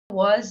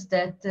was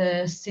that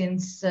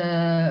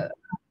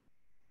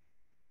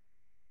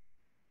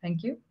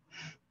thank you.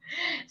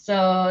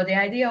 So the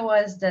idea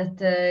was that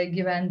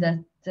given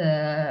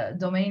that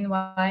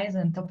domain-wise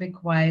and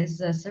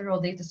topic-wise, several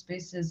data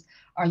spaces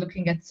are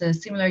looking at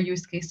similar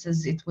use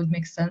cases, it would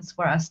make sense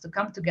for us to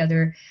come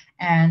together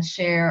and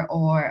share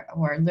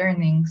our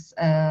learnings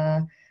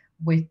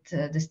with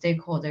the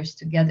stakeholders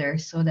together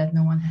so that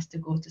no one has to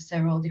go to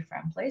several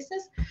different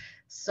places.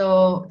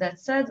 So that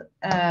said,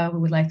 we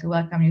would like to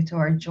welcome you to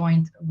our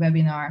joint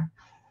webinar.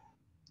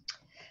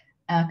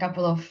 A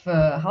couple of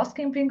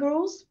housekeeping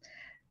rules.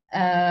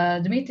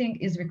 The meeting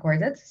is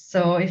recorded,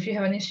 so if you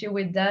have an issue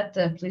with that,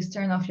 please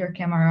turn off your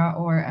camera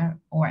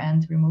or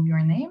and remove your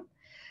name.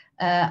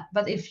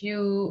 But if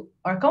you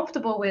are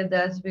comfortable with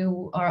that, we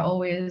are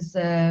always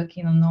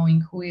keen on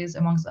knowing who is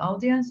amongst the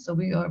audience. So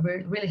we are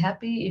really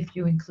happy if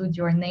you include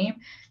your name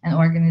and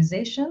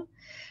organization.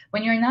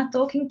 When you're not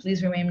talking,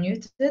 please remain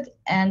muted,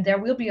 and there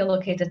will be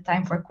allocated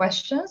time for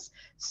questions.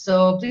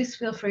 So please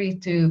feel free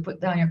to put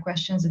down your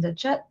questions in the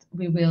chat.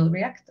 We will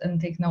react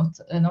and take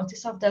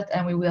notice of that,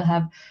 and we will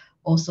have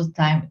also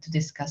time to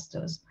discuss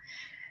those.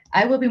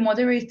 I will be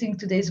moderating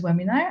today's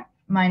webinar.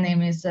 My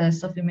name is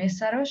Sophie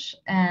Mészáros,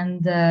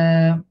 and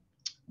I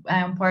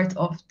am part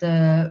of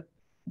the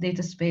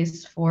data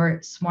space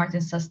for smart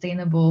and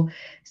sustainable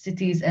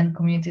cities and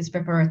communities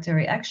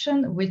preparatory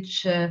action,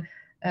 which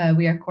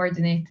we are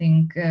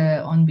coordinating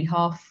on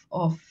behalf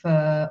of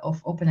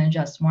Open and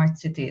Just Smart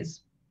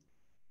Cities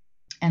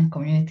and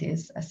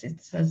Communities, as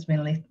it has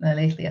been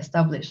lately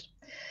established.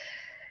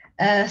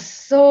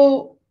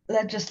 So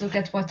let's just look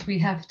at what we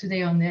have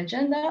today on the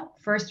agenda.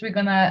 First, we're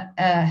gonna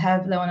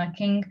have Leona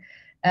King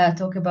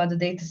talk about the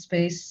Data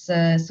Space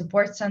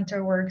Support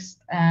Center works,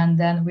 and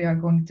then we are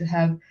going to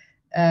have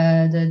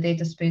the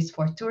Data Space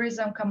for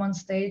Tourism come on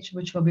stage,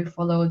 which will be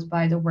followed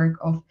by the work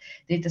of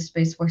Data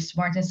Space for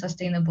Smart and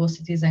Sustainable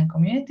Cities and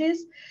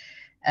Communities.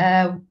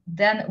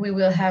 Then we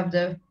will have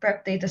the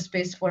PrEP Data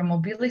Space for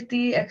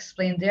Mobility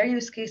explain their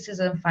use cases,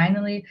 and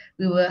finally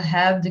we will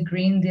have the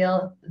Green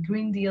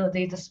Deal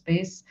Data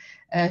Space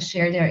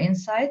share their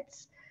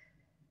insights.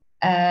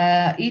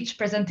 Each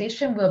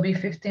presentation will be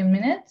 15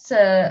 minutes,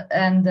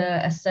 and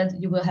as said,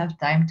 you will have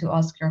time to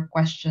ask your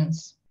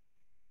questions.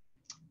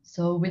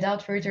 So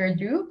without further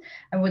ado,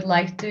 I would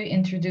like to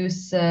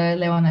introduce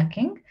Leona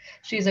King.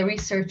 She's a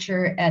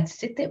researcher at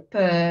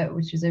CITIP,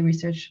 which is a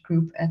research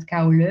group at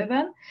KU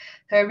Leuven.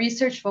 Her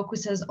research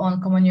focuses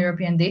on common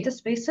European data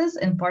spaces,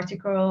 in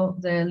particular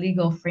the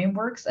legal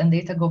frameworks and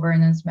data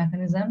governance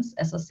mechanisms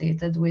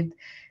associated with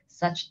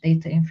such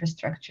data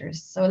infrastructures.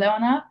 So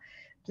Leona,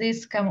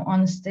 please come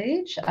on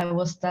stage. I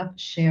will stop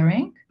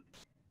sharing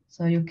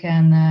so you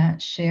can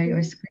share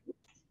your screen.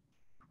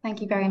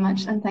 Thank you very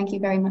much, and thank you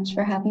very much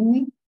for having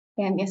me.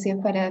 Yes, you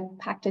have quite a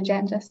packed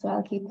agenda, so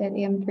I'll keep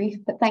it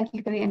brief, but thank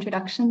you for the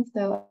introduction.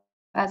 So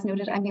as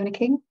noted, I'm Leona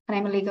King, and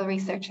I'm a legal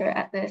researcher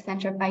at the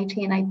Centre of IT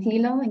and IP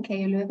Law in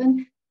KU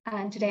Leuven.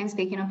 And today I'm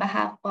speaking on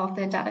behalf of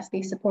the Data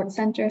Space Support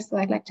Centre. So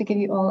I'd like to give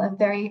you all a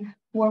very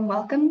warm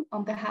welcome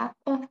on behalf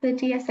of the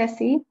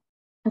DSSC.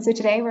 And so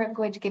today we're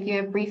going to give you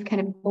a brief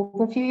kind of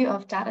overview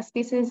of data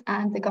spaces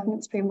and the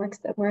governance frameworks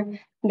that we're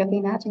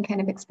looking at and kind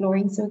of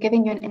exploring. So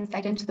giving you an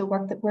insight into the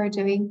work that we're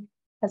doing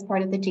as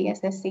part of the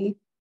DSSC.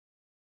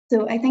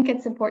 So I think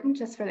it's important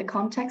just for the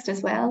context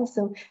as well.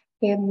 So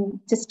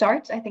to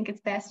start, I think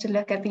it's best to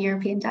look at the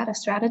European data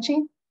strategy.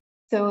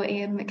 So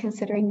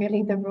considering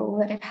really the role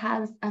that it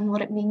has and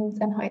what it means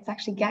and how it's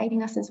actually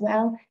guiding us as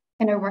well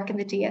in our work in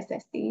the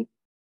DSSC.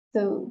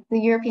 So the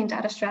European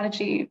data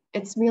strategy,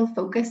 its real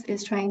focus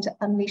is trying to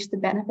unleash the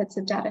benefits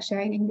of data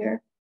sharing in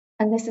Europe.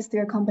 And this is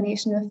through a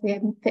combination of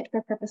fit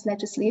for purpose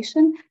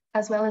legislation,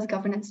 as well as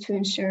governance to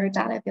ensure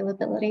data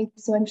availability.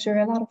 So I'm sure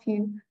a lot of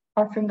you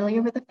are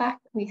familiar with the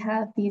fact that we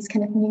have these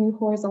kind of new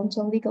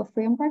horizontal legal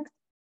frameworks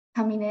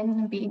coming in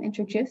and being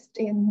introduced.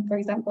 For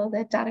example,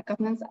 the Data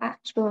Governance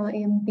Act will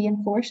be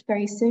enforced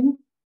very soon.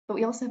 But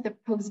we also have the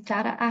Proposed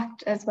Data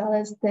Act, as well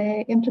as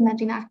the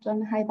Implementing Act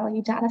on High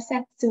Value Data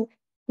Sets. So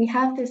we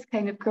have this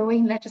kind of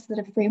growing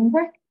legislative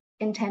framework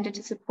intended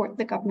to support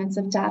the governance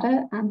of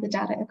data and the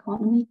data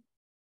economy.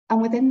 And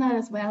within that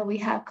as well, we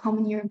have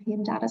common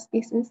European data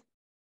spaces.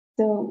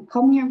 So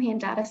common European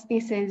data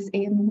spaces,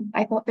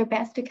 I thought they're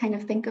best to kind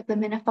of think of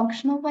them in a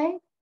functional way.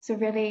 So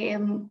really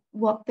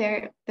what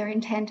they're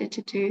intended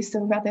to do.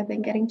 So rather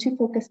than getting too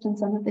focused on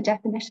some of the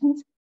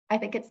definitions, I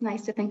think it's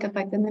nice to think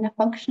about them in a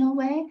functional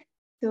way.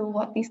 So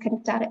what these kind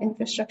of data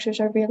infrastructures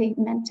are really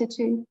meant to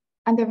do.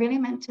 And they're really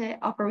meant to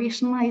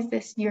operationalize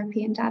this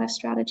European data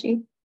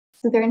strategy.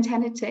 So they're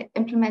intended to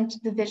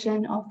implement the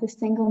vision of the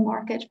single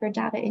market for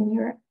data in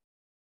Europe.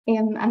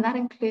 And that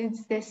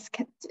includes this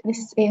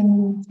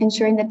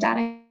ensuring that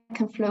data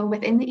can flow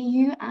within the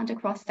EU and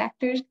across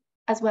sectors,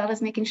 as well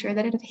as making sure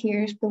that it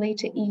adheres fully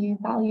to EU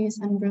values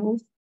and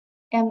rules.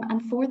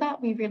 And for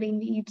that, we really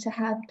need to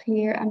have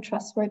clear and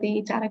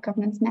trustworthy data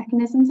governance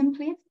mechanisms in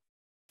place.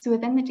 So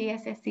within the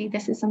DSSC,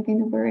 this is something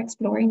that we're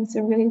exploring.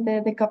 So really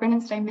the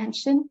governance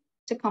dimension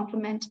to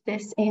complement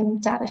this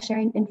data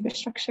sharing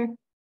infrastructure.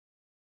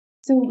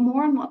 So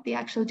more on what the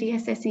actual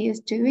DSSC is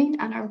doing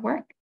and our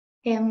work.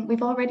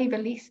 We've already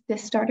released the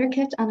starter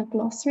kit and a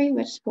glossary,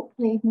 which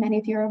hopefully many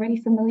of you are already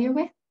familiar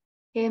with.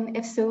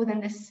 If so,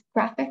 then this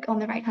graphic on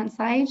the right-hand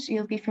side,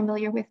 you'll be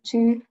familiar with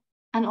too.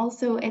 And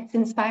also it's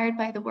inspired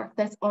by the work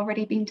that's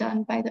already been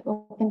done by the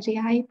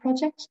OpenGI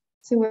project.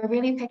 So we're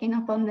really picking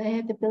up on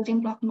the building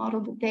block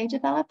model that they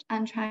developed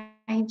and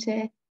trying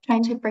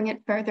to bring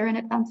it further and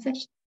advance it.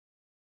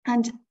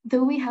 And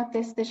though we have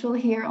this visual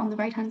here on the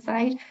right-hand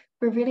side,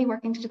 we're really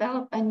working to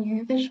develop a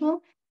new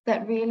visual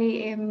that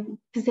really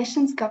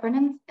positions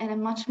governance in a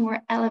much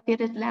more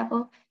elevated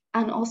level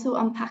and also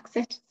unpacks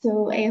it.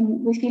 So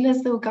we feel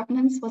as though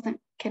governance wasn't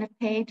kind of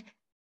paid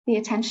the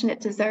attention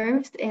it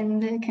deserves in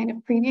the kind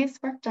of previous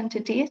work done to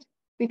date.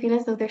 We feel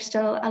as though there's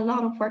still a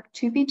lot of work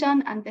to be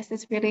done, and this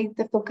is really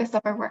the focus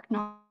of our work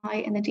now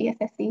in the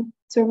DSSC.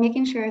 So we're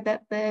making sure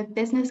that the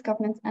business,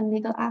 governance and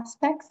legal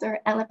aspects are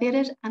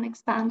elevated and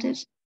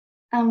expanded.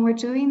 And we're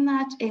doing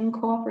that in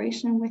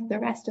cooperation with the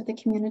rest of the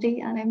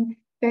community. And I'm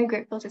very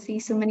grateful to see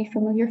so many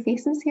familiar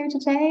faces here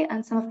today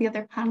and some of the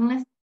other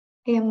panelists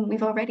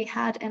we've already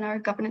had in our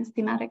governance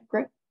thematic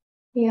group.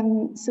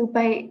 So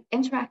by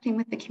interacting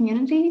with the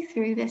community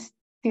through the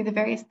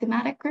various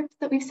thematic groups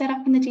that we've set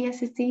up in the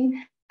DSSC,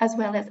 as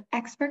well as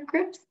expert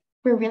groups,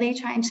 we're really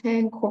trying to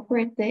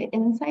incorporate the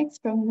insights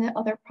from the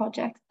other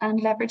projects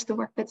and leverage the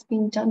work that's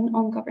being done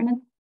on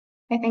governance.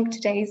 I think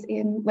today's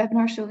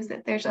webinar shows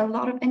that there's a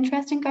lot of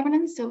interest in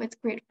governance, so it's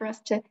great for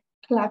us to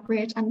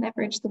collaborate and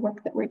leverage the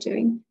work that we're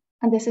doing.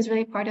 And this is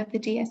really part of the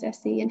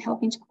DSSC in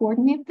helping to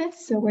coordinate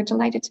this, so we're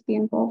delighted to be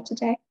involved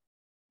today.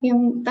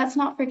 That's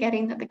not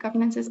forgetting that the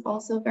governance is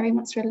also very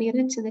much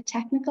related to the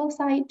technical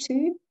side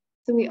too.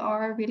 So we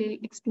are really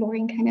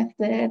exploring kind of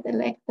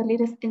the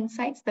latest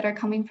insights that are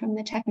coming from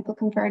the technical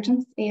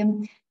convergence,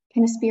 kind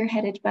of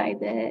spearheaded by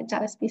the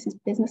Data Spaces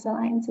Business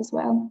Alliance as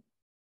well.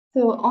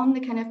 So on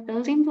the kind of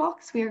building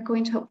blocks, we are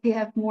going to hopefully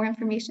have more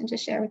information to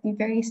share with you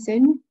very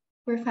soon.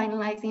 We're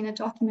finalizing a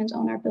document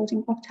on our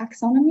building block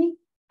taxonomy,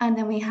 and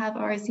then we have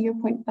our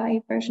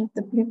 0.5 version of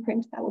the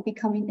blueprint that will be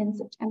coming in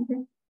September.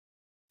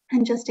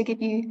 And just to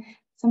give you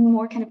some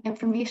more kind of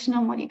information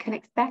on what you can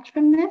expect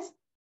from this.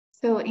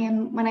 So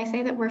when I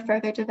say that we're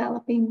further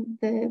developing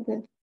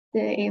the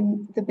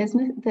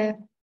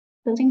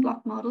building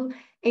block model,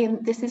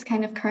 this is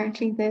kind of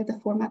currently the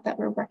format that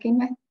we're working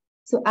with.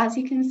 So as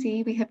you can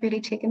see, we have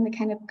really taken the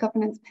kind of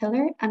governance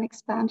pillar and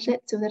expanded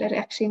it so that it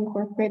actually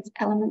incorporates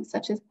elements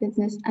such as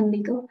business and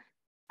legal.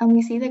 And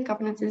we see that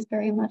governance is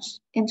very much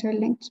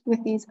interlinked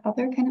with these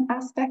other kind of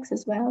aspects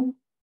as well.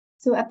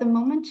 So at the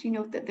moment, you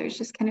note that there's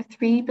just kind of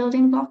 3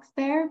 building blocks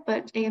there,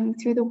 but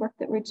through the work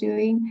that we're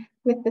doing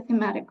with the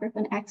thematic group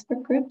and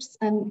expert groups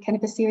and kind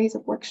of a series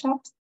of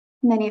workshops,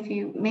 many of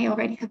you may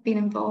already have been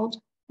involved,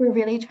 we're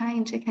really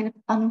trying to kind of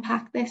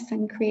unpack this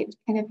and create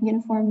kind of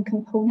uniform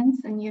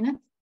components and units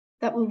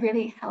that will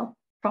really help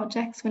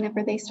projects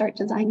whenever they start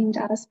designing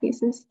data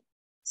spaces.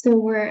 So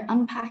we're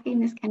unpacking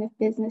this kind of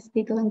business,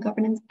 legal and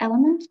governance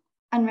element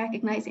and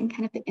recognizing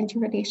kind of the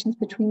interrelations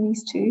between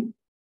these two.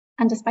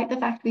 And despite the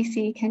fact we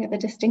see kind of a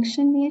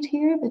distinction made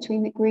here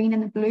between the green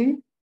and the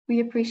blue, we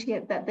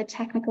appreciate that the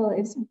technical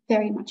is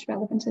very much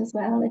relevant as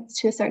well.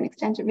 It's to a certain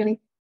extent, it really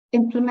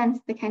implements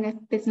the kind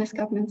of business,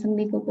 governance and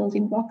legal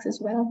building blocks as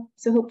well.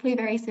 So hopefully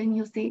very soon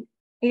you'll see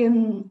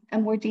a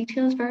more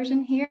detailed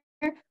version here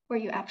where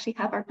you actually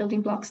have our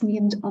building blocks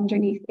named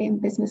underneath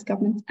business,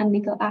 governance and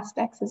legal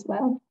aspects as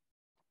well.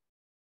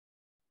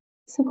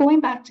 So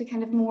going back to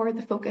kind of more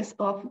the focus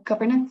of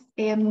governance,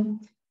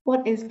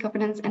 what is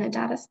governance in a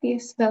data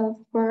space? Well,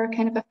 for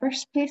kind of a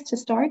first place to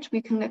start,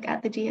 we can look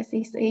at the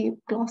DSSC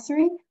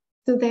glossary.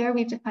 So there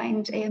we've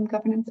defined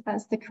governance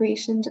as the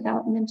creation,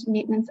 development,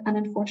 maintenance and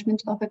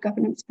enforcement of a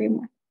governance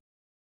framework.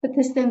 But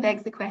this then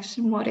begs the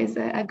question, what is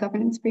a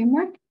governance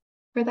framework?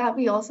 For that,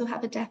 we also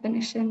have a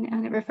definition,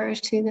 and it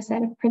refers to the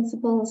set of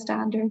principles,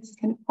 standards,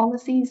 kind of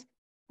policies,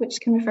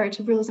 which can refer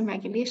to rules and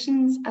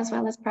regulations, as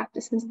well as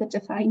practices that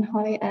define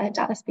how a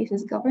data space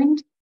is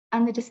governed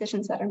and the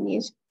decisions that are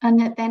made.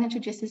 And it then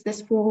introduces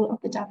this role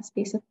of the data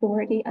space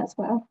authority as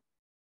well.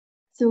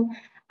 So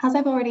as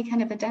I've already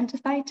kind of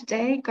identified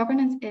today,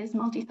 governance is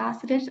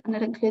multifaceted, and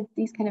it includes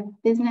these kind of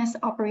business,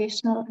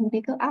 operational and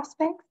legal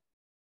aspects,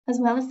 as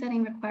well as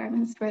setting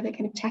requirements for the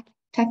kind of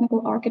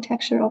technical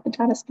architecture of the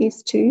data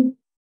space too.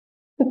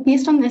 But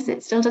based on this,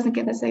 it still doesn't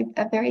give us a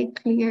very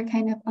clear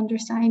kind of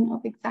understanding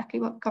of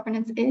exactly what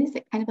governance is.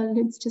 It kind of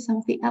alludes to some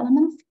of the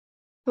elements,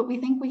 but we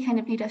think we kind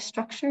of need a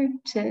structure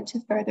to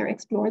further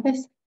explore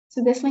this.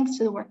 So this links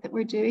to the work that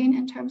we're doing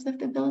in terms of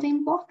the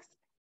building blocks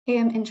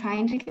in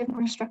trying to give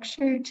more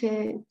structure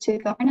to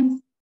governance.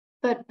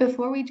 But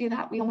before we do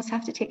that, we almost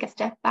have to take a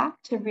step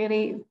back to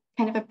really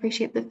kind of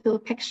appreciate the full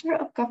picture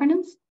of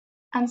governance.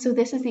 And so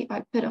this is the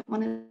output of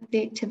one of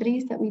the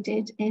activities that we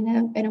did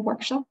in a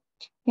workshop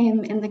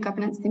in the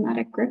governance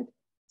thematic group.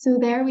 So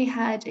there we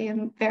had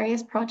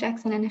various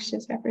projects and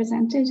initiatives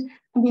represented,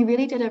 and we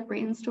really did a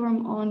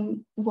brainstorm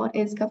on what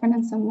is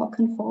governance and what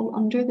can fall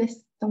under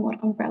this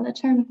somewhat umbrella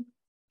term.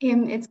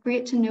 It's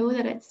great to know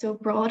that it's so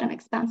broad and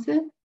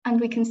expansive, And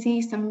we can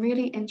see some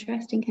really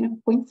interesting kind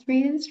of points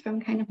raised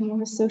from kind of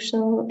more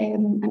social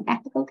and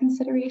ethical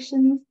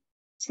considerations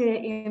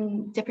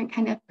to different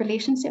kind of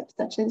relationships,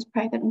 such as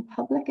private and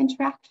public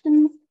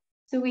interactions.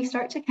 So we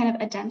start to kind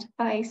of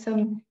identify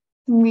some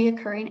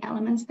reoccurring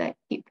elements that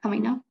keep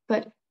coming up,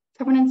 but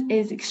governance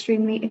is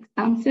extremely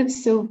expansive.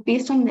 So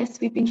based on this,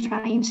 we've been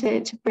trying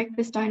to break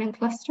this down and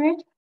cluster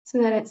it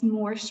so that it's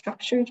more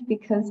structured,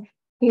 because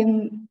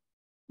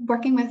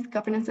working with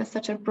governance as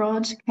such a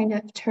broad kind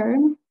of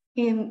term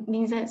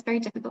means that it's very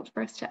difficult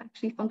for us to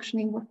actually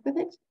functionally work with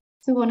it.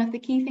 So one of the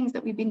key things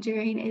that we've been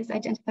doing is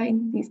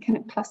identifying these kind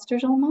of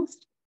clusters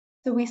almost.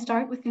 So we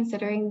start with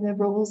considering the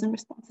roles and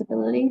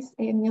responsibilities.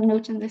 You'll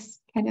note in this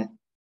kind of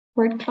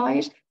word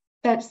cloud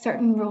that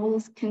certain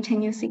roles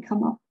continuously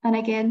come up. And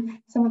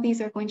again, some of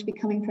these are going to be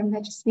coming from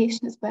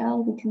legislation as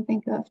well. We can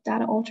think of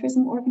data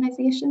altruism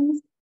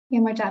organizations,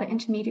 or data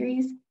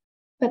intermediaries.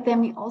 But then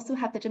we also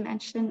have the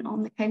dimension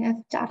on the kind of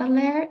data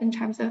layer in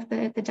terms of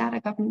the data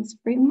governance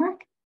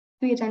framework.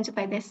 We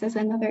identify this as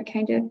another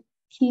kind of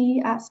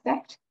key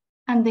aspect.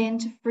 And then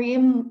to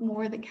frame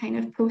more the kind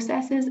of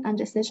processes and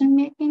decision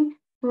making,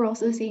 we're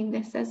also seeing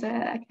this as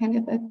a kind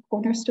of a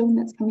cornerstone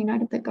that's coming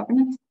out of the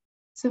governance.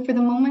 So for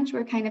the moment,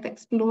 we're kind of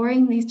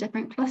exploring these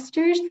different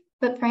clusters,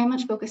 but very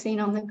much focusing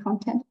on the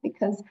content,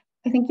 because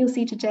I think you'll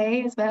see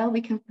today as well,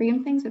 we can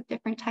frame things with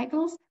different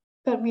titles,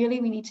 but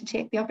really we need to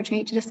take the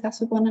opportunity to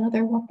discuss with one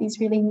another what these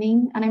really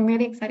mean. And I'm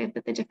really excited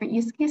that the different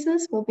use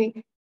cases will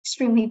be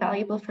extremely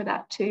valuable for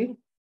that too.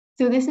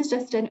 So this is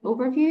just an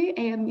overview.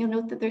 You'll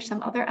note that there's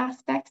some other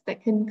aspects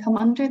that can come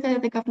under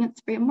the governance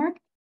framework,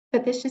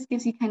 but this just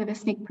gives you kind of a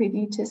sneak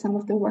preview to some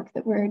of the work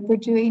that we're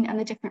doing and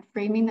the different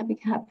framing that we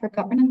can have for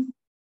governance.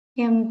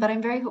 But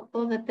I'm very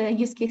hopeful that the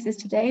use cases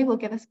today will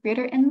give us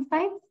greater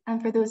insights.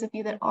 And for those of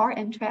you that are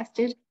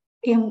interested,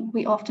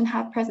 we often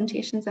have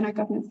presentations in our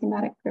governance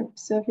thematic group.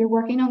 So if you're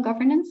working on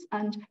governance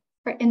and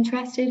are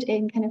interested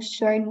in kind of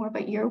sharing more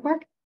about your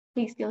work,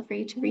 please feel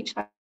free to reach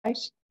out. And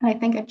I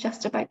think I've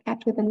just about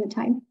kept within the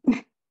time.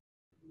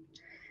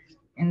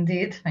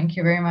 Indeed. Thank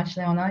you very much,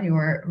 Leona. You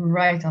were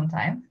right on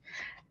time.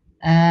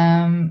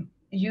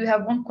 You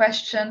have one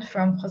question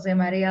from Jose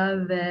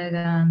Maria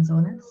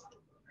Veganzones,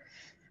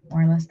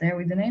 more or less there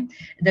with the name.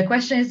 The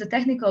question is, the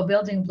technical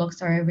building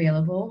blocks are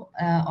available.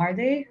 Are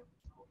they?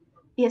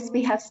 Yes,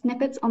 we have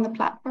snippets on the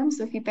platform.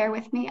 So if you bear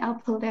with me, I'll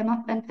pull them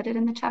up and put it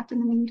in the chat in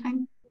the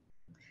meantime.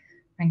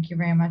 Thank you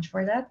very much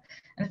for that.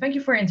 And thank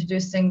you for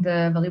introducing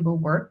the valuable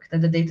work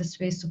that the Data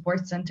Space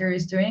Support Center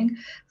is doing.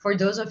 For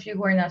those of you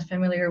who are not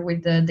familiar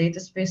with the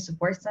Data Space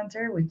Support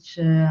Center, which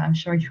I'm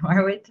sure you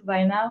are with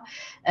by now,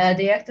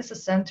 they act as a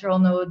central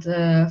node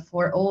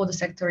for all the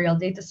sectorial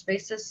data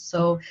spaces.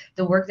 So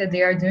the work that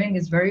they are doing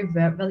is very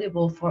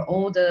valuable for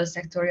all the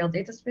sectorial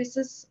data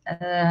spaces.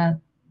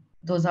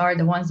 Those are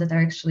the ones that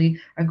are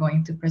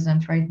going to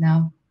present right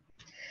now.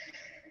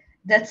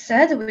 That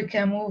said, we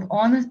can move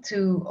on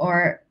to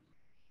our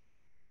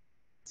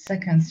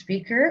second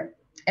speaker,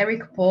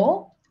 Eric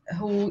Paul,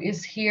 who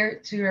is here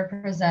to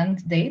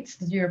represent DATES,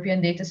 the European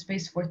Data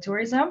Space for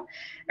Tourism.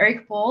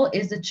 Eric Paul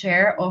is the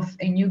chair of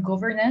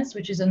aNewGovernance,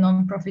 which is a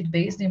nonprofit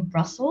based in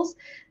Brussels.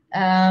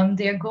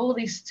 Their goal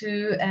is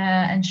to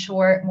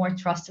ensure more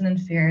trusted and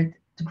fair,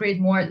 to create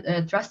more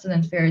trusted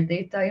and fair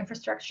data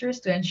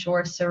infrastructures to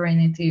ensure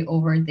sovereignty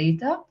over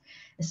data,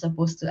 as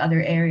opposed to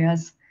other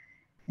areas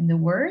in the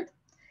world.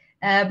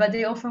 But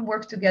they often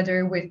work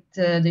together with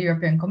the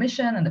European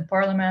Commission and the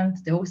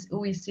Parliament, the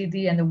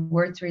OECD and the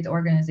World Trade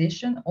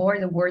Organization, or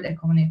the World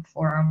Economic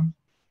Forum.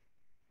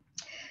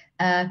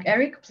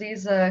 Eric,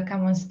 please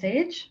come on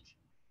stage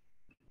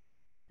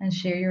and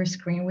share your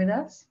screen with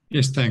us.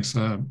 Yes, thanks.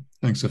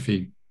 Thanks,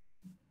 Sophie.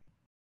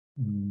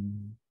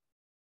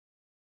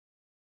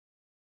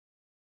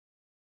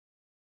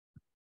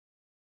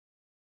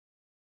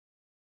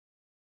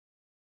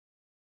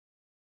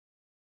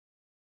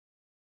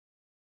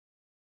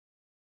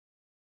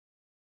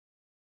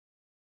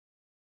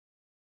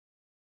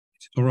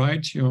 All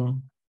right,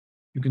 you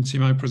can see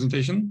my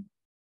presentation?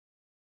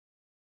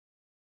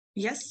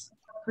 Yes,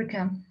 we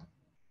can.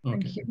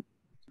 Okay. Thank you.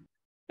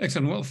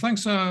 Excellent. Well,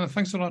 thanks a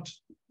lot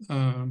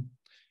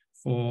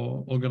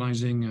for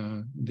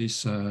organizing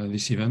this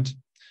event.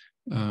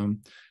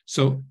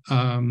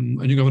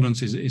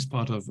 aNewGovernance is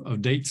part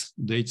of DATES.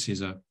 DATES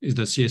is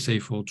the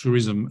CSA for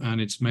tourism, and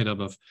it's made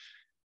up of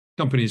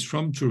companies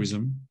from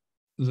tourism,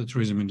 the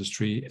tourism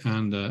industry,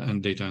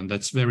 and data, and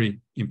that's very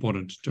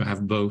important to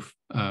have both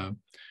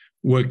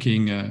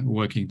working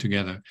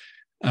together.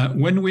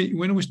 When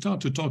we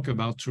start to talk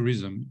about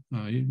tourism,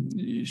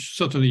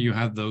 certainly you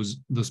have those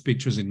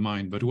pictures in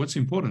mind. But what's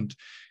important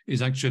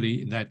is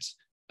actually that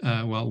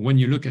when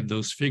you look at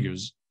those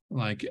figures,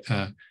 like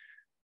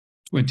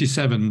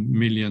 27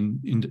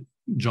 million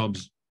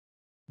jobs,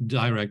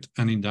 direct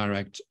and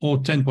indirect, or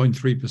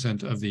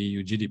 10.3% of the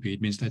EU GDP,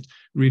 it means that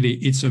really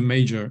it's a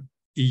major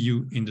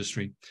EU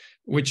industry,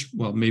 which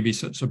may be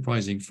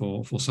surprising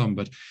for some,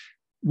 but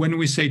when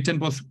we say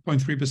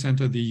 10.3%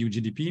 of the EU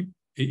GDP,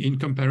 in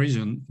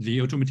comparison,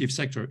 the automotive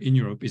sector in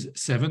Europe is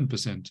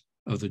 7%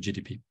 of the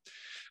GDP.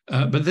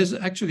 But there's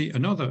actually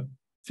another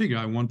figure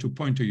I want to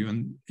point to you,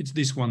 and it's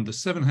this one, the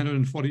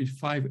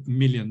 745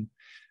 million.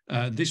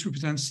 This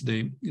represents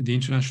the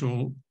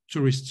international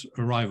tourist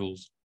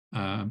arrivals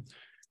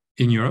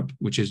in Europe,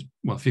 which is,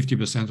 well,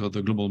 50% of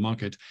the global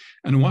market.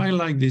 And why I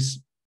like this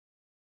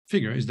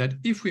figure is that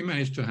if we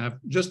manage to have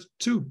just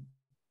 2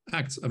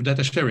 acts of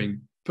data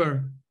sharing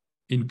per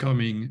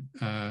incoming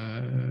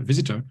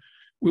visitor,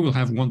 we will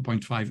have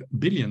 1.5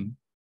 billion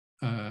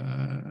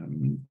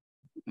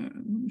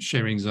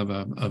sharings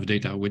of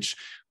data, which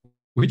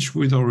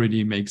would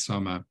already make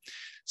some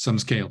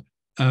scale.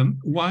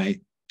 Why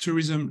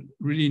tourism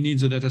really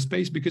needs a data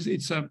space? Because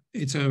it's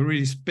a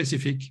really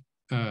specific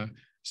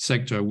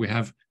sector. We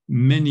have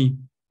many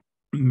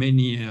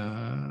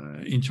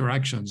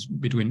interactions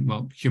between,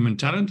 well, human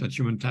talent, and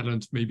human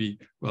talent maybe,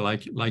 well,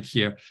 like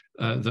here,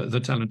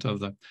 the talent of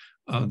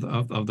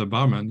the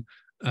barman,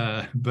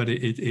 but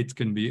it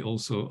can be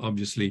also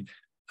obviously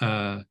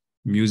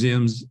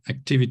museums,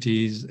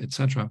 activities,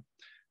 etc.,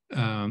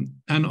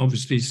 and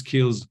obviously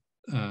skills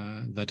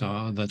that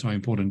are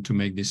important to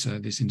make this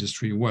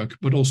industry work,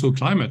 but also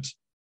climate.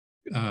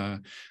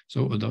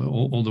 So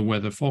all the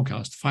weather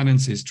forecast,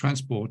 finances,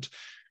 transport,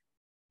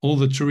 all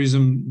the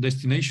tourism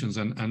destinations,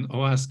 and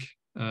OASC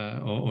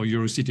or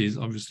Eurocities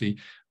obviously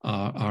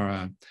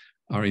are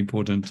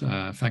important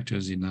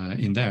factors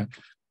in there.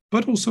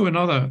 But also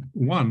another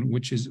one,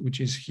 which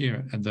is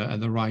here at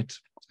the right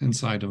hand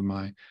side of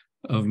my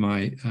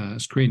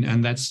screen,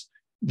 and that's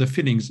the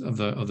feelings of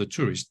the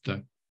tourist,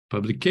 the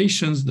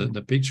publications,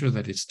 the picture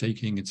that it's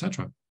taking,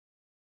 etc.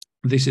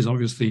 This is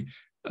obviously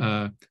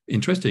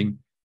interesting,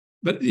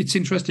 but it's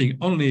interesting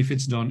only if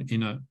it's done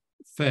in a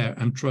fair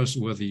and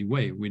trustworthy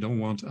way. We don't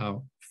want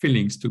our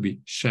feelings to be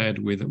shared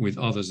with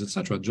others,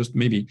 etc. Just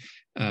maybe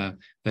that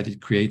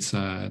it creates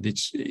a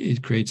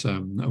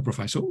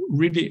profile. So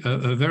really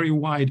a very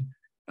wide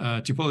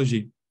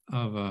typology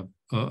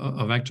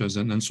of actors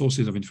and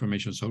sources of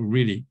information. So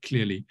really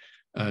clearly,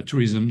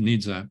 tourism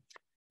needs a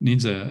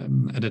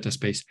data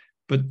space.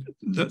 But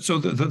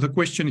the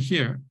question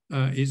here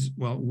is,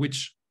 well,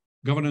 which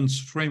governance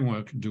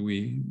framework do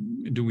we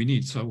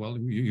need? So, well,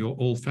 you're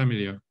all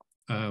familiar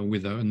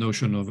with the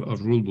notion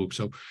of rule book.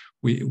 So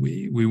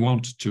we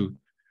want to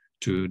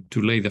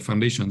lay the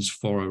foundations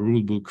for a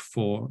rule book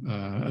for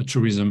a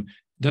tourism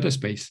data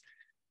space.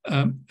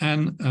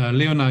 And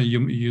Leona,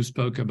 you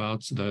spoke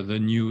about the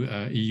new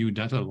EU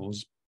data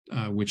laws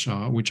which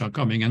are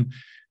coming, and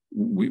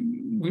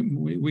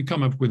we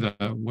come up with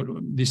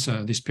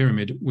this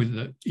pyramid with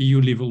the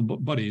EU level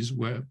bodies,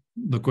 where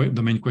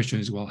the main question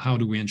is, well, how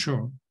do we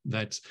ensure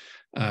that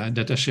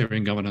data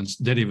sharing governance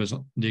delivers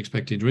the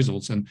expected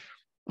results? And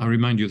I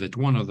remind you that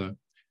one of the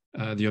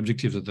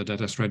objectives of the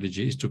data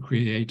strategy is to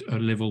create a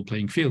level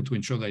playing field, to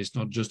ensure that it's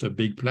not just a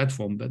big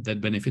platform that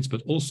benefits,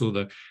 but also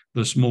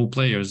the small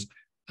players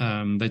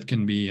that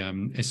can be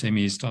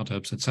SMEs,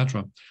 startups,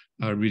 etc.,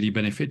 really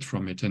benefit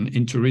from it. And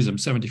in tourism,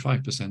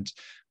 75%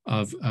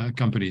 of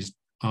companies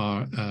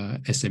are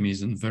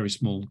SMEs and very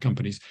small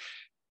companies.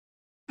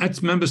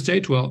 At member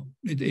state, well,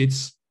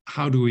 it's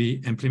how do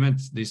we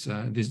implement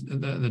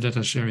the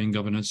data sharing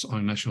governance on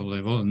a national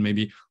level, and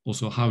maybe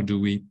also how do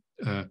we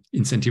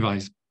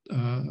incentivize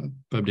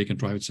public and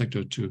private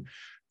sector to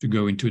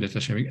go into data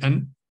sharing.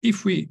 And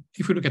if we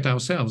look at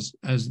ourselves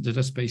as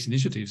data space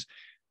initiatives,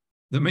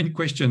 the main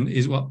question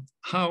is, well,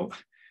 how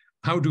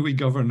do we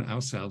govern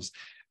ourselves?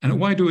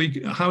 And how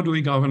do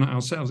we govern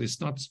ourselves?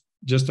 It's not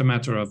just a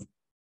matter of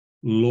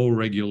law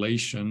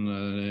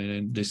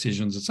regulation,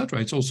 decisions, etc.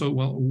 It's also,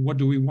 well, what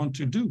do we want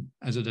to do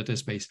as a data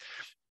space?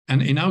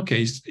 And in our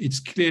case, it's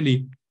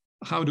clearly,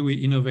 how do we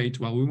innovate?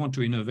 Well, we want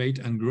to innovate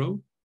and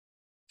grow,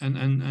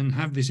 and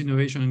have this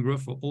innovation and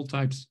growth for all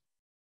types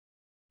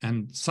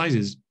and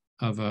sizes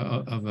of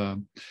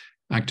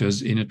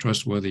actors in a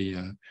trustworthy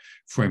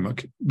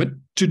framework. But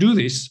to do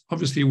this,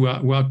 obviously, we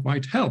are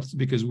quite helped,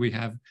 because we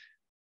have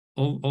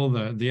all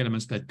the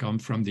elements that come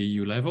from the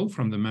EU level,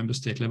 from the member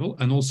state level,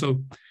 and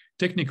also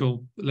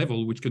technical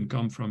level, which can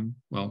come from,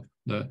 well,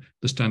 the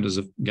standards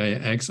of Gaia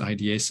X,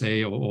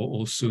 IDSA,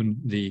 or soon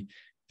the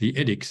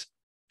edicts,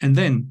 and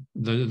then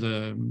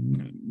the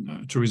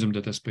tourism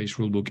data space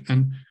rulebook.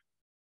 And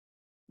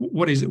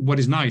what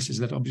is nice is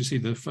that obviously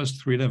the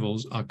first 3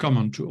 levels are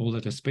common to all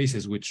data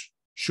spaces, which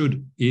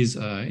is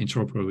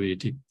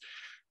interoperability.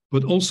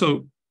 But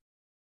also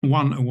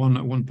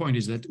one point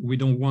is that we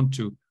don't want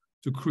to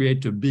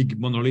create a big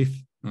monolith,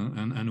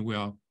 and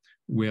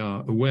we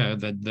are aware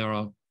that there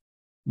are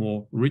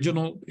more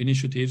regional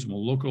initiatives,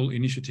 more local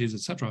initiatives,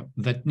 etc.,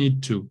 that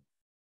need to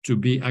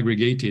be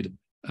aggregated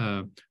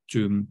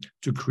to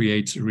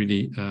create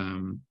really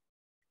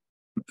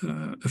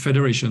a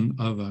federation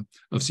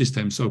of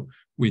systems. So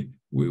we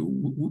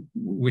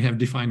have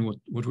defined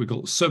what we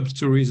call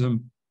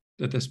sub-tourism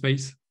data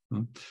space,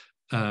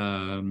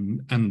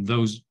 and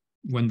those,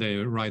 when they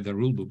write their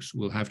rule books,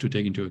 will have to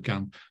take into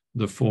account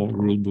the 4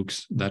 rule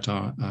books that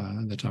are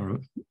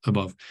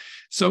above.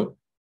 So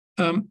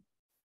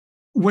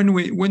when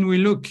we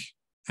look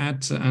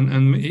at,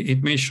 and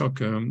it may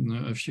shock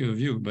a few of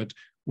you, but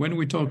when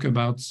we talk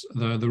about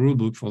the rule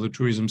book for the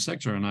tourism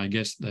sector, and I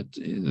guess that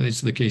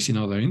it's the case in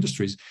other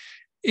industries,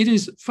 it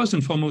is first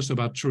and foremost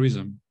about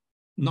tourism,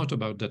 not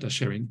about data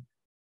sharing.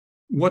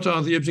 What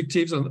are the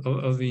objectives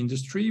of the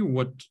industry?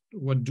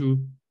 What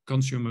do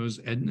consumers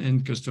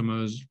and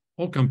customers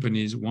or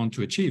companies want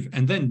to achieve?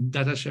 And then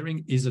data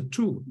sharing is a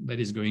tool that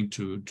is going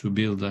to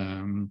build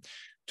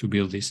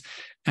this.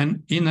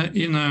 And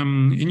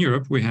in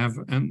Europe, we have,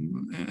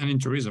 and in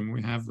tourism,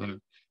 we have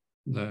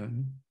the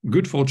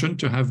good fortune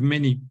to have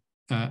many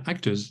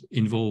actors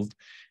involved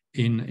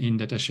in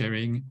data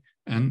sharing,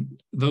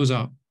 and those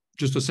are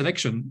just a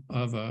selection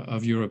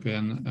of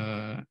European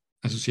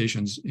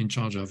associations in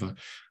charge of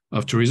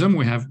tourism.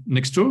 We have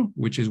Nextdoor,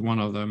 which is one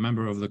of the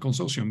members of the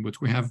consortium,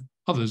 but we have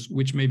others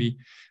which may be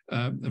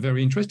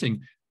very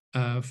interesting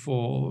and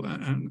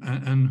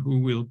who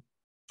will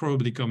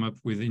probably come up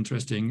with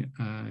interesting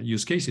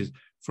use cases.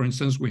 For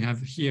instance, we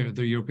have here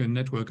the European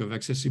Network of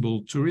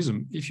Accessible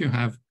Tourism. If you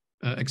have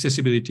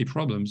accessibility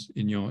problems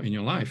in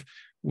your life,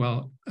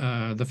 well,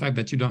 the fact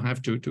that you don't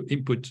have to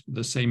input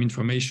the same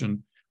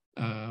information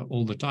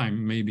all the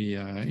time may be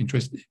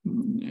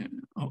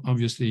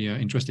obviously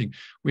interesting.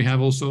 We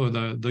have also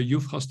the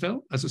Youth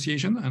Hostel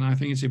Association, and I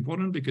think it's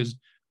important because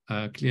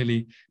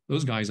clearly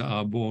those guys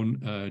are born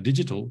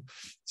digital,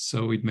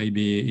 so it may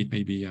be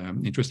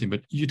interesting.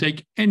 But you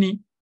take any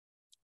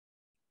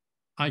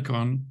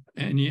icon,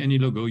 any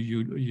logo,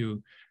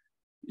 you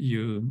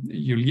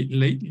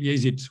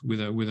liaise it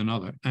with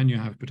another, and you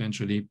have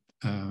potentially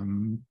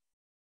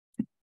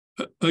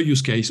a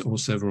use case or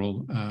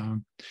several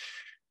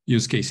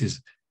use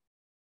cases.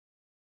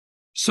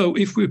 So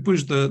if we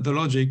push the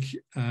logic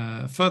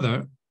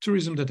further,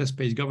 tourism data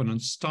space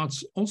governance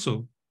starts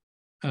also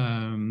with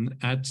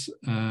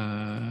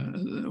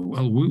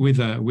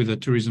a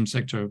tourism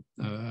sector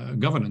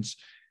governance.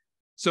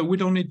 So we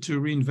don't need to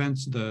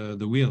reinvent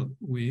the wheel.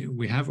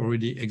 We have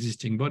already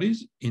existing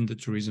bodies in the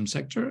tourism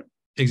sector,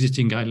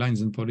 existing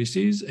guidelines and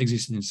policies,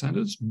 existing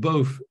standards,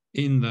 both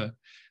in the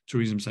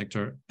tourism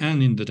sector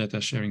and in the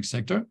data sharing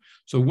sector.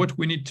 So what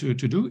we need to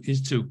do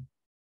is to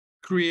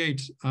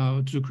create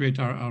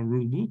our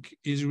rule book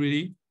is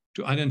really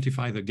to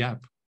identify the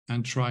gap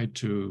and try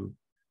to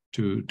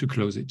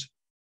close it.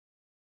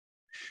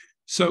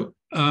 So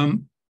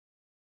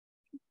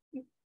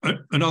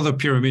another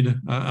pyramid,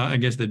 I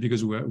guess that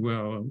because we're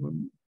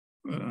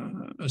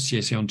a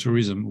CSA on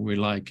tourism, we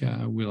like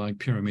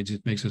pyramids.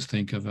 It makes us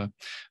think of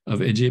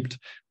Egypt,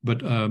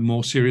 but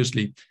more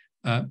seriously,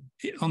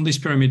 on this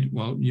pyramid,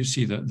 well, you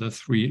see the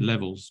three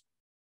levels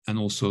and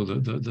also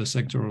the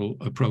sectoral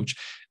approach.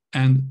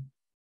 And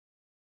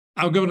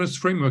our governance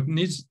framework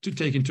needs to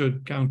take into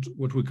account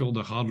what we call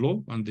the hard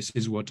law, and this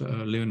is what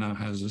Leona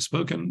has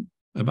spoken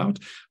about,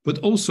 but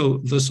also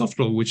the soft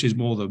law, which is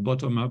more the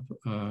bottom-up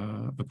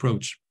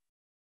approach.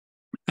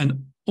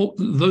 And all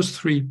those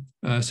three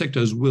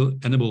sectors will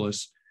enable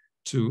us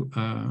to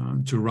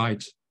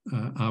write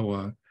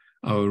our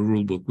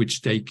rule book,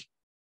 which take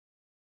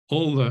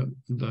all the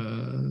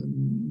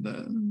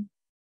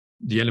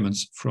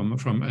elements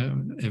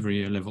from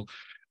every level.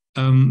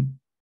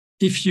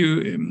 If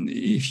you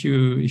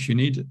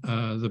need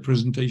the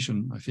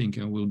presentation, I think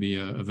will be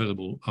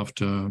available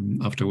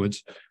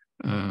afterwards.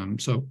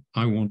 So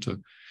I won't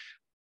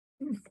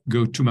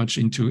go too much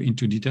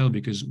into detail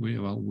because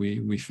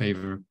we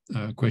favor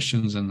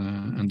questions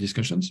and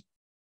discussions.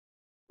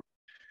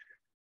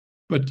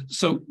 But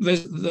so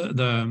there's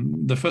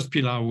the first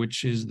pillar,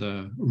 which is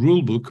the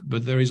rule book,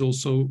 but there is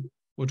also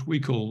what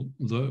we call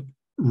the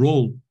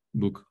role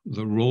book.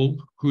 The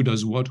role, who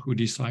does what, who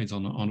decides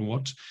on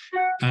what.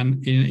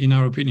 And in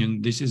our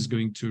opinion, this is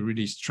going to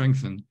really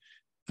strengthen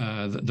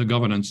the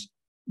governance,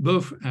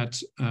 both at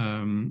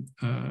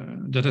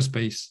data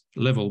space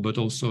level, but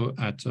also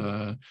at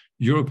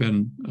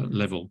European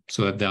level,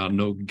 so that there are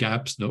no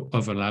gaps, no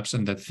overlaps,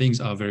 and that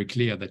things are very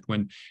clear, that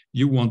when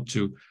you want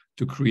to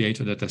create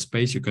a data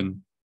space, you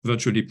can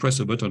virtually press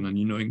a button and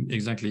you know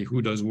exactly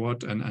who does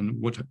what and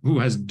who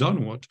has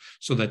done what,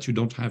 so that you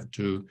don't have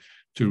to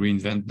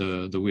reinvent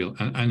the wheel.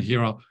 And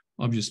here are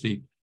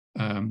obviously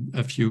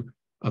a few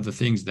of the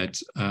things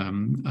that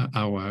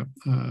our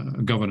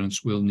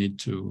governance will need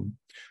to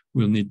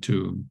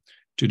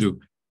do.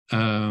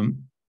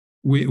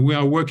 We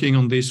are working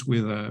on this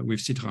with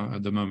Citra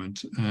at the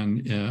moment,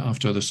 and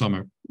after the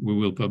summer we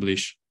will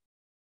publish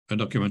a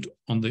document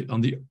on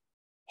the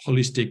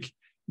holistic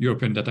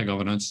European data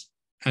governance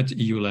at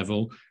EU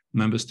level,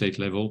 member state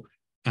level,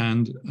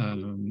 and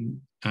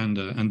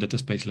data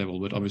space level.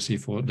 But obviously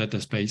for data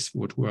space,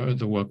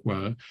 the work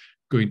we're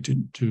going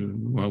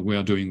we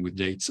are doing with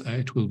dates,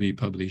 it will be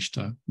published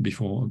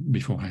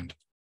beforehand.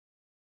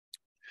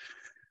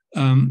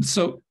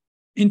 So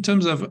in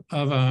terms of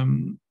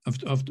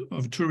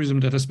tourism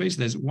data space,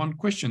 there's one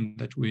question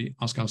that we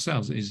ask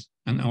ourselves is,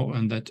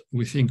 and that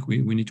we think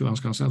we need to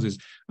ask ourselves, is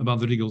about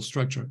the legal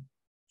structure.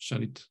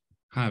 Shall it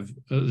have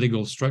a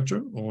legal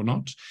structure or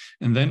not?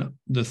 And then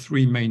the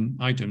three main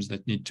items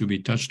that need to be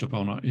touched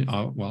upon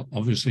are well,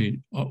 obviously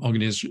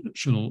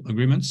organizational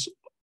agreements,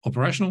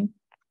 operational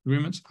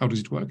agreements, how does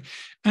it work?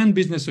 And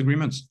business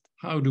agreements,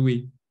 how do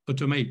we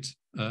automate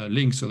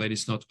links so that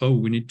it's not, oh,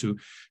 we need to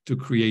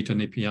create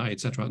an API,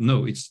 etc.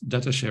 No, it's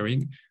data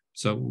sharing.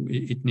 So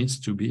it needs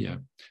to be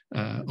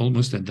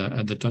almost at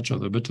the touch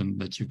of the button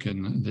that you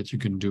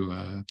can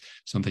do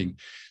something.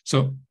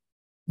 So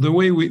the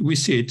way we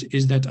see it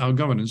is that our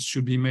governance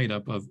should be made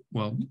up of,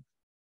 well,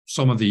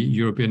 some of the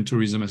European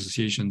tourism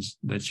associations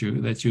that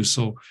you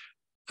saw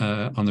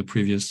on the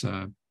previous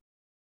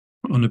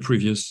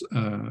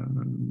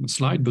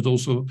slide, but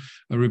also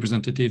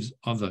representatives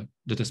of the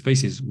data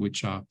spaces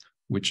which are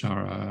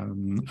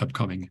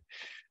upcoming.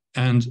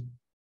 And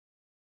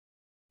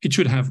it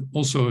should have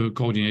also a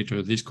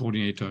coordinator. This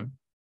coordinator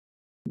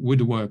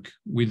would work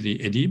with the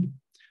EDIB,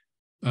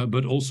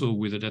 but also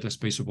with the data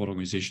space support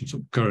organization.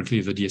 So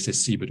currently the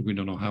DSSC, but we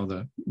don't know how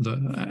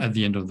at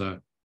the end of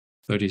the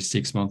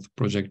 36-month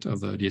project of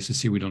the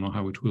DSSC, we don't know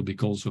how it will be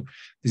called. So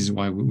this is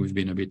why we've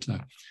been a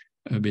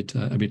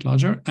bit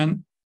larger.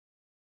 And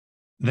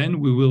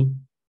then we will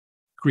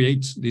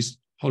create this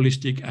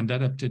holistic and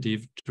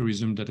adaptive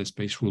tourism data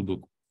space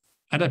rulebook.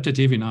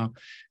 Adaptive, in our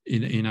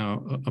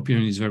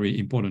opinion, is very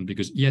important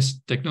because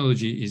yes,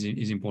 technology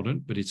is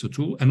important, but it's a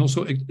tool, and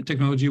also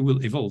technology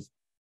will evolve,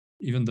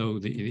 even though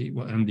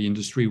the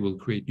industry will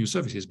create new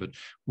services, but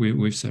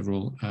with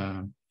several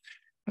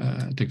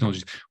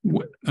technologies.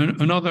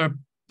 Another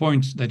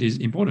point that is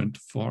important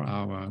for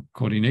our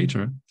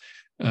coordinator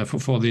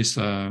for this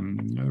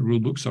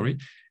rulebook,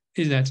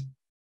 is that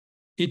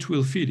it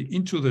will feed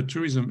into the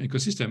tourism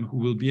ecosystem, who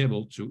will be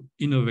able to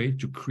innovate,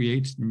 to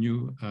create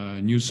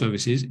new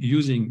services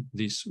using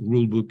this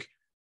rulebook,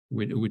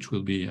 which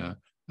will be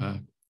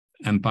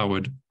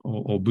empowered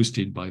or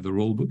boosted by the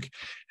rulebook.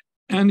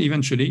 And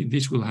eventually,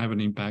 this will have an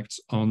impact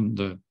on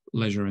the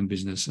leisure and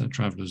business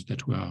travelers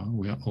that we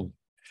are all.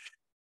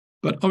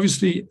 But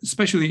obviously,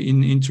 especially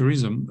in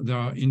tourism, there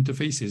are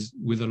interfaces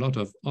with a lot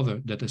of other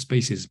data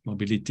spaces: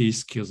 mobility,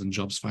 skills and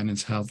jobs,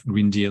 finance, health,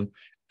 Green Deal,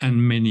 and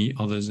many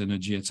others,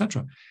 energy,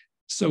 etc.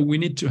 So we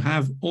need to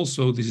have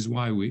also, this is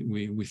why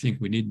we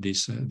think we need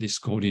this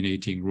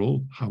coordinating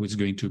role. How it's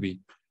going to be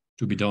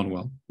done,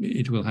 well,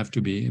 it will have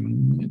to be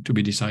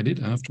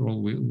decided. After all,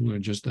 we're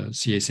just a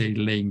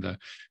CSA laying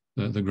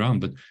the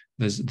ground, but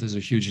there's a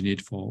huge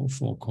need for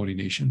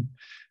coordination.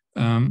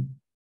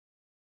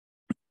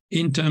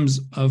 In terms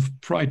of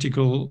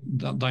practical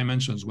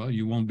dimensions, well,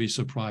 you won't be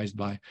surprised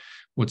by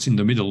what's in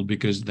the middle,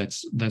 because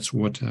that's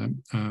what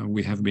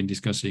we have been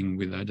discussing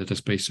with the Data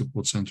Space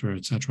Support Center,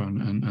 etc.,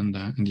 and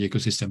the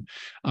ecosystem.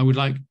 I would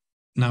like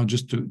now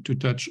just to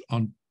touch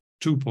on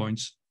 2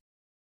 points,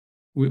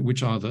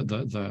 which are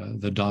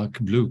the dark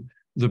blue.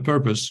 The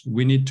purpose,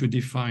 we need to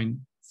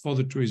define for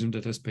the tourism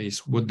data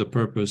space what the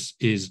purpose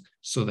is,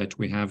 so that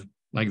we have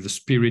like the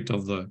spirit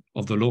of the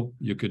law,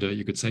 you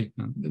could say.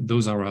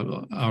 Those are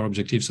our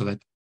objectives, so that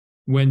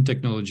when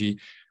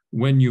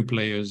new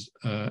players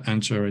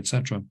enter,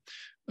 etc.,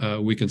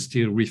 we can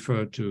still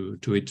refer to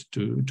it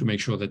to make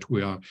sure that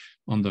we are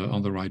on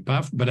the right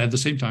path. But at the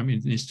same time,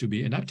 it needs to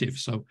be adaptive.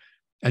 So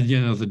at the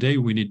end of the day,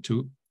 we need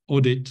to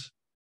audit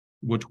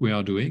what we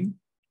are doing,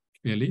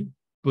 clearly,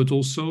 but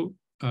also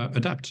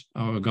adapt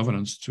our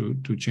governance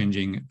to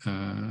changing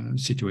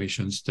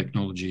situations,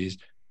 technologies,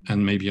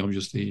 and maybe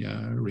obviously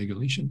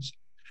regulations.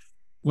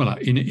 Well,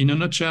 in a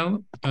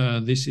nutshell,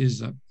 this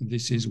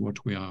is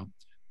what we are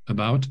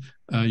about.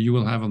 You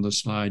will have on the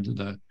slide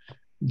the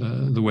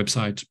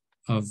website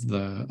of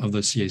the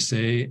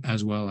CSA,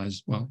 as well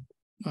as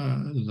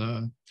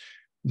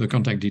the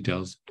contact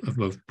details of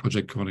both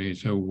project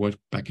coordinator, work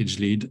package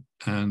lead,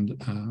 and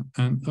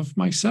of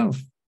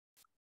myself.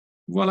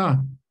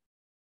 Voila.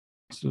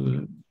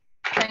 So,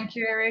 thank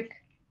you, Eric,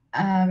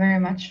 very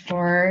much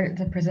for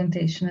the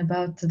presentation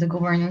about the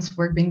governance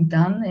work being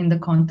done in the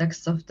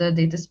context of the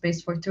data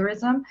space for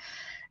tourism.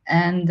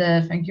 And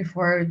thank you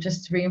for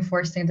just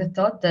reinforcing the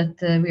thought that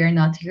we are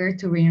not here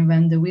to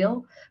reinvent the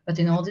wheel, but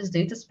in all these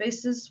data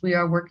spaces, we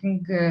are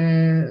working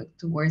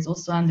towards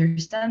also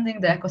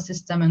understanding the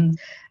ecosystem and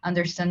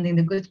understanding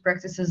the good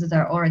practices that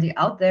are already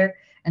out there,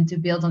 and to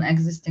build on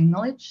existing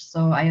knowledge.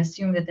 So I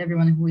assume that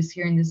everyone who is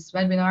here in this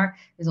webinar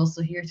is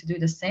also here to do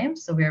the same.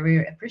 So we are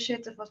very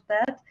appreciative of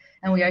that.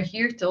 And we are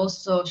here to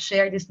also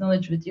share this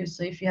knowledge with you.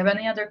 So if you have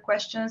any other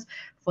questions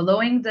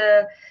following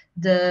the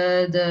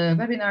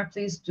webinar,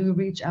 please do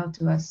reach out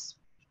to us.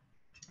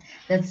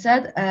 That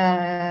said,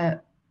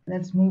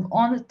 let's move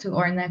on to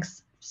our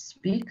next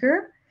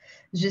speaker,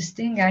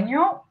 Justine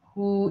Gagnon,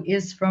 who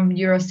is from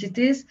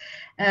Eurocities.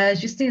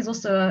 Justine is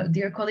also a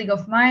dear colleague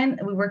of mine.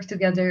 We work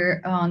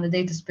together on the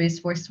data space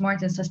for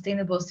smart and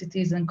sustainable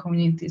cities and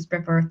communities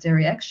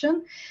preparatory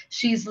action.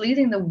 She's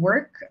leading the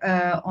work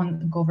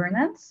on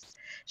governance.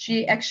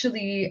 She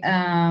actually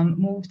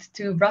moved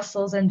to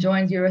Brussels and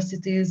joined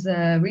Eurocities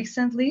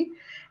recently,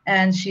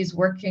 and she's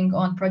working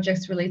on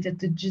projects related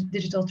to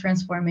digital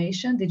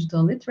transformation,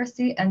 digital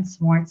literacy, and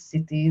smart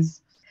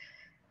cities.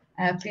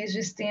 Please,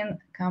 Justine,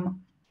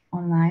 come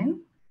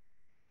online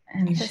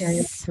and share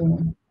your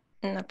screen.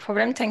 No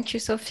problem. Thank you,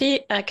 Sophie.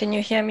 Can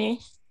you hear me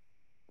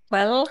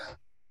well?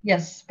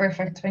 Yes,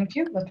 perfect. Thank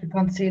you. But we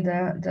can't see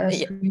the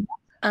screen.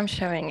 I'm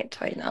showing it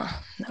right now.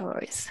 No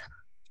worries.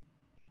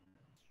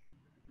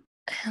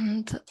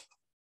 And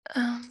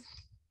sorry.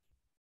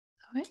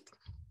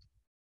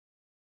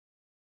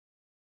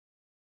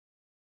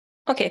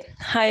 Okay,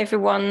 hi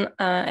everyone,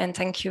 and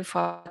thank you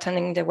for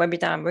attending the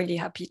webinar. I'm really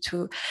happy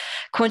to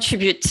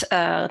contribute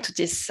to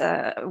this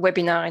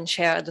webinar and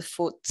share the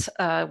thoughts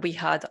we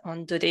had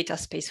on the data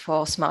space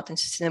for smart and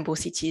sustainable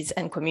cities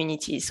and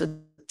communities. So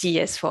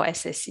DS for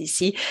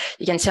SSCC.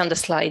 You can see on the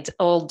slide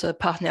all the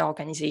partner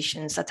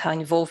organizations that are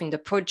involved in the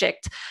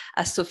project.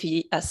 As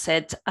Sophie has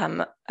said,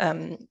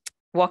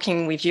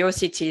 working with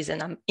Eurocities,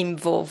 and I'm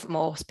involved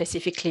more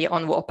specifically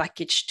on Work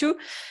Package 2,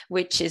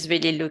 which is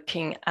really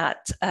looking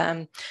at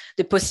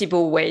the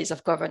possible ways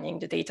of governing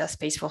the data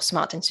space for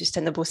smart and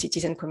sustainable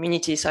cities and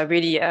communities. So I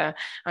really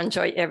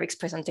enjoy Eric's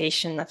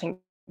presentation. I think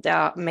there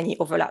are many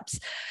overlaps.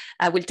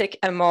 I will take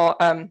a more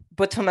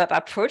bottom-up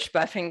approach,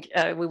 but I think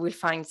we will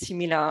find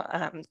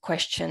similar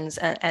questions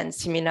and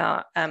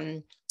similar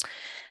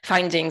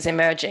findings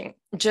emerging.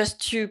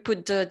 Just to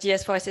put the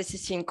DS for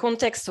SSCC in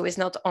context, so it's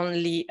not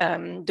only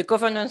the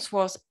governance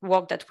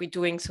work that we're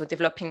doing, so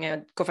developing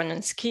a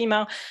governance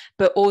schema,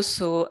 but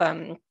also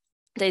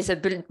there's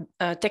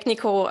a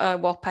technical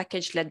work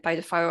package led by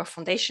the Fire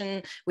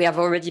Foundation. We have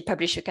already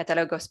published a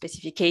catalog of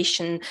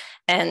specification,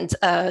 and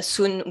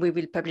soon we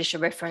will publish a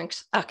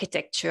reference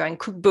architecture and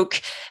cookbook.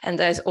 And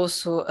there's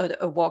also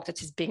a work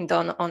that is being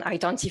done on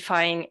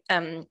identifying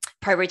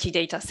priority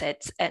data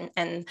sets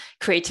and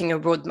creating a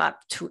roadmap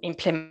to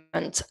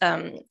implement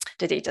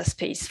the data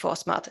space for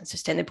smart and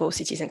sustainable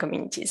cities and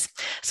communities.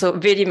 So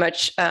very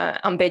much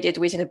embedded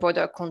within a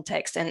broader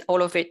context, and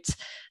all of it,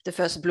 the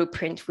first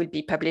blueprint will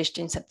be published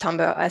in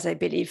September, as I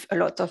believe a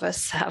lot of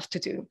us have to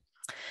do.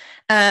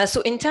 So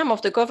in terms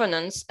of the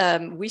governance,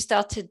 we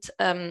started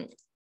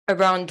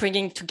around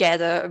bringing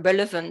together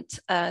relevant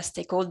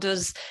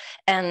stakeholders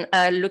and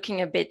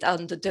looking a bit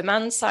on the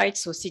demand side,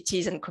 so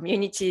cities and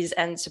communities,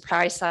 and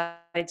supply side.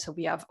 So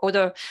we have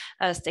other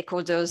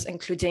stakeholders,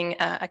 including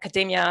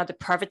academia, the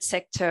private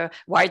sector,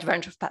 wide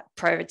range of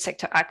private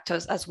sector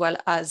actors, as well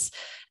as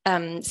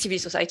civil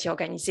society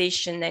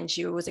organizations,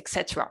 NGOs,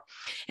 etc.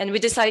 And we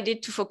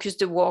decided to focus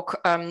the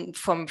work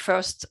from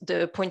first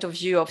the point of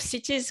view of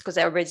cities, because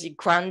they're already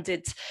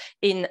grounded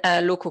in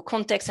a local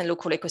context and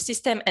local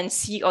ecosystem, and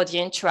see how they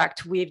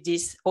interact with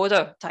these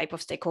other type of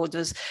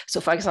stakeholders.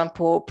 So for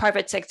example,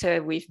 private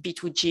sector with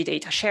B2G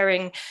data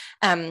sharing,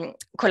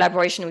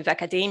 collaboration with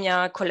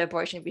academia,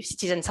 collaboration with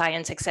citizen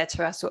science,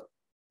 etc. So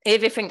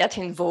everything that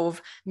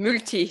involves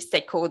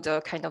multi-stakeholder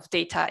kind of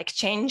data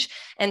exchange,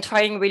 and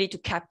trying really to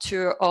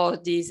capture all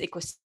these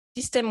ecosystems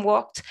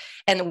worked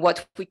and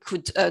what we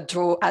could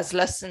draw as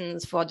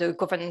lessons for the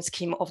governance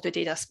scheme of the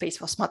data space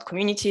for smart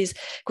communities,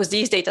 because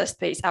these data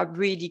spaces are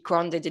really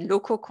grounded in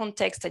local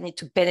context and need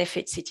to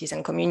benefit cities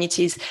and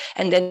communities.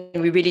 And then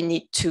we really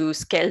need to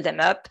scale them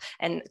up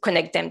and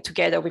connect them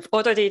together with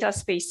other data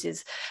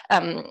spaces,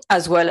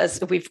 as well as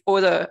with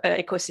other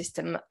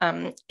ecosystem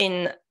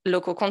in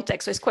local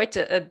context. So it's quite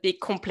a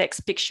big complex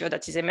picture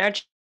that is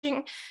emerging.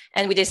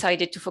 And we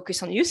decided to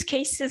focus on use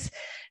cases,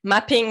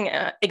 mapping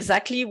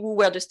exactly who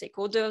were the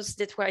stakeholders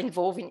that were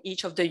involved in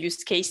each of the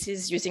use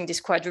cases using this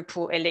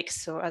quadruple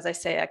helix. So as I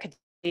say,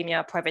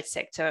 academia, private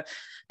sector,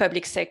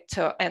 public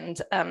sector,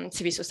 and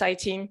civil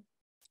society.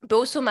 But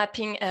also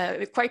mapping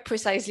quite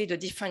precisely the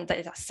different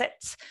data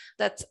sets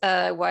that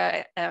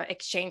were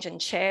exchanged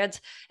and shared,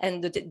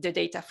 and the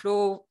data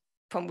flow,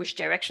 from which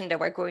direction they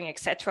were going,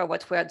 etc.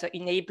 What were the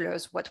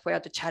enablers? What were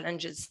the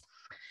challenges?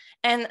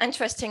 And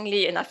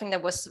interestingly, and I think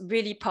that was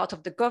really part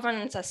of the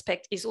governance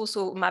aspect, is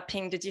also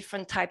mapping the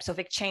different types of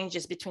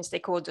exchanges between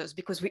stakeholders,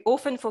 because we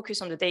often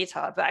focus on the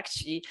data, but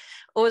actually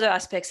other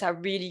aspects are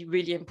really,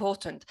 really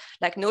important,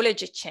 like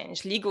knowledge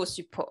exchange, legal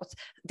support,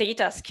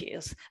 data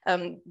skills,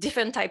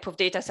 different type of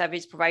data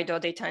service provider,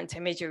 data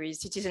intermediaries,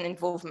 citizen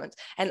involvement.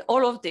 And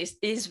all of this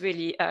is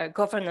really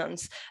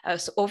governance.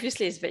 So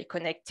obviously it's very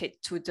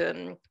connected to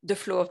the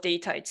flow of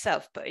data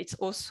itself, but it's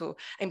also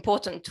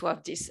important to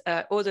have this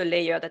other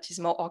layer that is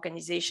more organizational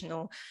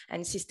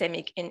and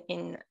systemic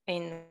in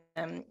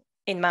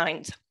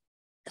mind.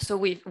 So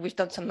we've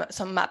done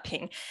some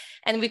mapping,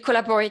 and we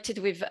collaborated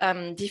with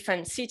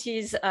different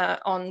cities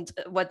on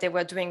what they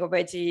were doing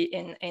already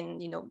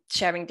in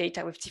sharing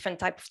data with different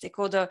type of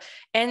stakeholder,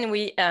 and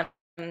we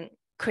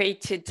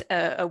created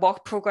a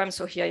work program.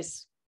 So here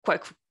is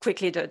quite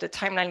quickly the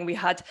timeline we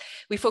had.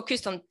 We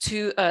focused on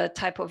two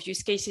type of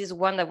use cases.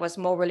 One that was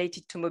more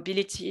related to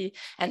mobility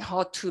and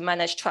how to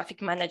manage traffic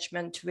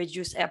management to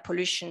reduce air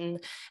pollution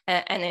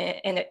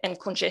and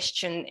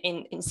congestion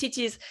in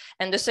cities.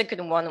 And the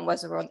second one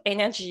was around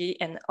energy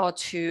and how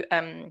to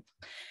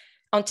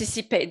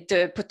anticipate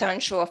the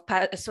potential of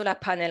a solar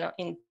panel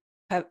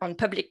on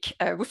public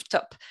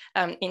rooftop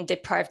in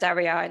deprived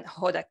area, and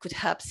how that could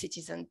help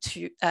citizens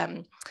to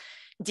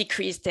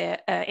decrease their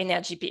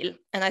energy bill.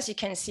 And as you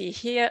can see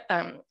here,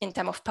 in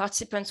terms of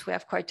participants, we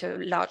have quite a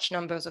large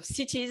numbers of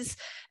cities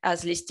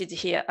as listed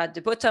here at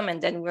the bottom.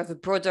 And then we have a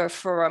broader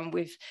forum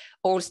with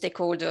all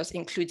stakeholders,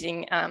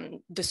 including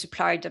the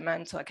supply,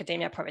 demand, so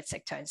academia, private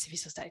sector, and civil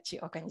society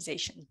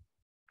organization.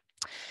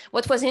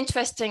 What was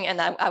interesting,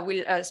 and I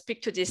will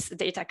speak to this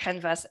data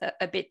canvas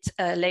a bit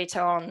later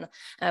on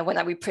when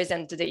I will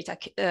present the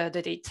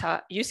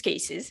data use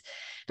cases.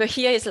 But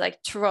here is like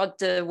throughout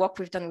the work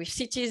we've done with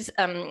cities,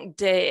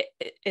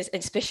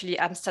 especially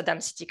Amsterdam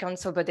City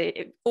Council, but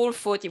they all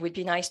thought it would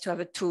be nice to have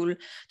a tool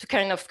to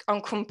kind of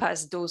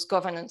encompass those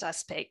governance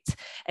aspects.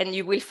 And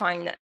you will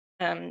find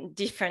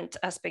different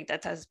aspect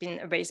that has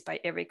been raised by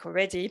Eric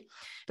already.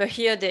 But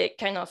here they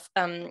kind of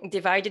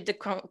divided the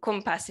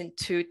compass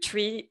into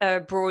three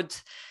broad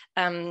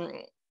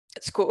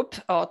scope,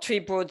 or three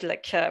broad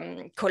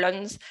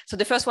columns. So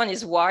the first one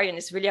is why, and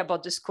it's really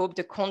about the scope,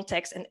 the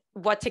context, and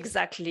what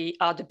exactly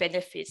are the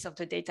benefits of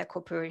the data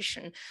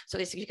cooperation. So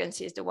this, you can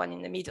see, is the one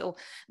in the middle.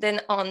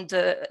 Then on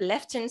the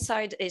left-hand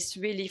side is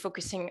really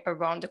focusing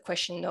around the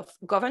question of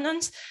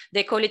governance.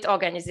 They call it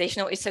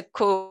organizational. It's a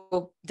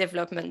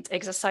co-development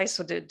exercise.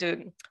 So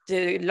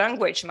the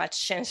language might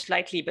change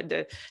slightly, but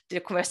the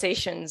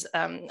conversations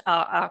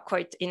are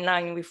quite in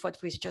line with what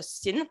we've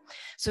just seen.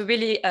 So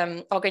really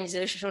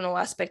organizational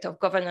aspect of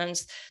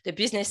governance, the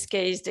business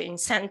case, the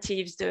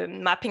incentives, the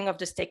mapping of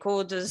the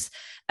stakeholders,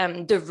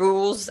 the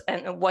rules,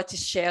 and what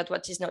is shared,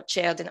 what is not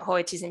shared, and how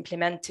it is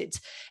implemented.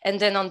 And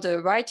then on the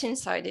right-hand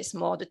side is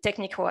more the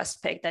technical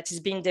aspect that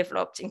is being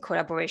developed in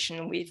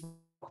collaboration with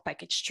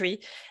package 3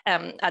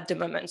 at the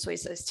moment. So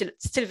it's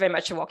still very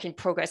much a work in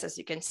progress, as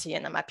you can see,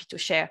 and I'm happy to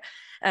share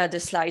the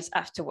slides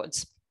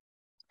afterwards.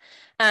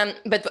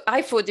 But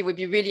I thought it would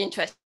be really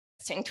interesting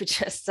to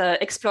just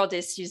explore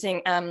this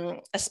using a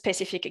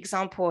specific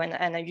example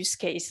and a use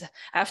case.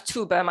 I have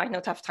two, but I might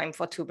not have time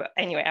for two. But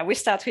anyway, I will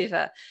start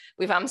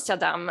with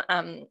Amsterdam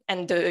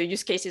and the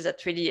use cases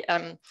that really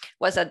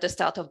was at the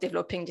start of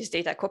developing this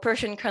data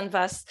cooperation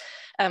canvas.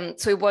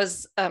 So it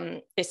was,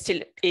 it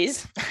still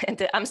is,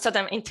 the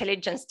Amsterdam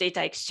Intelligence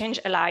Data Exchange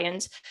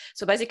Alliance.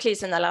 So basically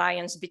it's an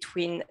alliance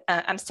between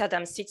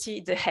Amsterdam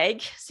City, The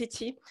Hague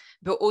City,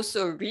 but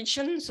also a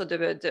region, so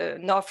the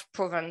North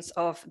Province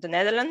of the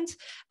Netherlands,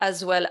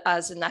 as well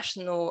as the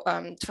national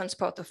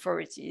transport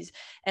authorities.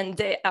 And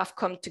they have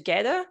come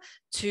together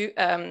to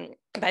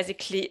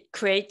basically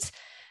create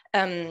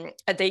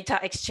a data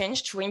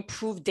exchange to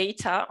improve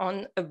data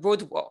on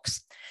roadworks.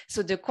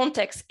 So the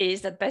context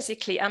is that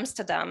basically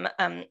Amsterdam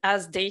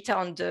has data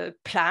on the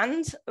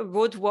planned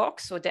roadwork.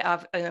 So they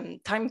have a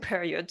time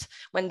period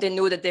when they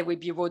know that there will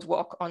be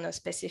roadwork on a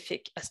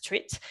specific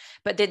street,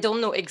 but they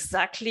don't know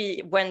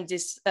exactly when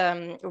this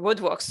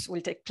roadworks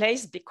will take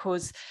place,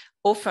 because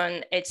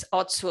often it's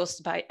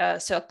outsourced by a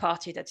third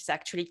party that is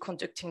actually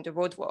conducting the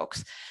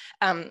roadworks.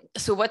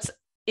 So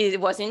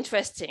it was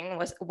interesting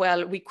was,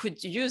 well, we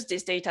could use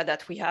this data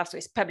that we have, so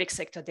it's public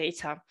sector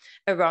data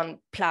around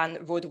planned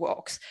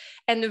roadworks,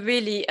 and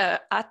really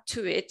add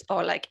to it,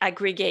 or like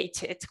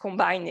aggregate it,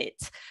 combine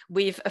it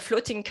with a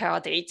floating car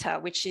data,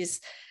 which is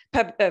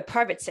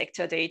private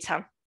sector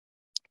data,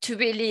 to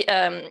really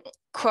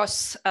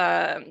cross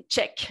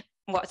check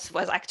what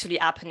was actually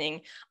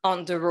happening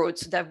on the road.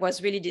 So that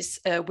was really this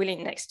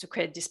willingness to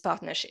create this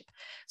partnership.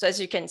 So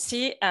as you can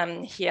see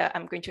here,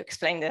 I'm going to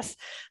explain this.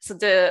 So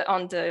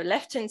on the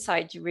left-hand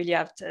side, you really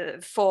have the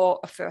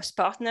 4 first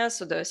partners.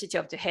 So the City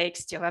of The Hague,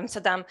 City of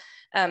Amsterdam.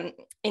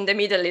 In the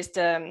middle is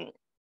the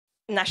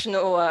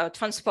National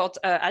Transport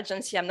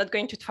Agency. I'm not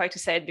going to try to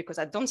say it because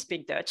I don't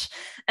speak Dutch.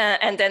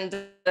 And then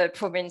the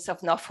province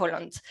of North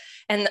Holland.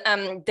 And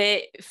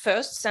they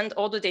first sent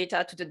all the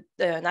data to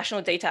the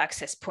National Data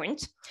Access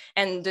Point.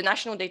 And the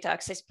National Data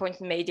Access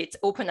Point made it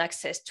open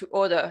access to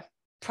other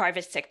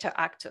private sector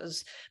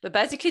actors. But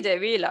basically they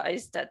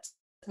realized that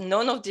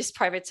none of these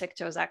private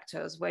sector's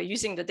actors were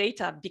using the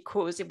data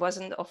because it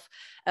wasn't of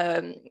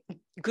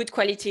good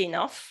quality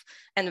enough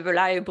and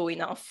reliable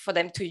enough for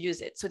them to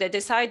use it. So they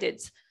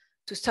decided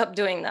to stop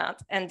doing that.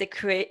 And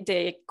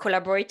they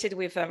collaborated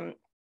with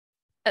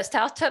a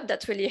startup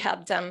that really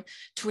helped them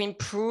to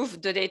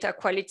improve the data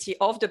quality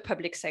of the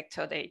public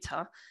sector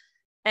data.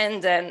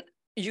 And then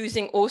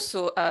using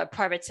also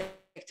private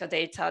sector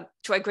data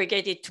to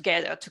aggregate it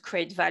together to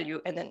create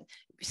value and then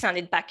send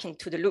it back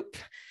into the loop.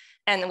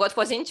 And what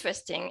was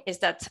interesting is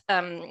that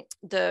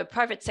the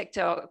private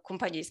sector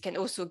companies can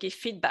also give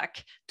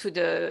feedback to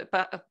the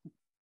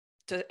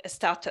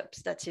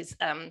startups that is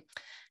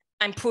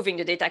improving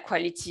the data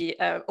quality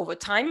over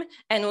time,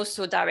 and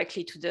also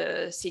directly to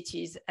the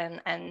cities and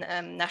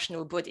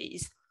national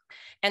bodies.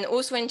 And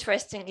also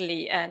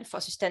interestingly, and for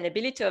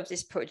sustainability of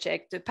this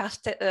project,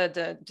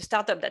 the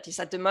startup that is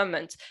at the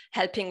moment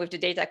helping with the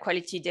data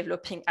quality,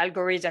 developing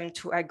algorithm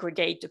to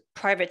aggregate the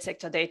private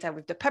sector data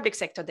with the public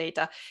sector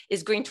data,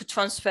 is going to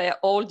transfer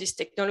all this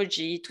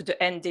technology to the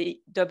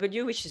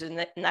NDW, which is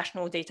a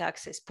National Data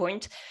Access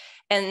Point.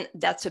 And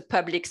that's a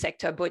public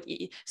sector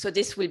body. So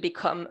this will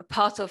become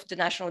part of the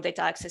National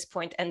Data Access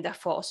Point and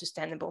therefore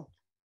sustainable.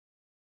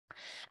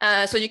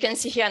 So you can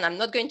see here, and I'm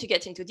not going to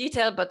get into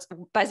detail, but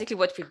basically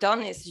what we've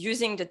done is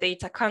using the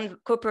data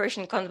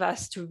cooperation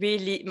canvas to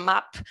really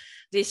map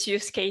these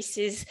use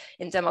cases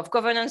in terms of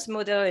governance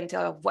model, in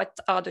terms of what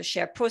are the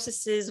shared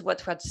processes,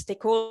 what are the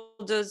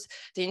stakeholders,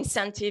 the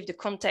incentive, the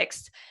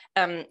context.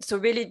 So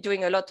really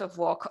doing a lot of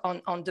work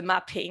on the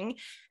mapping,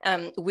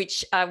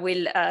 which I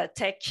will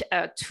take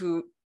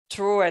to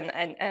draw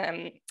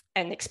and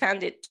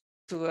expand it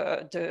to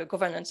the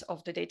governance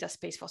of the data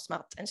space for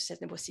smart and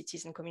sustainable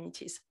cities and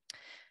communities.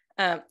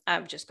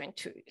 I'm just going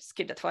to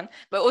skip that one.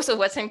 But also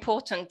what's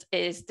important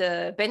is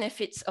the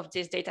benefits of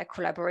this data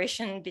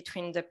collaboration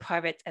between the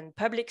private and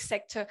public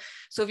sector.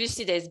 So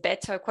obviously there's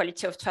better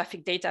quality of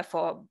traffic data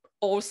for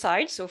all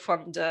sides. So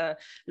from the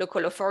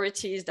local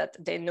authorities that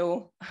they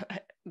know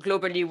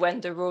globally when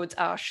the roads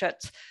are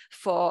shut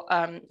for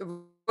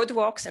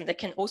roadworks, and they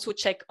can also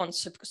check on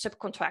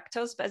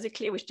subcontractors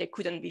basically, which they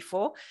couldn't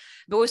before.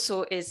 But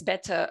also is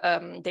better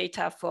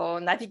data for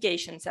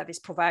navigation service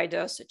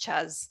providers such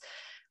as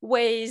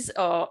Waze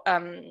or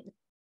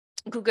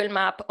Google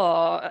Map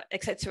or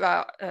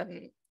etc.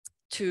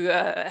 To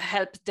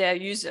help their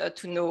user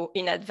to know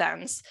in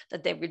advance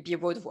that there will be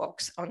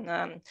roadworks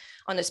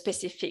on a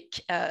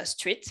specific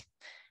street.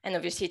 And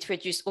obviously it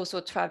reduces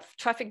also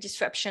traffic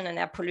disruption and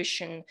air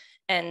pollution,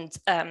 and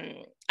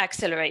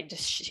accelerate the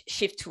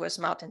shift towards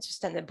smart and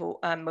sustainable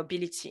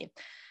mobility.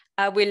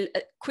 I will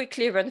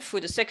quickly run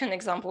through the second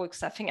example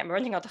because I think I'm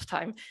running out of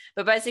time,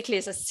 but basically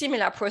it's a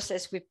similar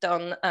process we've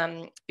done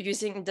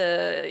using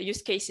the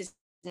use cases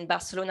in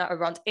Barcelona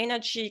around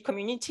energy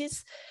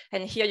communities.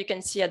 And here you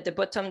can see at the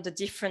bottom the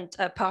different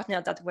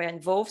partners that were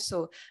involved.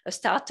 So a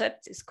startup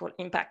is called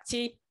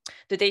Impacti,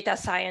 the data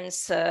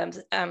science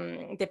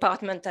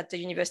department at the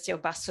University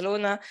of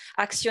Barcelona,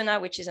 Acciona,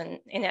 which is an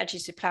energy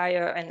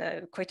supplier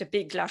and quite a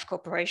big, large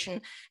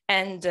corporation,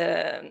 and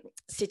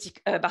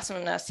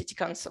Barcelona City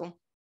Council.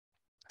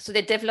 So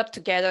they developed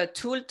together a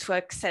tool to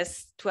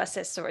assess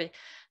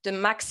the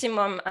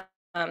maximum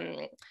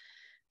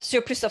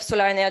surplus of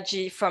solar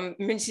energy from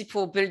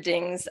municipal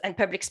buildings and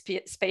public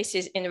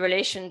spaces in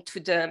relation to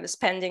the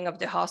spending of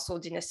the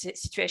household in a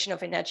situation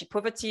of energy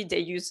poverty. They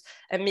use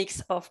a mix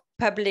of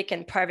public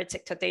and private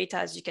sector data,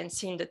 as you can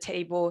see in the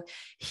table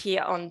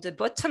here on the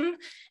bottom.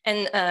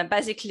 And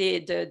basically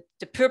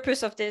the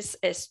purpose of this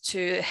is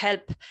to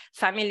help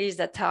families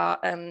that are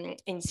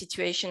in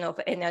situation of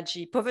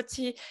energy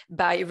poverty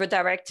by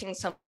redirecting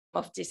some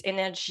of this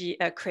energy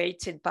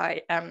created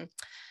by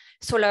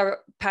solar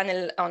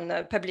panel on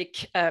a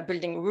public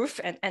building roof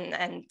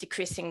and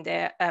decreasing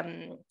their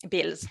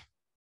bills.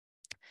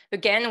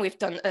 Again, we've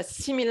done a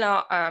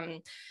similar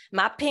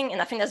mapping,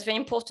 and I think that's very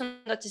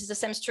important that this is the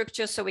same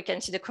structure so we can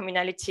see the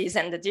commonalities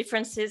and the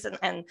differences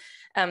and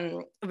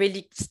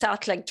really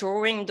start like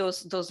drawing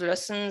those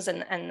lessons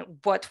and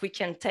what we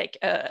can take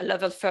a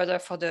level further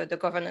for the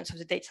governance of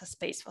the data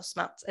space for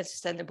smart and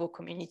sustainable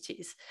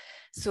communities.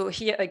 So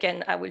here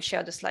again, I will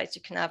share the slides.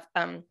 You can have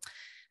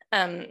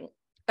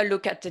a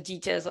look at the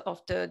details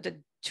of the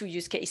two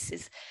use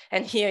cases.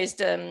 And here is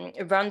the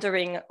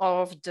rendering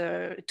of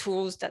the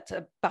tools that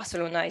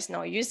Barcelona is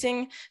now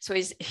using. So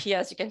here,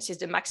 as you can see, is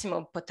the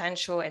maximum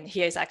potential. And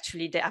here is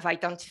actually, they have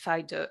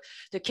identified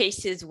the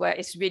cases where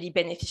it's really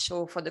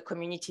beneficial for the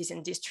communities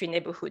in these three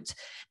neighborhoods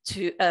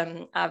to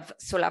have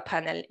solar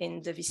panel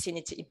in the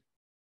vicinity.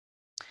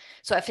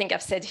 So I think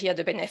I've said here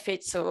the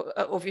benefits. So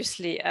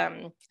obviously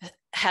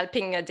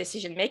helping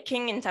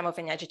decision-making in terms of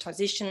energy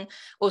transition,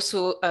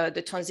 also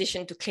the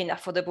transition to clean,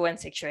 affordable and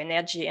secure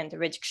energy and the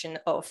reduction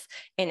of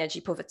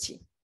energy poverty.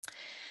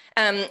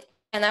 And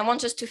I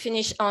want us to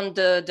finish on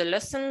the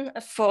lesson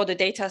for the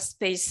data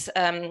space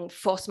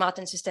for smart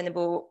and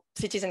sustainable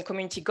cities and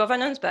community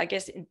governance, but I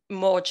guess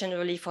more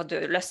generally for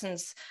the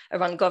lessons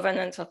around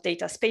governance of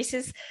data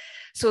spaces.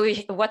 So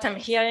what I'm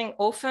hearing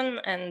often,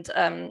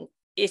 and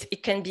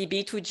it can be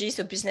B2G,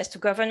 so business to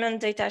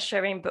government data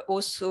sharing, but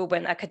also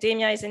when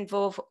academia is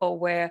involved or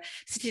where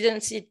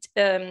citizen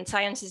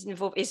science is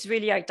involved, is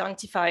really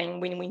identifying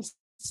win-win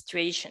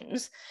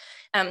situations.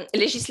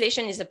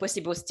 Legislation is a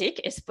possible stick,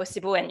 it's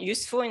possible and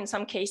useful in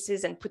some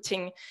cases, and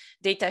putting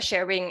data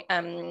sharing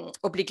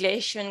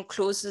obligation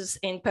clauses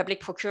in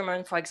public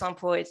procurement, for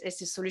example, is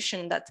a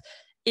solution that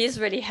is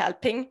really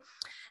helping.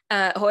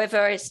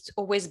 However, it's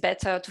always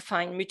better to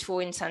find mutual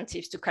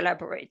incentives to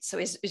collaborate. So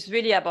it's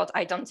really about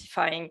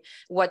identifying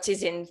what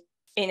is in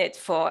it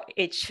for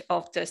each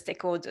of the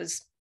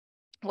stakeholders.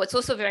 What's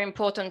also very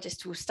important is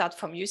to start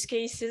from use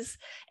cases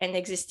and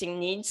existing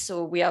needs.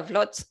 So we have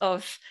lots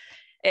of,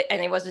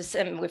 and it was the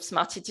same with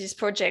Smart Cities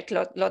project,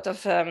 lot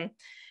of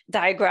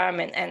diagram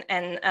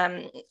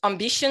and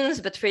ambitions,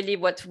 but really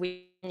what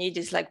we need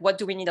is like, what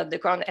do we need on the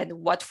ground and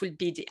what will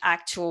be the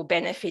actual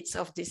benefits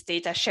of this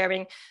data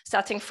sharing,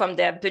 starting from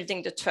there,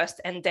 building the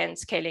trust and then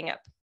scaling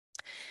up.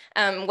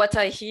 What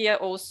I hear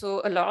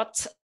also a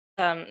lot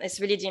it's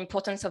really the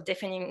importance of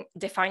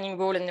defining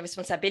role and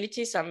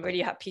responsibility. So I'm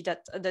really happy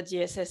that the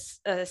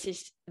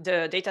DSSC,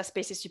 the Data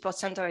Spaces Support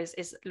Center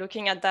is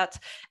looking at that,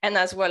 and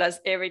as well as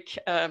Eric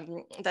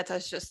that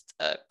has just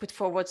put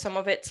forward some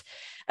of it.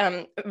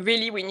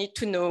 Really, we need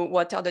to know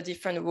what are the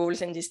different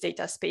roles in these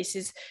data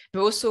spaces,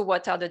 but also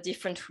what are the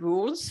different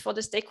rules for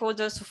the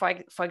stakeholders. So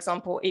for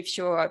example, if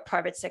you're a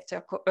private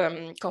sector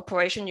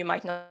corporation, you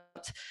might not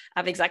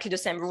have exactly the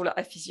same rule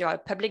if you're a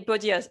public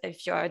body as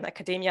if you're an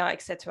academia,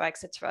 etc.,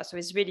 etc. So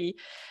it's really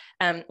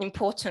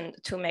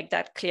important to make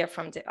that clear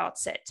from the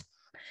outset.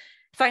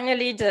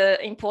 Finally,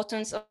 the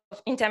importance of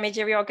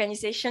intermediary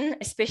organization,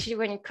 especially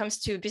when it comes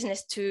to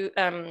business to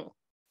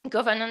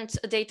governance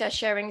data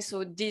sharing.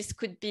 So this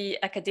could be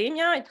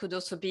academia, it could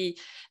also be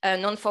a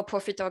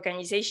non-for-profit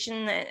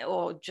organization,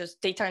 or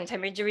just data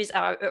intermediaries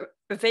are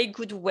a very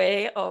good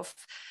way of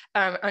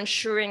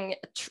ensuring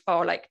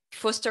or like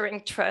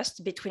fostering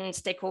trust between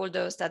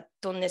stakeholders that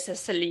don't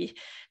necessarily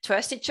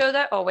trust each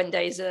other, or when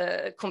there is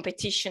a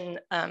competition,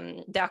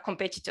 there are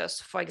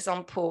competitors. For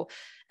example,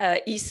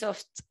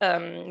 e-soft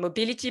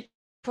mobility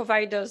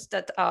providers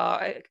that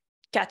are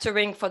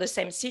catering for the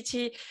same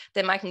city,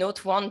 they might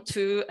not want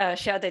to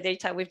share the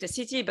data with the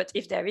city, but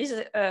if there is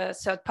a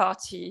third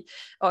party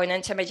or an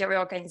intermediary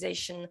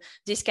organization,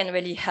 this can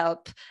really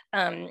help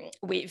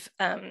with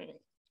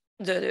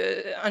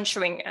the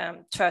ensuring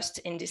trust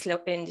in this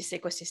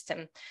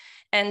ecosystem.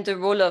 And the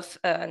role of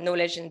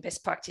knowledge and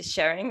best practice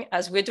sharing,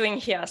 as we're doing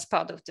here as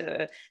part of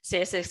the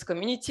CSX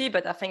community,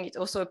 but I think it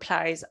also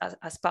applies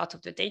as part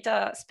of the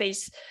data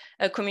space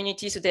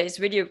community. So there is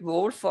really a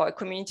role for a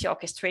community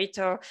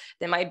orchestrator.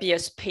 There might be a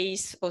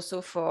space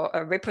also for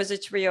a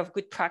repository of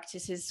good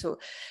practices. So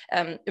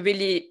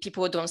really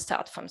people don't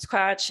start from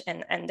scratch,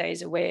 and there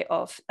is a way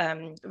of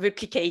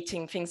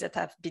replicating things that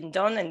have been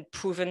done and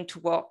proven to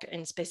work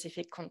in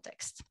specific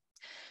context.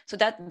 So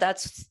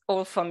that's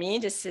all for me.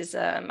 This is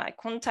my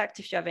contact.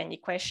 If you have any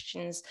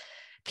questions,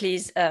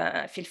 please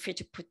feel free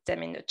to put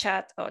them in the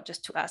chat or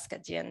just to ask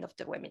at the end of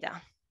the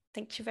webinar.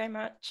 Thank you very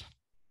much.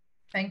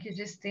 Thank you,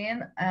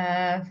 Justine,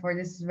 for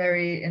this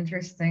very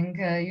interesting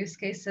use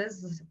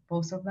cases,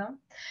 both of them.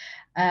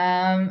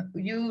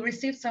 You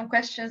received some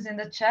questions in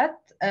the chat,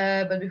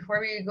 but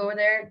before we go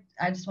there,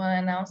 I just want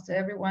to announce to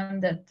everyone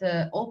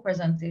that all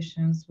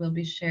presentations will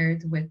be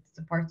shared with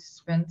the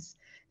participants.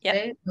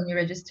 Yep. When you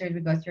registered, we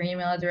got your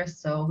email address,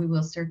 so we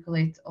will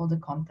circulate all the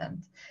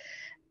content.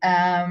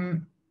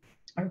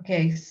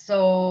 Okay,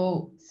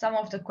 so some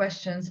of the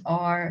questions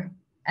are,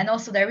 and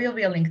also there will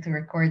be a link to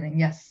recording.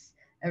 Yes,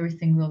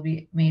 everything will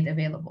be made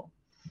available.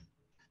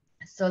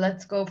 So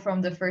let's go from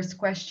the first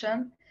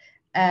question.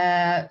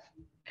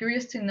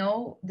 Curious to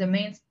know the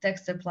main tech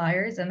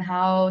suppliers and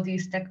how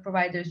these tech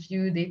providers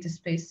view data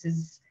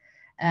spaces,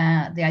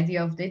 the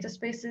idea of data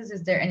spaces.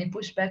 Is there any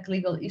pushback,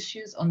 legal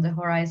issues on the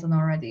horizon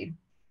already?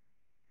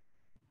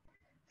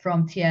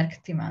 From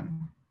Tjerk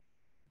Timan.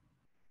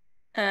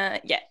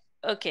 Yeah,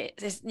 okay.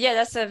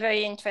 That's a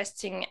very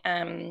interesting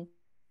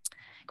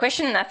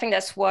question. And I think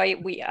that's why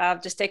we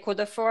have the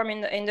stakeholder forum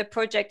in the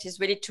project, is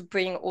really to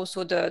bring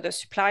also the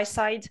supply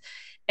side.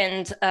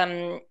 And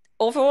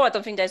overall, I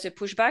don't think there's a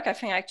pushback. I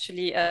think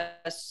actually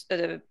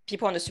the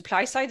people on the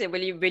supply side, they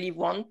really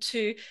want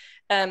to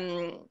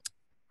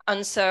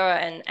answer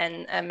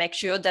and make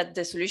sure that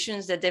the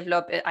solutions they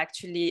develop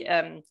actually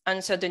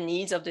answer the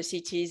needs of the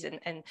cities.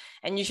 And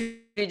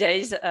usually there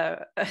is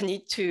a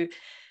need to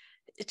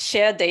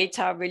share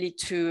data really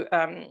to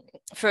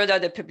further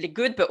the public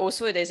good, but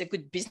also there's a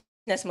good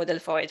business model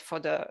for it, for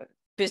the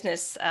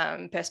business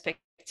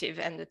perspective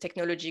and the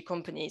technology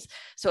companies.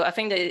 So I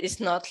think that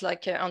it's not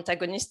like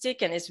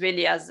antagonistic, and it's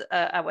really, as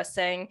I was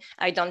saying,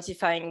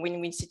 identifying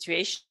win-win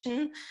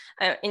situation.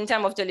 In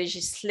terms of the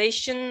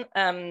legislation,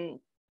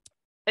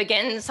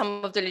 again,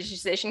 some of the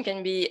legislation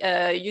can be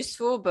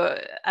useful,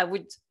 but I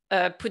would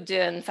put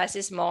the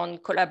emphasis more on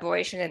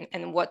collaboration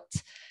and what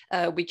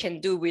we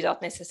can do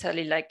without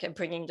necessarily like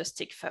bringing the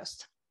stick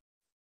first.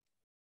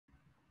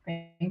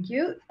 Thank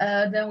you.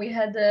 Then we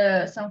had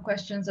some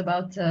questions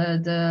about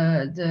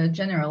the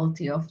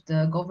generality of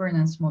the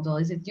governance model.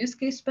 Is it use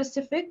case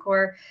specific,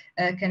 or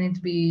can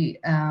it be,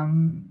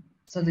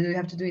 so do you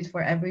have to do it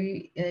for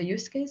every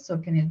use case, or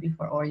can it be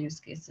for all use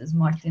cases?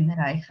 Martin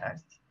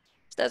Reichert.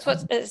 That's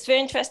what's very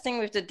interesting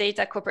with the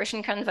data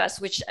cooperation canvas,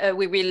 which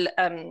we will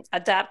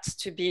adapt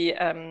to be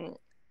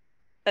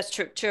a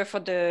structure for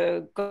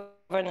the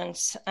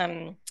governance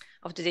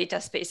of the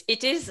data space.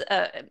 It is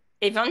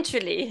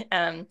eventually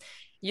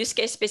use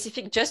case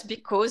specific, just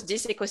because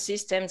these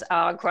ecosystems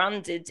are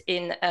grounded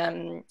in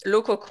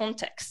local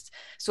context.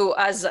 So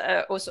as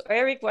also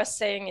Eric was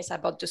saying, it's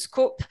about the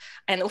scope,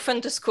 and often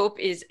the scope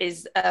is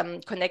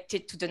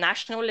connected to the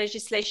national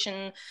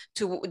legislation,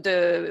 to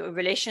the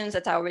relations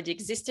that are already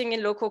existing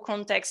in local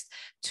context,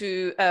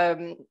 to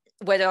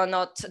whether or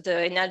not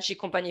the energy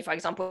company, for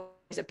example,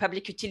 is a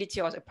public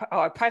utility or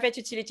a private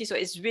utility. So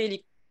it's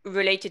really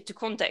related to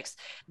context.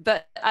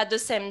 But at the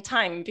same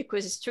time,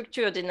 because it's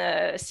structured in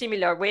a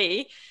similar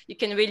way, you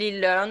can really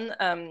learn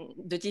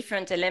the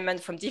different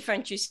elements from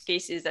different use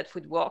cases that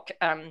would work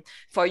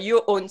for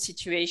your own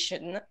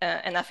situation.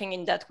 And I think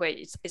in that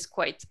way, it's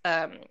quite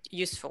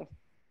useful.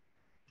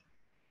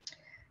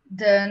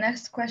 The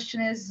next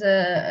question is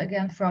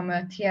again from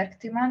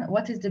Tjerk Timan.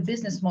 What is the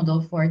business model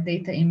for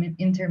data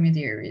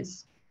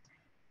intermediaries?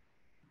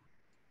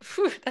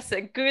 That's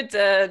a good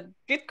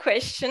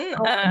question.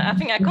 I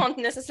think I can't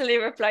necessarily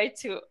reply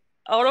to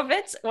all of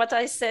it. What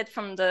I said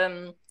from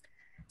the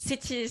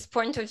city's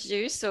point of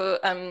view. So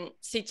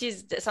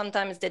cities,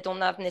 sometimes they don't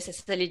have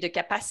necessarily the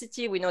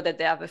capacity. We know that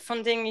they have a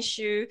funding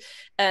issue.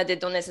 They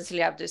don't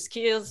necessarily have the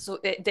skills. So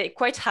they're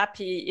quite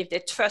happy if they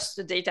trust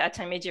the data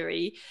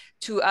intermediary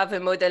to have a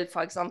model,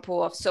 for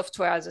example, of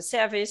software as a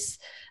service,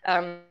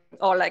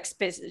 or like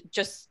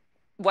just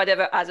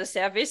whatever as a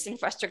service,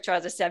 infrastructure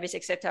as a service,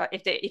 etc.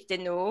 If they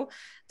know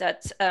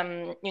that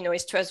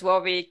it's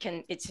trustworthy,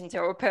 it's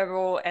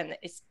interoperable, and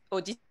it's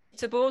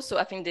auditable. So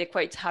I think they're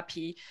quite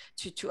happy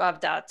to have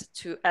that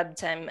to help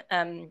them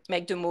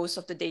make the most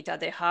of the data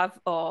they have,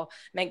 or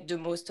make the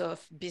most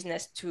of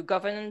business to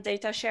governance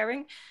data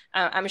sharing.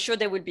 I'm sure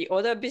there will be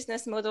other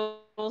business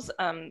models,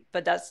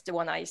 but that's the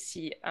one I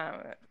see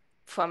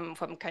from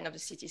kind of the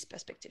city's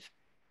perspective.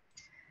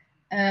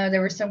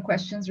 There were some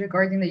questions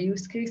regarding the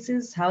use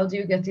cases. How do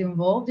you get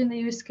involved in the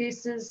use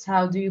cases?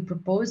 How do you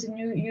propose a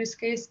new use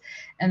case?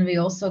 And we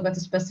also got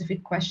a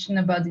specific question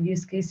about the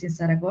use case in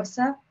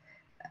Zaragoza,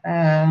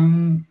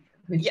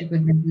 which you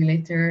could review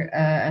later,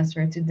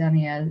 answer to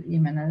Daniel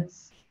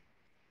Jimenez.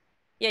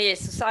 Yeah.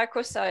 So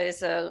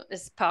Zaragoza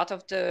is part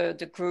of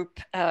the group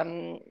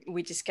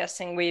we're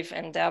discussing with,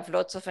 and they have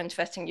lots of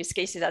interesting use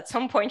cases. At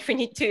some point, we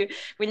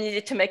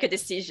needed to make a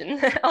decision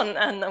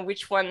on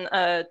which one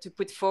to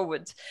put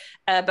forward.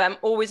 But I'm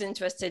always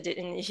interested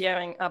in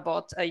hearing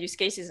about use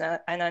cases,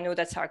 and I know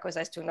that Zaragoza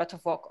is doing a lot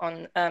of work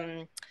on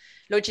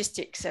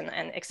logistics and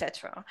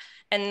etc.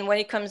 And when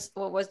it comes,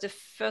 what was the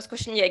first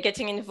question? Yeah,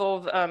 getting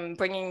involved,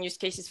 bringing use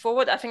cases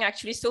forward. I think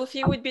actually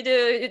Sophie would be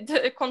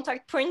the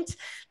contact point,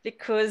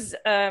 because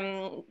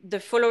the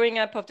following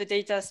up of the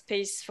data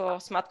space for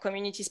smart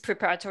communities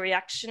preparatory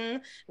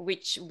action,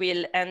 which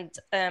will end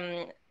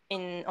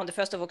on the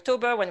 1st of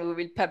October, when we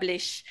will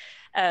publish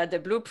the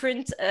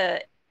blueprint,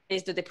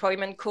 is the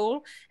deployment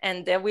call,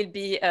 and there will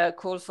be a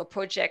call for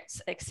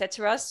projects,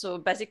 etc. So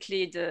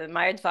basically,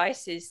 my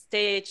advice is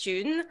stay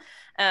tuned,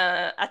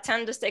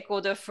 attend the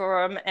stakeholder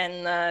forum,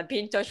 and be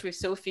in touch with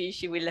Sophie.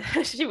 She will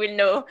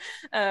know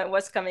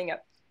what's coming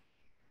up.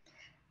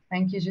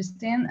 Thank you,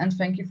 Justine, and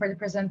thank you for the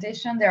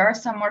presentation. There are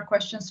some more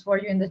questions for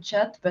you in the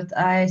chat, but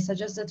I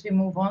suggest that we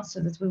move on so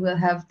that we will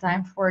have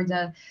time for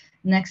the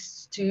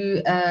next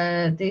two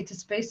data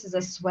spaces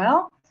as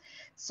well.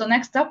 So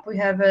next up, we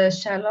have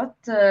Charlotte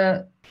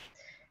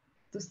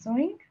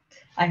Toussaint.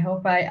 I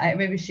hope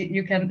maybe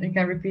you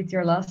can repeat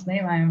your last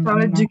name.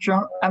 Charlotte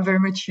Ducran. I'm very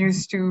much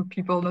used to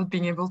people not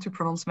being able to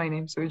pronounce my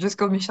name, so you just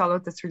call me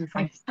Charlotte. That's really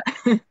fine.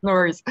 No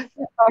worries.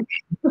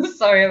 Okay.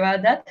 Sorry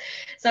about that.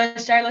 So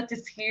Charlotte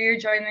is here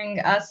joining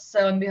us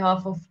on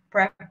behalf of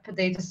PrEP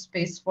Data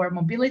Space for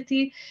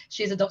Mobility.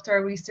 She's a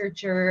doctoral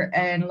researcher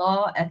in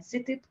law at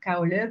CITIP,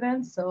 KU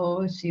Leuven.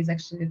 So she's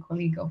actually a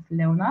colleague of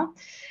Leona.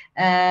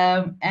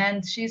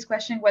 And she's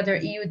questioning whether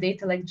EU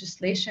data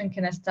legislation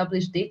can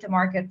establish data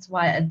markets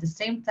while at the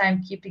same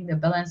time keeping the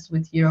balance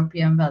with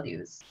European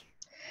values.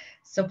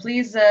 So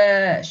please,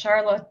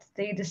 Charlotte,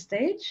 take the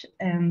stage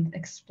and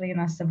explain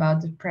us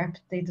about the PrEP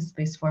Data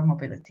Space for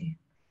Mobility.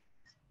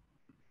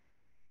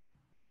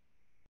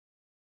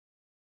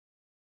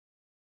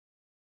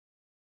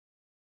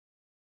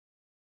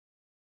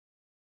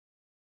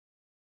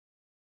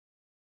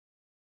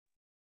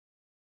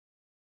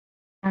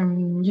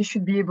 You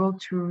should be able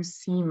to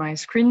see my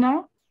screen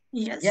now.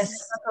 Yes,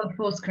 not on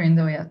full screen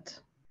though yet.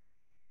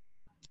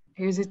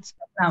 Here's it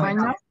fine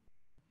now?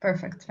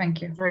 Perfect,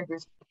 thank you. Very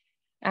good.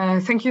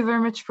 Thank you very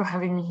much for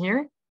having me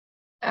here.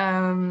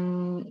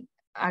 I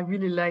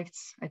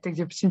take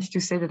the opportunity to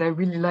say that I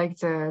really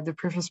liked the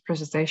previous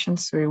presentation,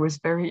 so it was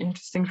very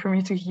interesting for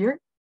me to hear.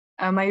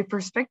 My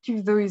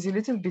perspective though is a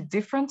little bit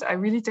different. I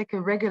really take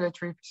a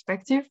regulatory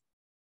perspective.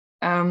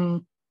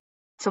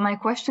 So my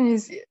question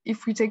is,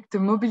 if we take the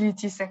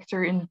mobility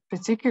sector in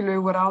particular,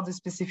 what are the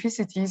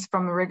specificities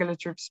from a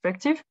regulatory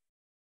perspective?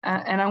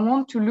 And I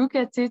want to look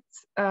at it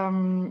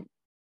kind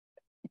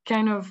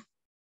of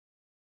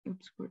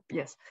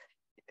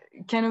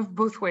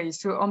both ways.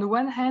 So on the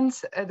one hand,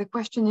 the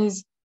question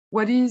is,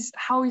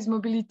 how is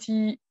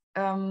mobility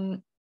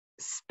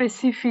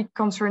specific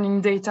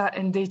concerning data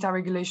and data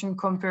regulation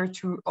compared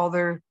to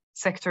other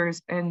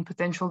sectors and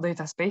potential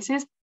data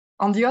spaces?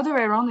 On the other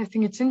way around, I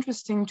think it's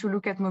interesting to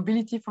look at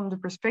mobility from the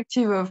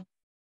perspective of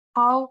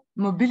how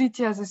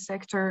mobility as a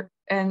sector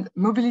and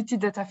mobility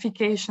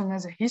datafication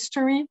as a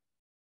history,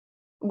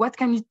 what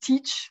can it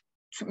teach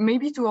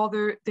maybe to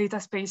other data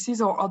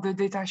spaces or other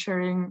data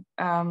sharing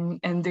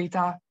and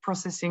data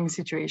processing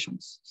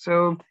situations.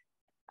 So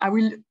I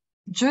will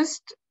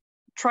just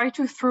try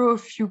to throw a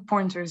few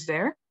pointers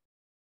there.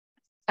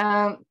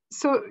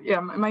 So yeah,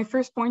 my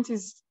first point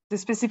is the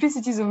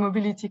specificities of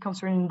mobility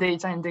concerning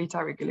data and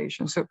data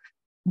regulation. So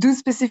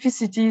those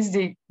specificities,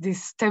 they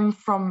stem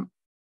from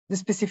the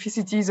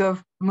specificities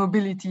of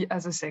mobility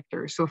as a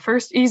sector. So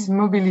first, is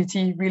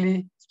mobility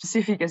really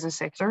specific as a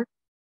sector?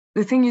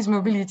 The thing is,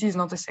 mobility is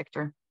not a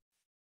sector.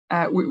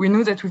 We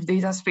know that with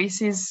data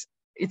spaces,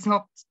 it's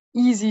not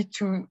easy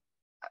to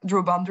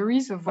draw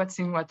boundaries of what's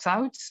in, what's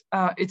out.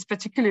 It's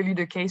particularly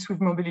the case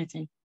with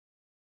mobility.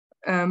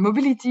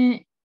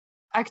 Mobility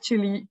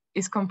actually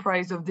is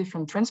comprised of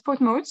different transport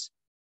modes.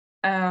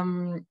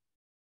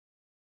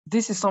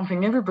 This is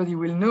something everybody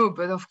will know,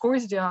 but of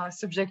course they are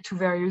subject to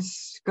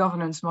various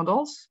governance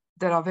models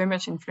that are very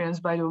much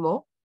influenced by the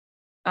law,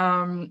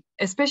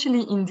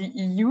 especially in the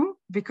EU,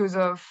 because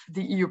of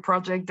the EU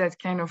project that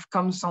kind of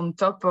comes on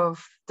top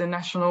of the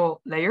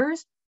national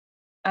layers.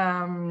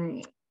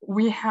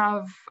 We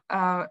have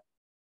a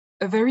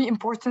very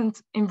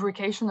important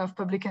imbrication of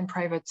public and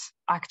private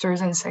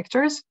actors and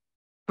sectors,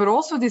 but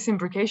also this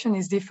imbrication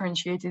is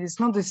differentiated. It's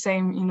not the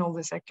same in all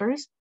the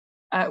sectors.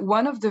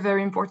 One of the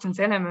very important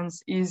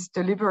elements is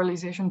the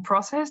liberalization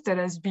process that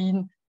has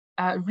been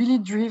really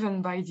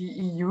driven by the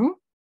EU.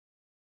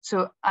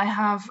 So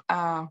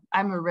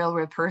I'm a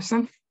railway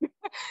person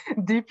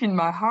deep in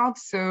my heart.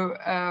 So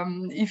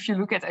if you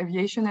look at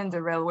aviation and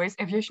the railways,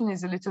 aviation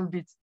is a little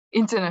bit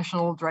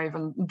international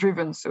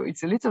driven, so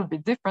it's a little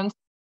bit different.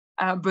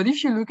 But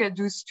if you look at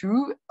those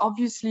two,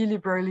 obviously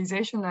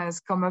liberalization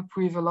has come up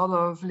with a lot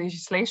of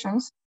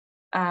legislations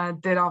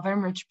that are very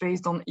much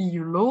based on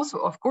EU law. So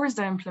of course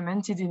they're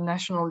implemented in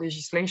national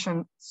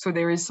legislation, so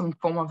there is some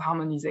form of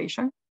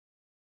harmonization.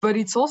 But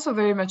it's also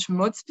very much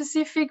mode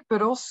specific,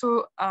 but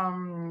also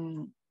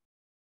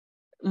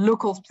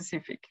local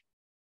specific.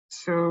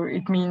 So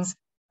it means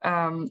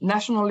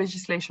national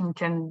legislation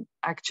can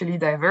actually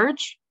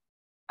diverge.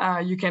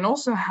 You can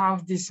also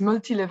have this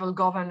multi-level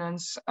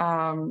governance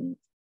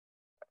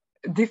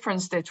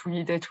difference that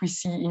we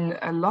see in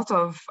a lot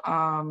of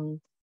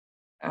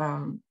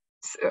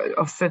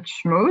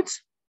such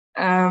modes.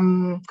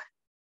 An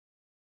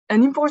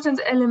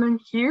important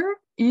element here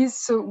is,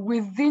 so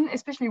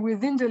especially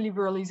within the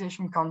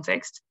liberalization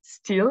context,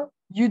 still,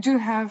 you do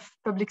have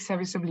public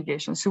service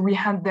obligations. So we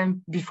had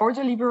them before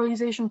the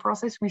liberalization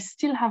process, we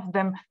still have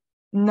them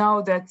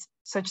now that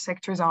such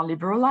sectors are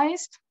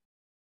liberalized,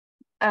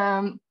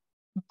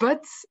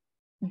 but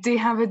they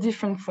have a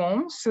different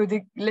form. So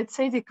let's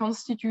say they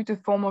constitute a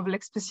form of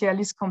lex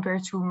specialis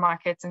compared to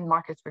market and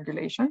market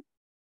regulation.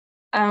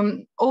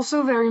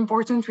 Also very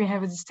important, we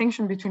have a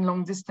distinction between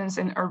long distance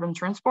and urban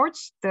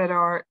transports that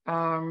are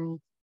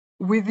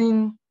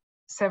within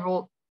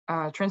several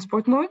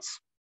transport modes.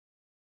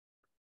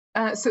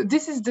 So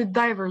this is the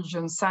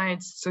divergent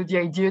side. So the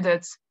idea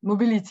that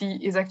mobility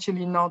is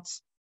actually not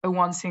a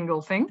one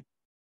single thing.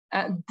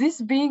 This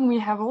being, we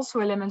have also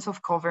elements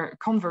of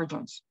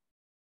convergence.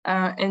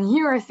 And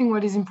here I think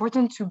what is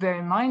important to bear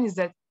in mind is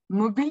that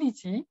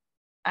mobility,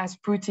 as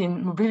put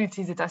in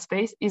mobility data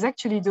space, is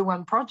actually the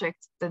one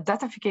project that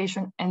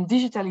datafication and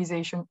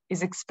digitalization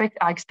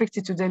are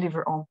expected to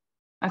deliver on.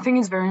 I think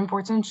it's very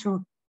important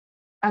to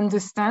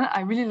understand.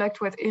 I really liked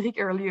what Eric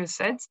earlier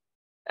said,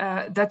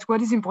 that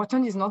what is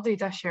important is not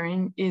data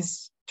sharing,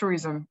 is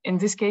tourism. In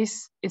this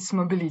case, it's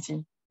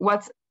mobility.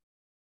 What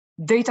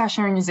data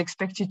sharing is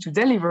expected to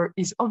deliver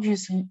is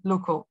obviously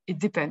local. It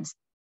depends.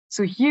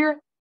 So here,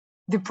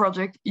 the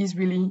project is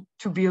really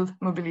to build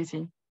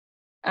mobility.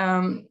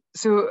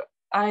 So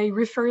I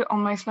refer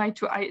on my slide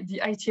to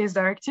the ITS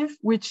directive,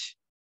 which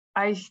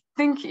I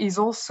think is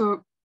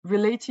also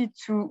related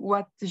to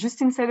what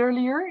Justine said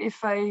earlier.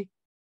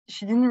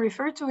 She didn't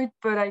refer to it,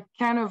 but I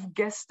kind of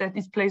guess that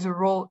it plays a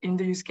role in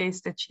the use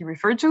case that she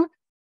referred to.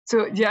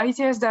 So the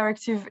ITS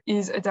directive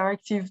is a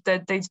directive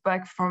that dates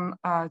back from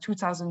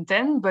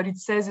 2010, but it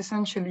says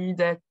essentially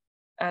that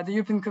the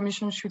European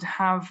Commission should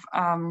have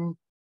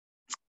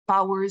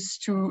powers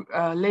to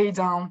lay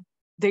down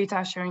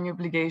data sharing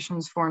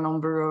obligations for a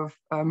number of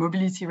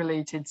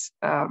mobility-related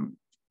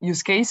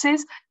use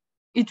cases.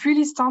 It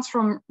really starts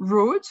from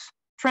road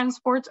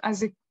transport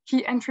as a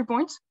key entry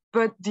point,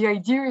 but the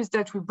idea is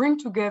that we bring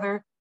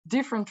together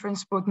different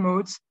transport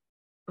modes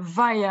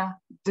via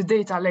the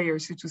data layer,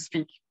 so to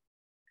speak.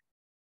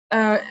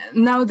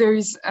 Now there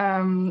is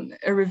a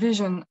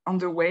revision on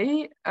the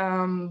way,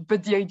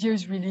 but the idea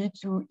is really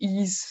to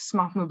ease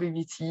smart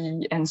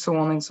mobility and so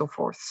on and so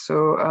forth.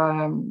 So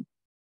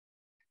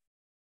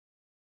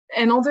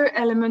another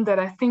element that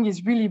I think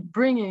is really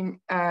bringing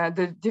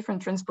the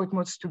different transport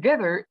modes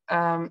together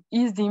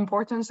is the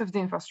importance of the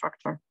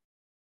infrastructure.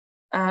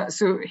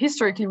 So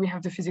historically, we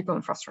have the physical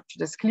infrastructure,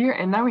 that's clear,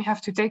 and now we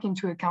have to take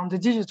into account the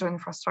digital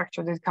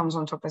infrastructure that comes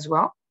on top as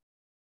well.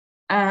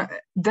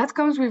 That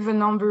comes with a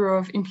number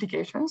of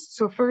implications.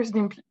 So first,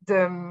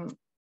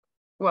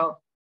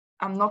 well,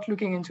 I'm not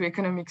looking into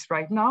economics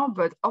right now,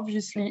 but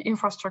obviously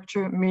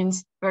infrastructure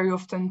means very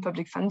often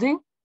public funding,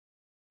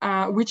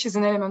 which is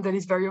an element that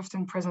is very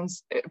often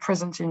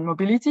present in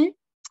mobility.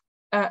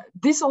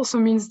 This also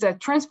means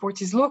that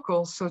transport is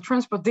local, so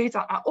transport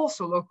data are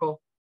also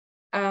local.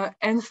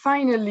 And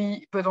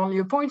finally, but only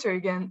a pointer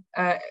again,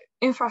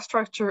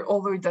 infrastructure,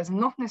 although it does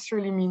not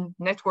necessarily mean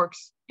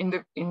networks, in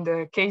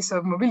the case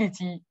of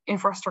mobility,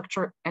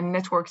 infrastructure and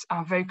networks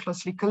are very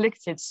closely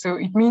connected. So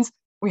it means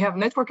we have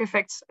network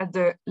effects at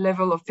the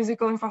level of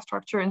physical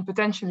infrastructure and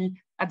potentially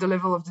at the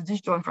level of the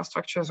digital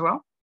infrastructure as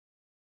well.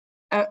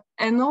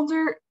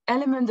 Another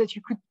element that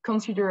you could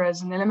consider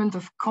as an element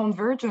of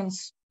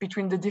convergence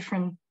between the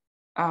different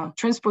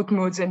transport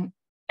modes and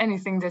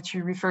anything that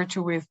you refer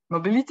to with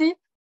mobility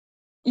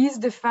is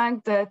the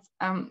fact that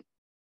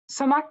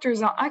some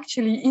actors are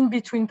actually in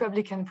between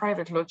public and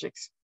private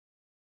logics.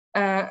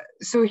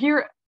 So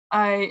here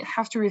I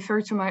have to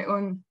refer to my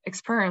own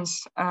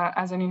experience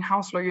as an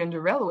in-house lawyer in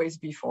the railways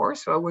before.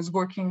 So I was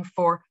working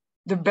for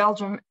the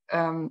Belgium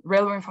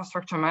railway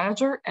infrastructure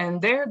manager,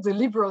 and there the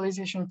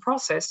liberalization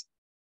process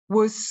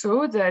was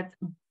so that,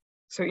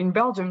 so in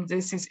Belgium,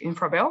 this is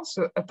Infrabel,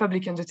 so a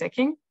public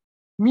undertaking,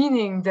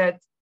 meaning that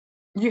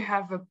you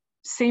have a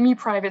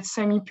semi-private,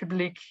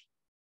 semi-public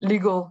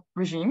legal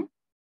regime,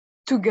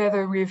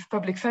 together with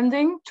public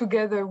funding,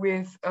 together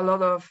with a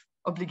lot of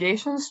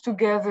obligations,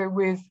 together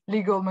with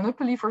legal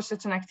monopoly for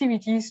certain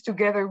activities,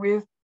 together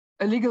with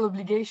a legal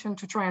obligation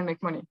to try and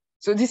make money.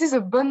 So this is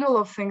a bundle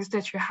of things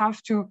that you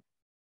have to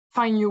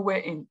find your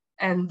way in.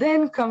 And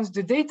then comes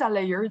the data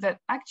layer that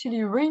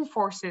actually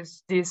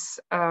reinforces this,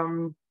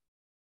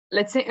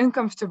 let's say,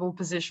 uncomfortable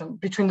position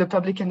between the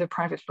public and the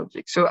private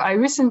logic. So I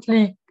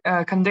recently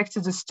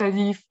conducted a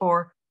study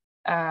for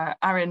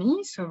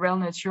RNE, so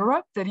RailNet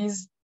Europe, that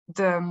is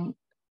the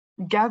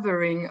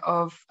gathering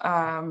of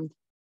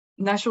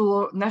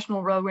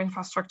national railway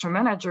infrastructure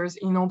managers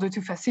in order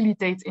to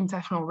facilitate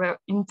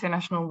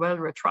international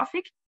railway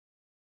traffic.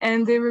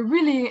 And they were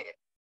really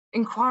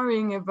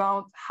inquiring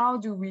about how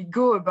do we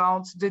go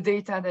about the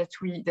data that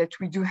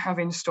we do have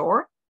in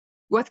store?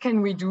 What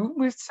can we do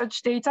with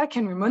such data?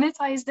 Can we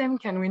monetize them?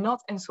 Can we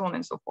not? And so on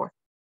and so forth.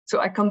 So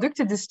I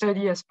conducted this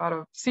study as part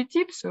of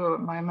CTIP, so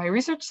my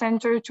research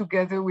center,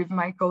 together with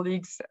my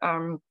colleagues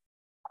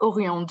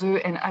Orient 2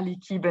 and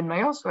Aliki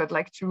Benmayer. So I'd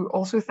like to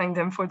also thank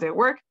them for their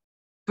work.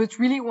 But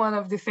really one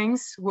of the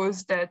things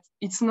was that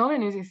it's not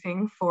an easy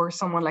thing for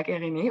someone like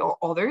RNE or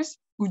others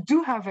who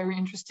do have very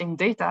interesting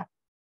data,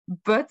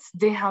 but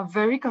they have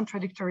very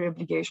contradictory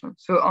obligations.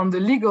 So on the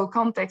legal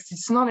context,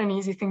 it's not an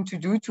easy thing to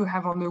do to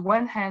have on the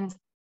one hand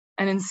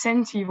an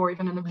incentive or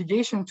even an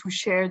obligation to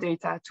share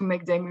data, to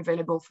make them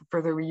available for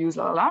further reuse,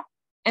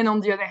 and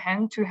on the other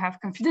hand, to have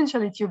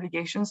confidentiality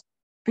obligations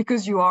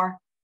because you are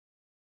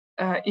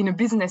in a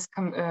business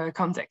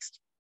context.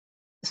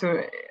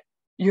 So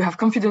you have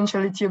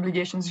confidentiality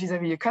obligations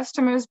vis-a-vis your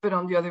customers, but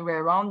on the other way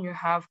around, you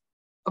have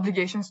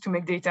obligations to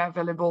make data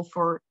available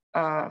for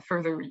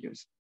further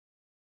reuse.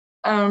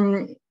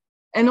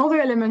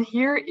 Another element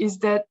here is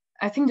that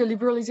I think the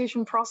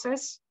liberalization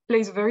process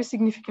plays a very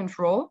significant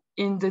role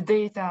in the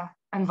data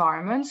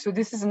environment. So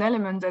this is an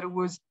element that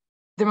was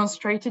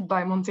demonstrated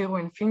by Montero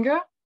and Finger.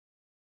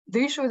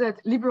 They show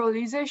that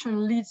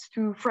liberalization leads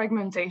to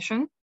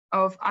fragmentation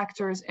of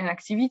actors and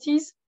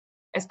activities,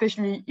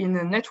 especially in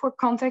a network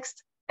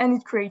context, and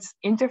it creates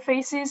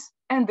interfaces,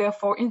 and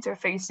therefore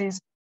interfaces,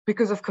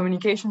 because of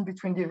communication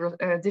between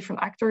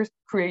different actors,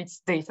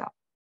 creates data.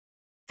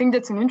 I think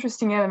that's an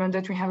interesting element,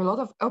 that we have a lot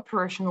of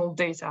operational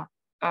data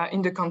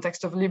in the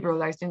context of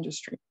liberalized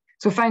industry.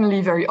 So finally,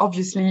 very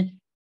obviously,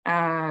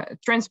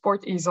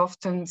 transport is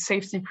often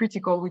safety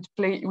critical,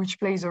 which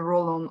plays a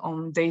role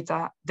on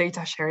data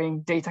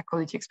sharing, data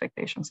quality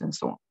expectations, and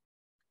so on.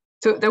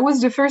 So that was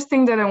the first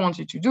thing that I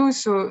wanted to do.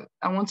 So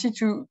I wanted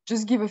to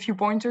just give a few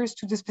pointers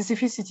to the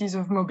specificities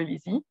of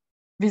mobility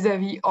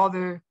vis-a-vis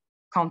other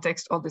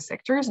contexts, other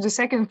sectors. The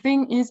second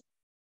thing is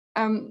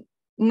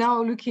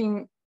now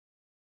looking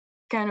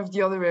kind of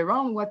the other way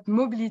around, what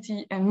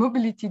mobility and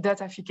mobility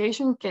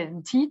datafication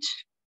can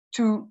teach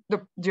to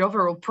the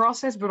overall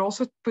process, but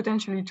also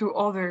potentially to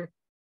other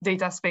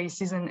data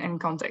spaces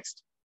and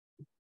contexts.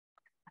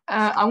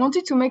 I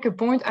wanted to make a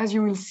point, as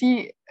you will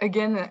see,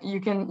 again,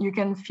 you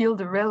can feel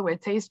the railway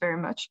taste very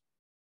much.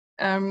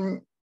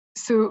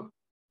 So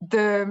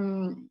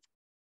the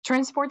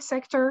transport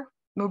sector,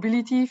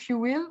 mobility, if you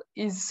will,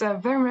 is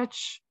very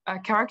much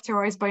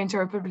characterized by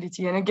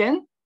interoperability. And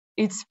again,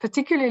 it's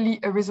particularly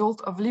a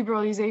result of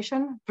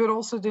liberalization, but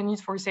also the need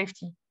for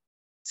safety.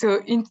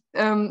 So in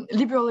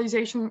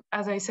liberalization,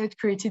 as I said,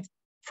 created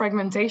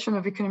fragmentation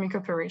of economic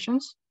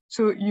operations.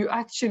 So you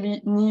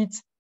actually need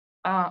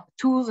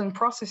tools and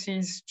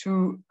processes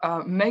to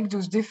make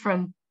those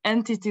different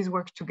entities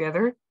work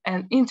together.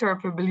 And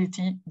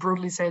interoperability,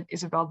 broadly said,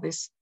 is about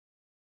this.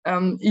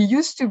 It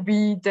used to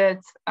be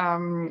that,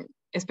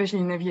 especially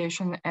in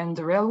aviation and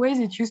the railways,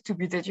 it used to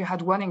be that you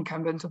had one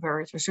incumbent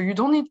operator. So you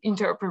don't need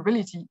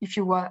interoperability if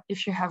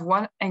you have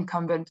one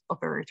incumbent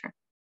operator,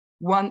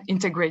 one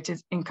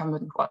integrated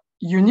incumbent.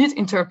 You need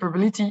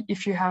interoperability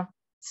if you have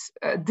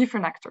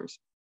different actors.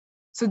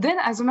 So then,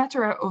 as a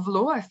matter of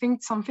law, I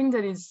think something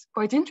that is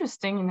quite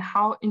interesting in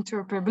how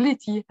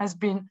interoperability has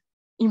been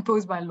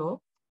imposed by law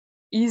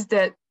is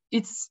that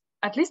it's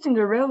at least in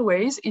the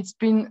railways, it's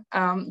been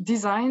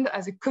designed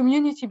as a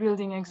community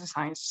building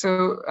exercise.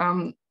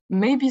 So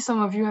maybe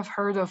some of you have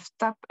heard of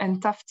TAP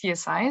and TAF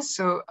TSIs,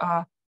 so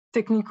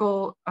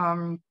technical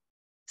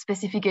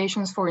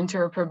specifications for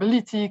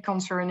interoperability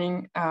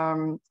concerning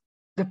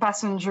the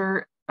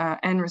passenger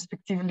and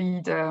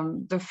respectively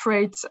the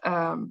freight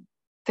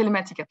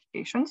telematic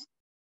applications.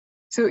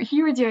 So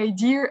here the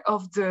idea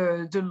of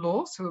the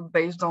law, so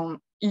based on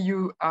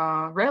EU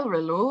railway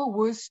law,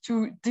 was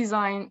to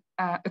design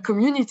a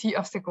community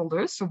of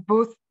stakeholders, so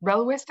both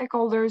railway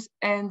stakeholders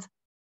and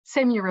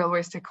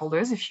semi-railway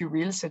stakeholders, if you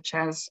will, such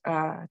as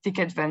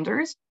ticket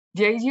vendors.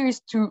 The idea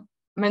is to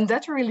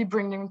mandatorily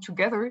bring them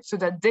together so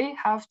that they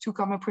have to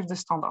come up with the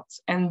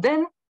standards. And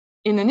then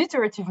in an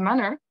iterative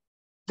manner,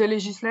 the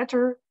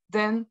legislator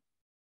then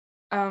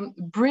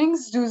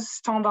brings those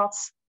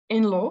standards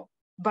in law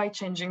by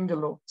changing the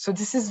law. So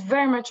this is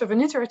very much of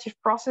an iterative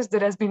process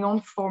that has been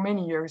on for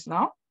many years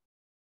now.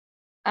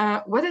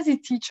 What does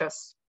it teach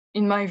us,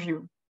 in my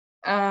view?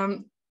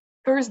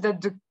 First,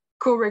 that the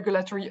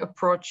co-regulatory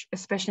approach,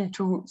 especially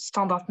to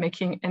standard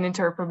making and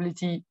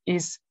interoperability,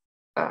 is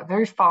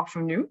very far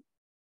from new.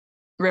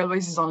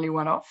 Railways is only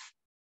one off.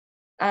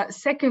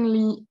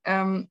 Secondly,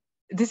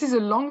 this is a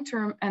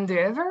long-term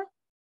endeavor.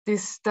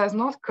 This does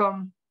not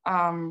come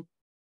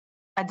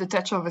at the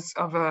touch of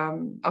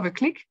a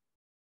click.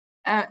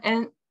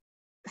 And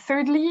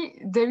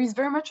thirdly, there is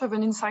very much of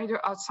an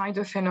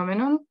insider-outsider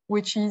phenomenon,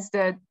 which is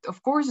that,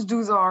 of course,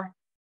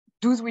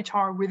 those which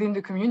are within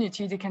the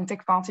community, they can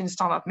take part in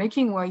standard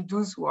making, while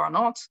those who are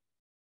not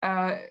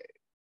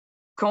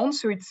can't.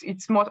 So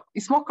it's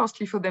more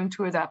costly for them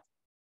to adapt.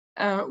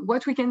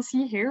 What we can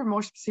see here,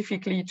 more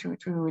specifically to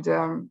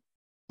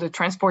the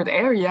transport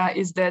area,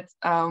 is that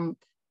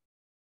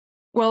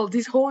well,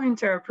 this whole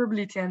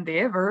interoperability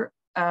endeavor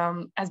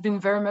has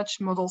been very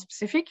much model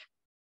specific.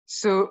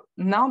 So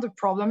now the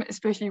problem,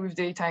 especially with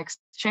data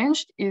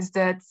exchange, is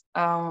that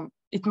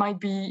it might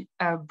be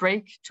a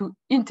break to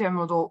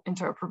intermodal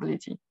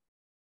interoperability.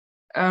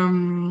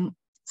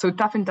 So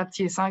TAF and TAP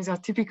TSIs are a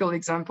typical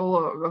example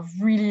of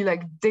really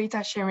like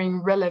data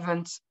sharing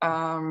relevant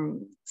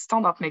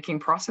standard making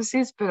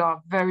processes, but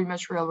are very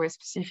much railway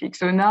specific.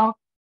 So now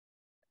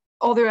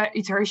other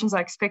iterations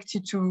are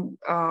expected to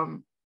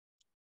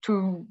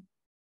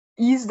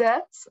ease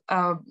that,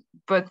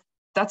 but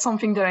that's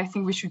something that I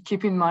think we should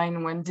keep in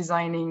mind when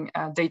designing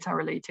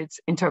data-related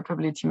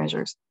interoperability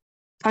measures.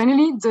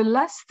 Finally, the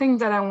last thing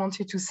that I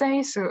wanted to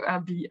say, so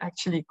I'll be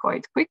actually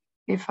quite quick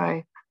if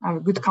I have a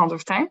good count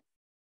of time,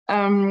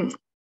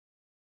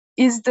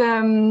 is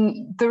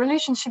the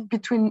relationship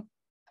between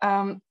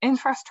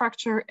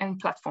infrastructure and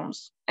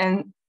platforms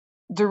and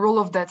the role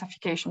of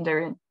datafication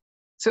therein.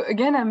 So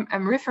again,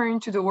 I'm referring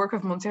to the work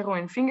of Montero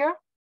and Finger.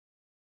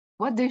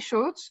 What they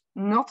showed,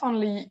 not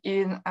only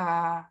in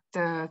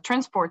the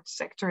transport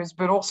sectors,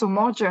 but also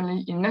more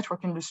generally in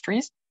network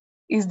industries,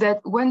 is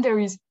that when there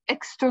is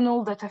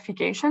external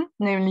datafication,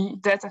 namely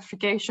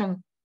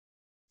datafication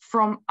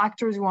from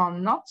actors who are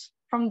not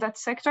from that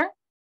sector,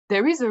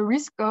 there is a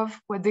risk of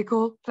what they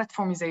call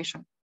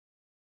platformization.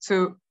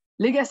 So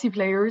legacy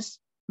players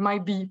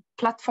might be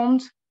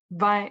platformed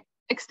by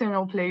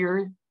external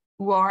players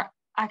who are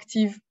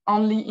active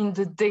only in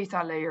the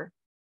data layer,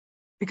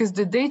 because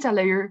the data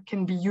layer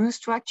can be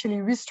used to actually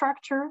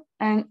restructure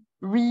and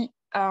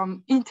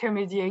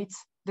intermediate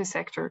the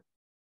sector.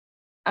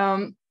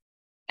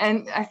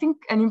 And I think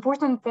an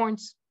important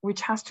point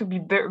which has to be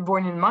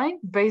borne in mind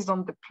based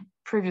on the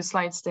previous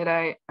slides that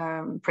I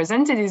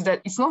presented is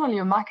that it's not only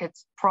a market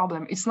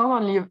problem, it's not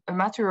only a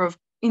matter of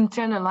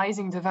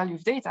internalizing the value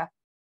of data,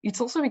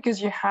 it's also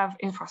because you have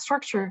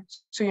infrastructure,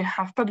 so you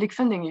have public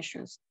funding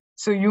issues.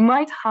 So you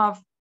might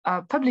have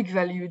a public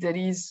value that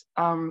is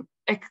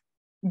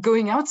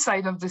going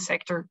outside of the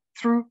sector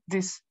through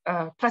this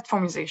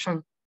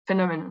platformization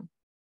phenomenon.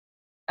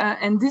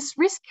 And this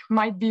risk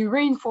might be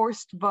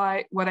reinforced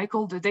by what I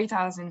call the data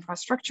as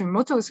infrastructure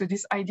motto. So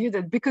this idea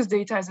that because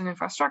data is an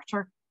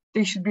infrastructure,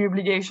 there should be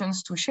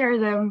obligations to share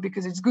them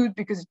because it's good,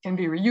 because it can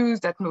be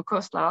reused at no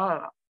cost, la,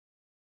 la,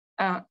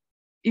 la.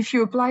 If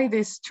you apply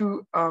this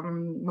to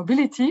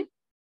mobility,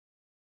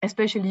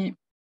 especially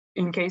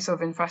in case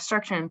of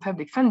infrastructure and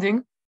public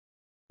funding,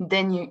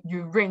 then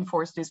you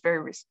reinforce this very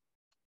risk.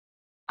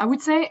 I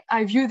would say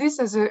I view this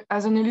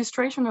as an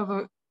illustration of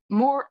a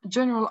more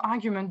general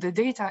argument that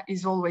data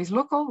is always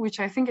local,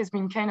 which I think has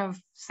been kind of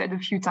said a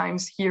few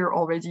times here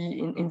already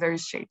in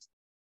various shapes.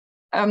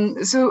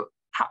 So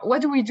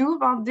what do we do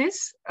about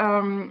this?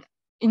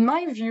 In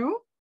my view,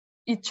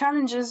 it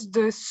challenges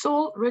the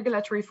sole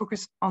regulatory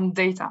focus on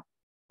data,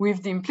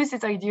 with the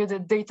implicit idea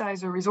that data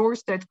is a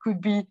resource that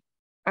could be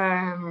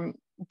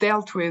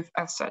dealt with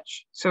as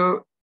such.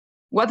 So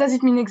what does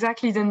it mean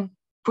exactly then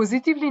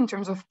positively in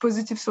terms of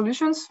positive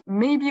solutions?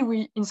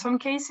 Maybe in some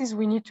cases,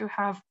 we need to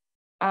have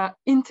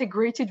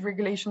integrated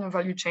regulation of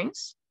value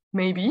chains.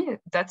 Maybe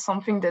that's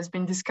something that's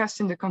been discussed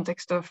in the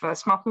context of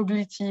smart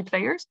mobility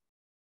players.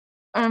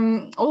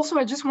 Also,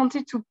 I just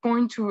wanted to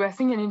point to, I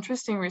think, an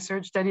interesting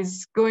research that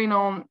is going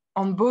on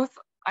both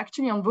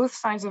actually on both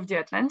sides of the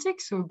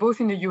Atlantic, so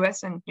both in the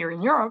US and here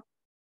in Europe,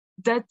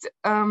 that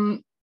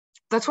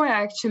that's why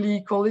I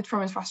actually called it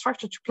from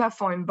infrastructure to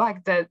platform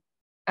back, that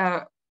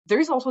there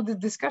is also the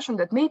discussion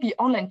that maybe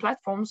online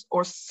platforms,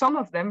 or some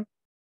of them,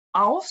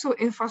 are also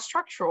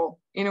infrastructural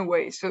in a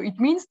way. So it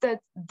means that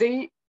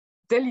they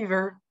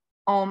deliver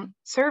on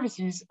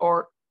services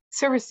or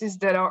services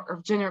that are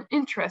of general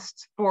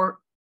interest for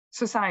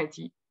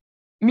society,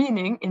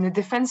 meaning in a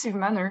defensive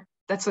manner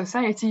that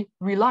society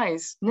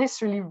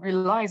necessarily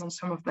relies on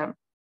some of them.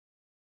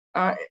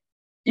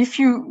 If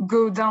you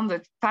go down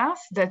that path,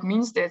 that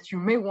means that you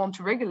may want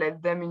to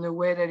regulate them in a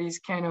way that is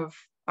kind of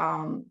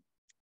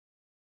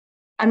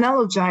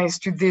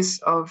analogized to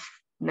this of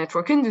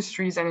network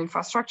industries and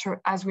infrastructure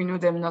as we know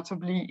them,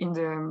 notably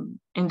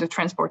in the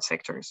transport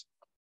sectors.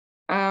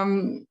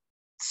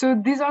 So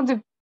these are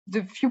the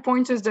few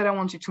pointers that I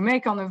wanted to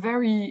make on a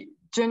very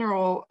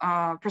general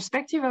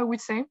perspective, I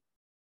would say.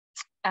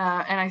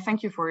 And I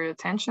thank you for your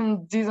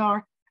attention. These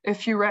are a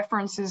few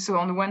references. So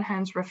on the one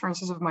hand,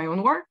 references of my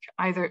own work,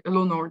 either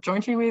alone or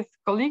jointly with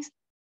colleagues,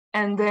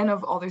 and then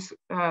of other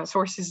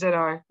sources that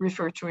are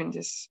referred to in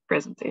this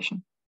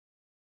presentation.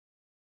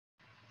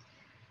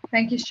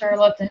 Thank you,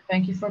 Charlotte, and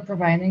thank you for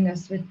providing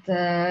us with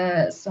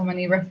so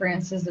many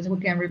references that we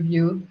can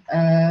review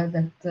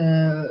that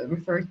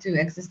refer to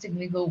existing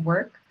legal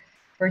work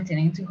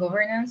pertaining to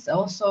governance.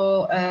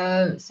 Also,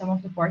 some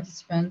of the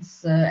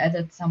participants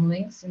added some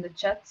links in the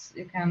chat.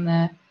 You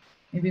can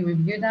maybe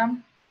review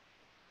them,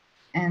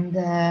 and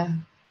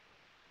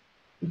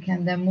we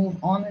can then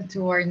move on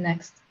to our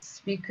next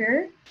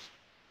speaker.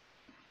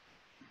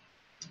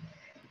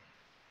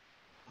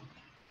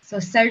 So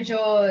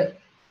Sergio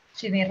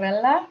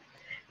Cinirella,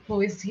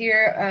 who is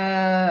here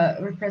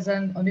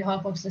represent on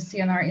behalf of the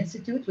CNR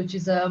Institute, which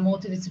is a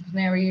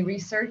multidisciplinary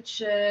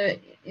research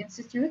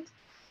institute.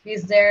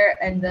 He's there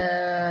and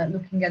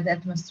looking at the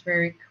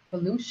atmospheric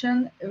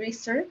pollution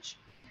research.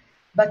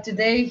 But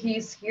today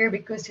he's here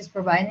because he's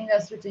providing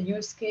us with a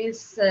use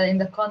case in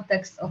the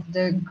context of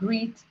the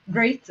GREAT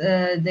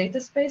data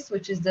space,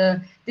 which is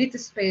the data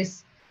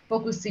space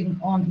focusing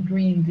on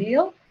Green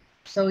Deal.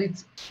 So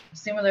it's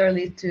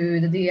similarly to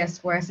the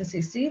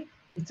DS4SSAC,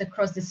 it's a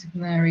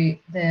cross-disciplinary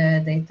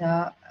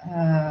data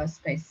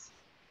space.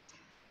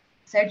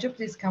 Sergio,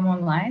 please come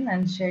online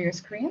and share your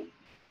screen.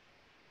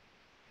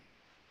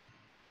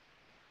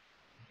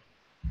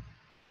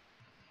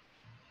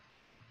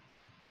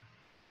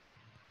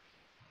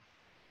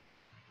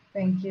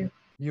 Thank you.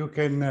 You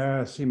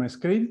can see my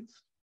screen?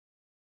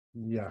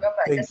 Yeah,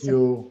 thank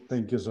you,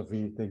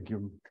 Sophie, thank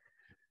you.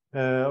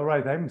 All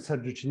right, I'm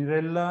Sergio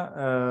Cinirella,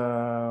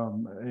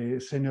 a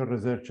senior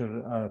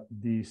researcher at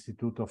the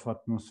Institute of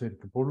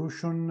Atmospheric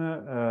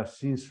Pollution,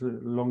 since a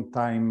long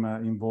time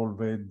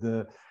involved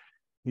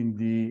in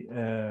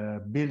the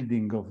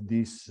building of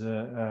this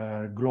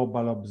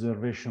global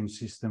observation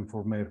system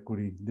for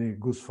Mercury, the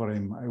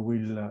GOOS4M. I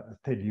will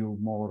tell you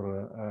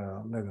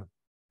more later.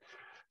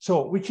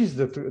 So, which is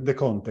the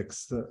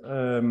context?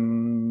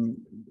 The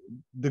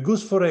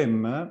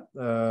GOOS4M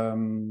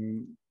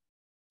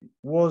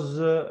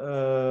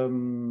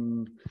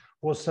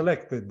was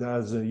selected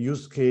as a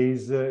use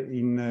case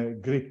in a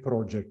GREAT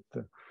project.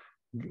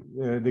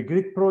 The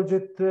GREAT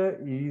project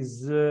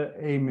is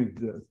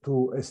aimed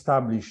to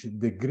establish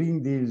the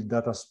Green Deal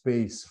Data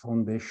Space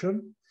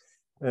Foundation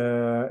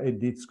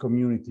and its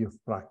community of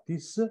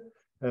practice,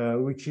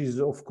 which is,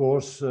 of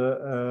course,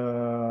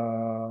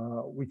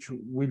 which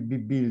will be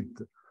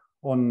built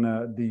on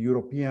the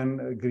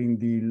European Green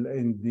Deal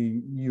and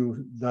the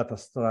EU data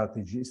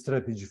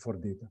strategy for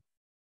data.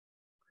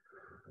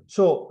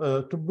 So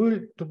to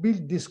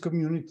build this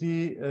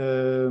community,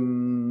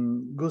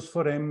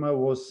 GOOS4M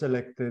was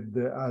selected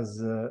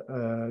as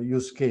a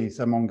use case,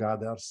 among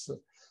others.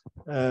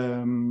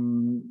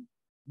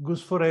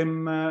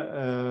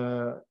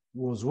 GOOS4M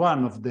was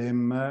one of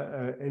them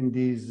and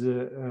is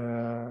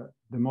the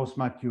most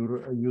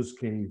mature use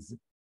case.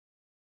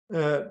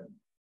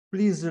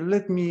 Please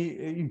let me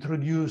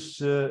introduce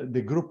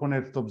the group on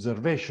Earth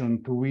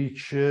observation to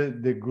which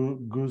the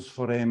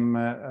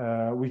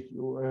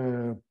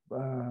GOOS4M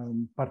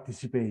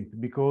participate,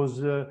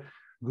 because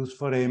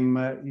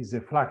GOOS4M is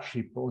a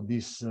flagship of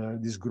this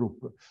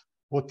group.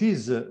 What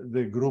is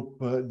the group,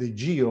 the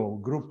GEO,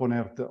 Group on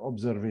Earth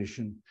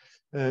Observation?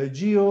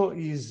 GEO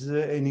is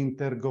an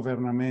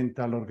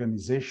intergovernmental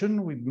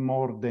organization with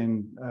more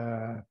than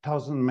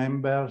 1,000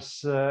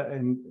 members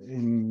and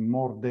in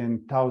more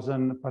than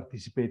 1,000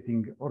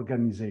 participating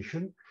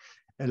organizations.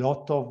 A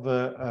lot of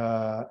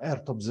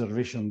Earth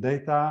observation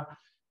data,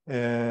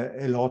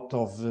 a lot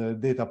of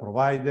data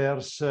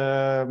providers,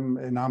 a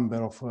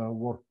number of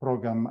work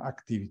program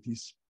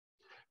activities.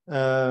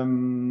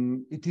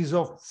 It is,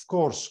 of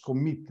course,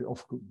 committed,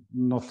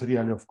 not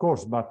really, of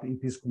course, but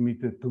it is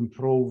committed to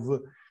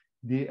improve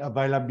the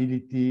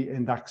availability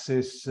and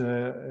access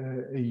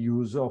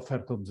use of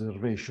Earth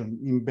observation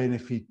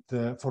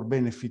for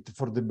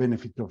the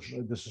benefit of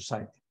the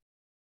society.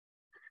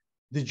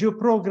 The GEO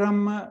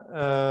program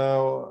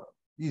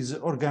is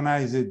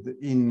organized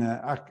in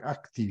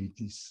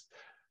activities.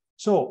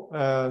 So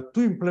to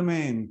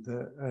implement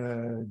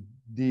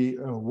the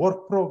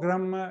work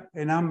program,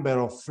 a number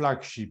of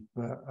flagship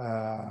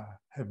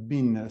have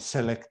been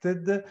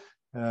selected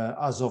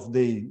as of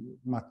their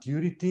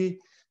maturity.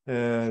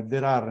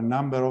 There are a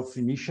number of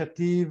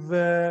initiatives,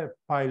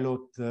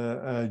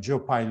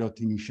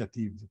 geopilot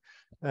initiative.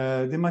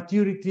 The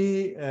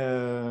maturity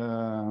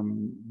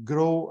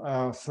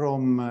grow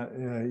from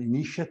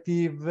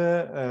initiative,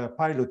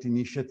 pilot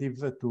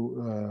initiative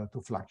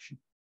to flagship.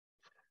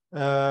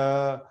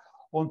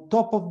 On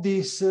top of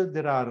this,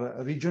 there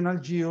are regional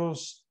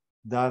geos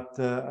that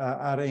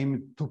are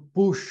aimed to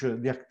push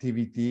the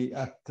activity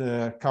at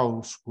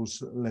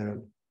caucus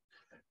level.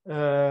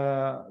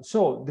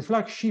 So the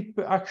flagship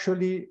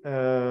actually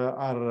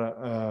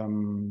are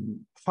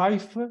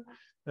 5.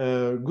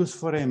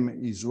 Goose4M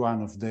is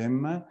one of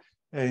them,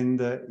 and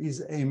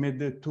is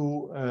aimed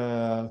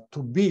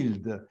to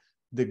build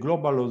the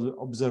global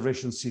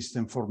observation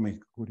system for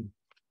Mercury.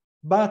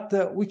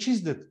 But which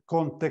is the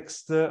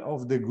context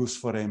of the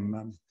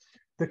Goose4M?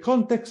 The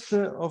context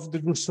of the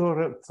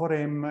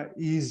Goose4M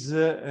is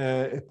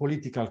a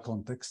political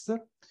context,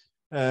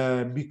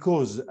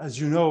 because, as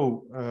you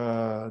know,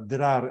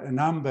 there are a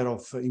number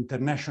of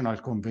international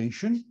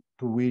conventions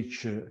to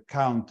which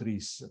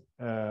countries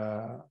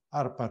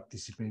are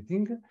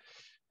participating.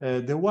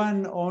 The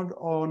one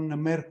on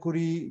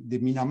Mercury, the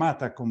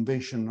Minamata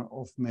Convention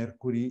of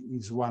Mercury,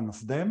 is one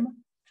of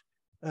them.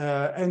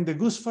 And the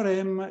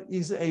Goose4M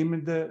is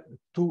aimed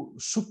to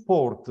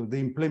support the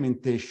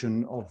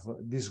implementation of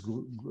this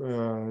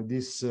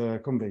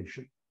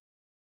convention.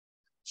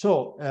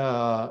 So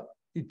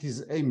it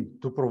is aimed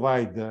to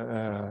provide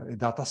a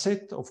data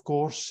set, of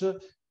course,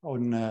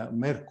 on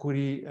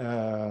Mercury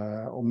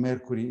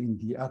in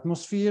the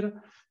atmosphere.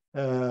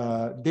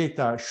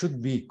 Data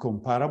should be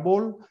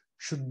comparable,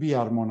 should be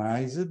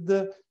harmonized,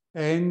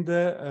 and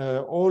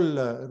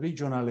all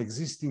regional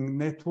existing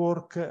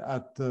network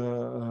at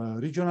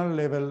regional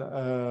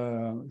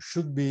level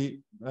should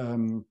be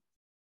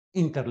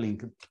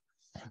interlinked.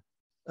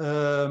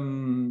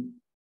 The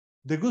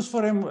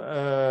Goose4M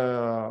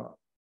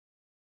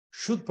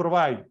should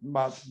provide,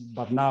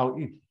 but now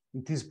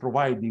it is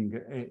providing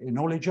a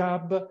knowledge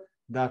hub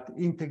that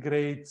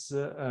integrates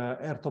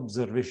Earth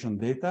observation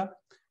data,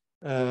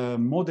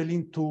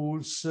 modeling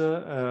tools,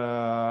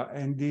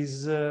 and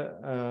this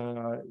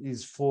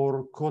is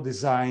for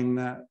co-design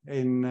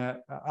and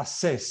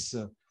assess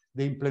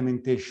the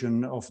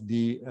implementation of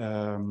the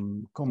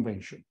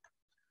convention.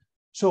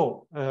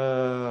 So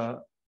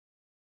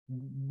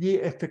the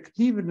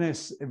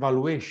effectiveness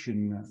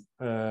evaluation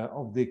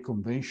of the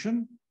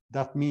convention,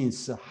 that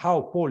means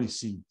how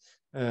policy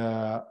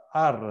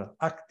are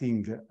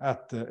acting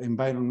at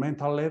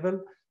environmental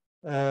level,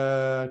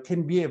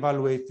 can be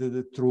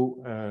evaluated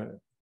through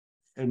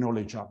a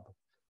knowledge hub.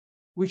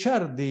 Which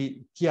are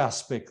the key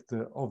aspects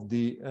of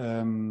the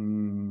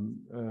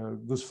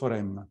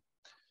Goose4M?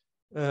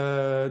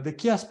 The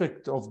key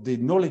aspect of the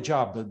knowledge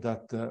hub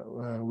that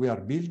we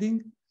are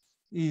building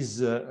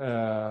is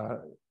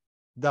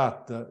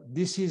that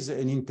this is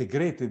an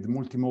integrated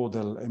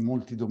multimodal and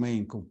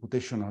multi-domain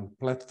computational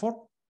platform.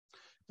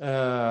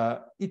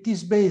 It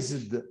is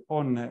based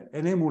on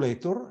an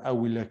emulator. I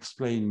will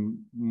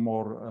explain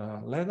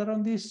more later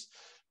on this.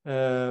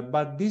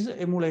 But this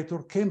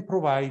emulator can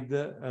provide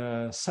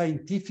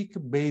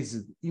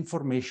scientific-based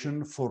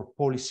information for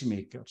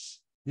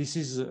policymakers. This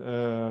is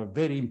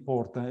very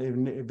important,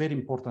 a very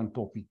important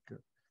topic.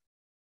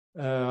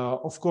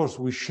 Of course,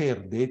 we share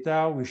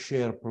data, we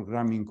share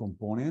programming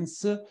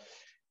components,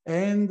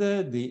 and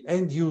the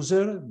end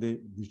user, the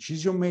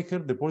decision maker,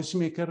 the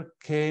policymaker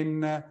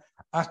can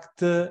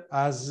act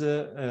as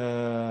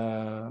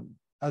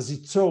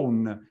its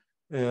own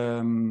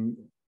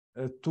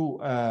to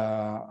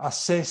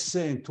assess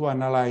and to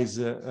analyze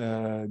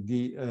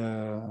the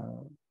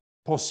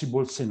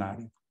possible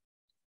scenario.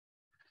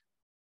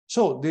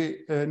 So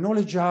the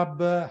knowledge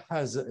hub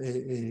has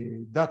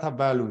a data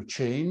value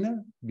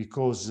chain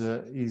because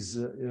is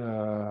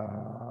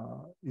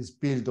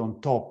built on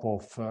top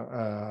of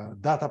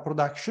data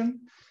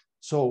production.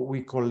 So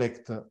we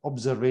collect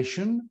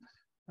observation,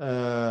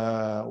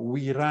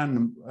 we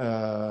run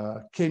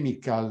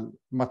chemical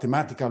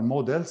mathematical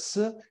models,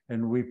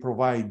 and we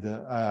provide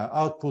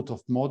output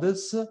of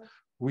models,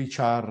 which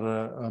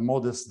are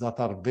models that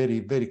are very,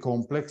 very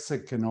complex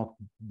and cannot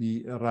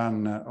be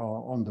run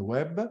on the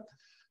web.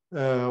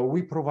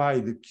 We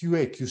provide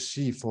QA,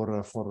 QC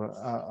for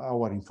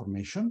our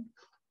information.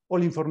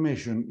 All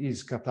information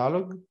is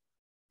cataloged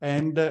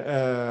and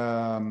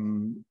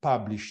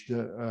published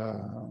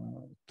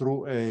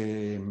through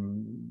a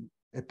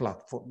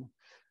platform.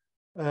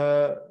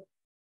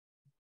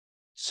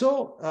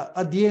 So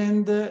at the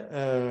end,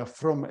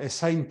 from a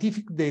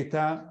scientific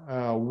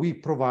data, we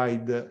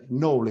provide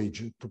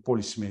knowledge to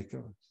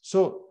policymakers.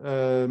 So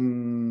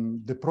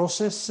the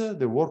process,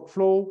 the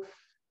workflow,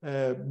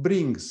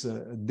 brings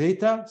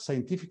data,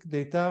 scientific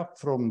data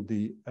from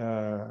the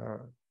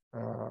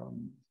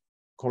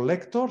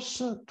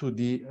collectors to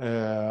the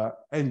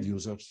end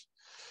users.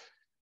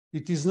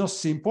 It is not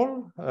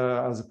simple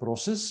as a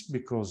process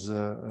because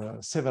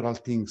several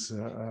things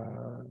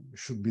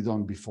should be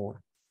done before.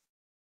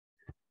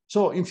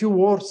 So in few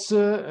words,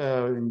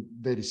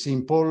 very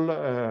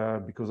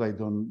simple, because I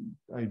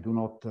do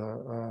not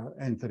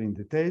enter in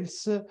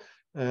details.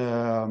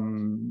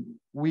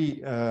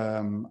 We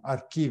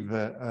archive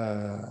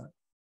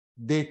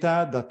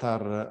data that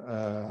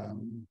are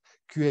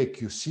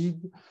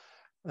QA/QC'd,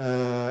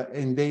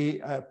 and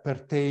they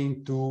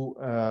pertain to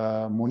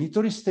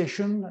monitoring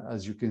station,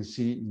 as you can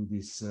see in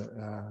this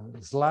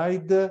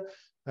slide.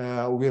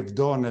 We have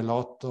done a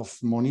lot of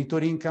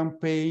monitoring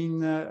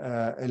campaign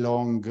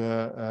along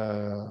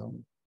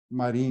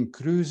marine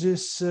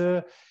cruises,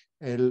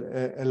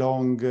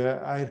 along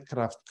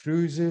aircraft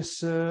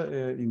cruises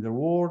in the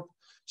world.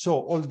 So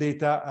all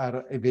data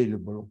are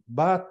available,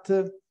 but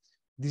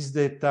these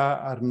data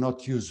are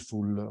not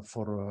useful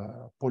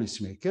for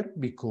policymaker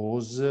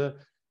because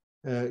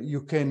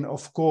you can,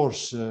 of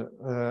course,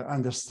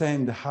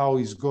 understand how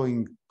is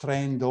going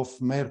trend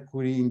of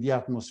mercury in the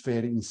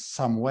atmosphere in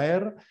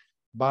somewhere,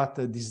 but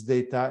this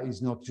data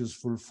is not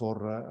useful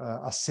for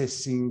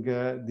assessing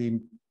the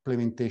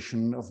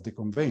implementation of the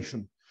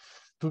convention.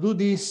 To do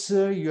this,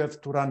 you have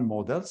to run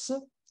models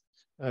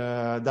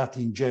that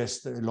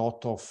ingest a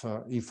lot of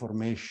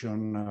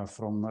information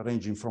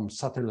ranging from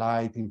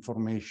satellite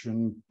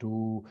information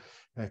to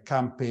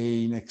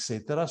campaign,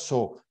 etc.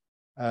 So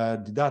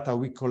the data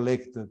we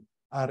collect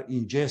are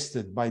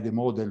ingested by the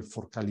model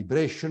for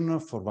calibration,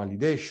 for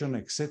validation,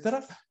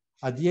 etc.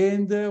 At the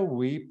end,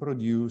 we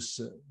produce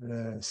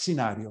a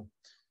scenario.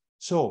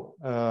 So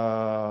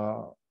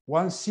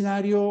one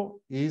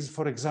scenario is,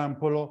 for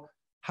example,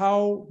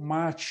 how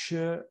much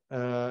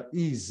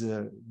is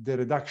the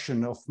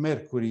reduction of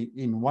mercury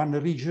in one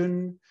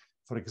region,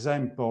 for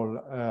example,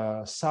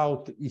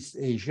 Southeast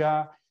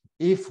Asia,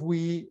 if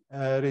we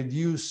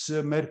reduce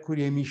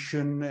mercury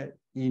emission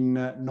in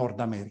North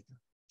America.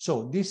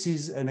 So this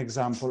is an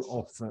example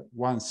of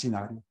one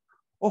scenario.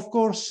 Of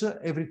course,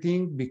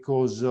 everything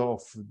because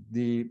of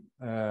the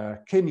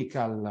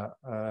chemical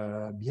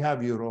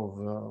behavior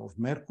of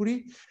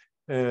mercury.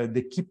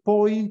 The key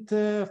point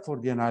for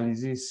the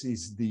analysis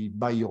is the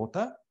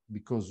biota,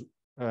 because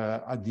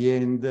at the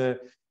end,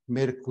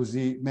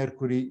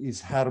 mercury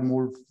is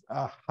harmful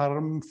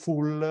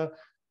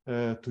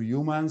to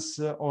humans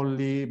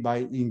only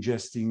by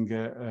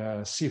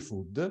ingesting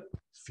seafood,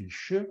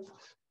 fish.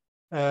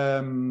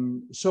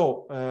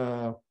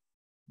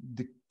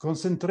 The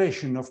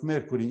concentration of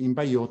mercury in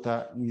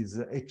biota is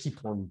a key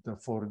point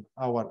for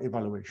our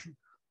evaluation.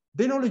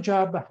 The knowledge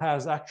hub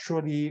has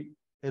actually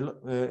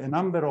a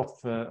number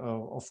of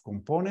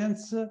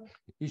components.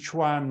 Each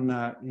one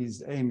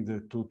is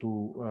aimed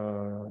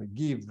to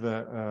give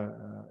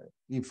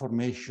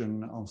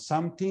information on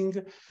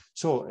something.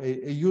 So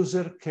a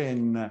user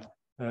can,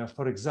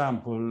 for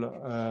example,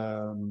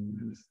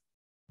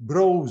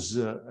 browse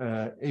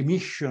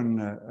emission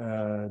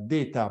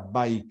data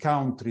by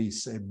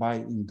countries and by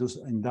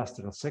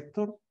industrial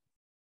sector,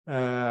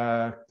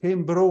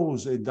 can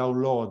browse and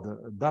download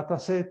a data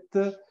set,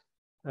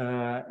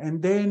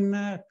 and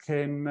then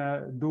can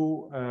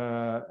do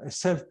a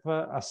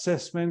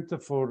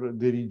self-assessment for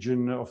the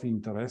region of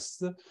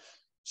interest.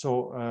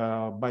 So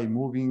by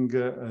moving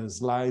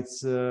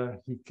slides,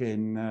 he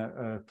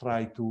can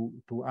try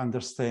to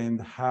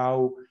understand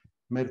how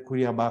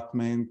mercury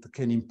abatement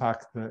can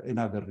impact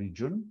another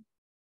region.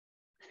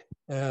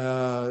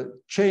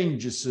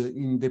 Changes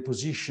in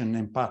deposition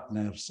and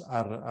partners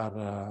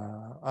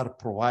are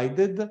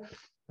provided.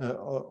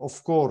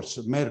 Of course,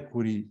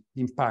 mercury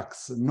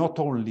impacts not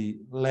only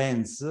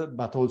lands,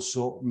 but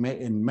also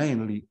and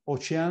mainly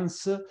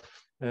oceans,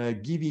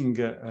 giving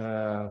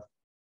a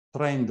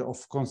trend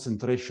of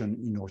concentration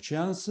in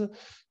oceans.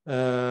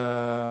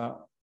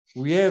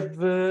 We have,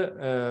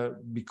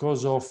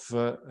 because of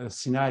a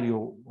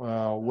scenario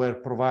are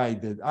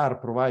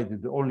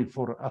provided only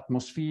for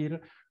atmosphere,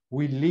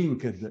 we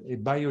linked a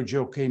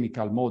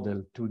biogeochemical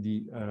model to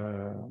the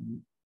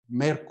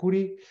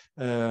mercury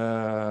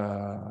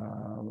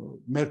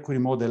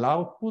model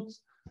output.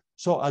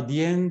 So at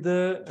the end,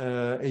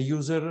 a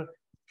user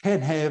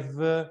can have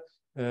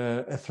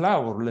a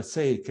flavor, let's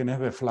say, can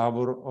have a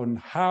flavor on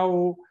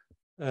how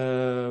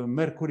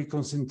mercury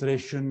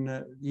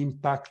concentration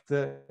impact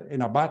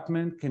an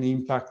abatement, can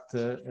impact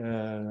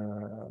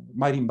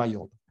marine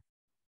biota.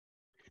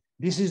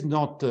 This is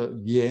not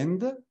the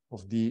end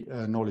of the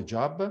knowledge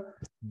hub,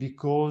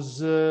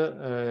 because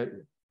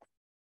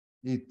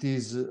it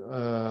is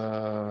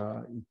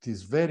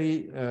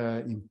very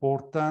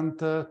important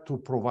to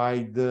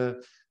provide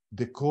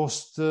the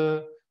cost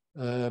of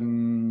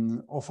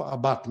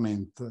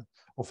abatement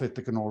of a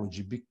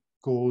technology,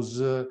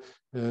 because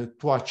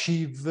to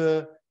achieve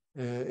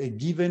a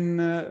given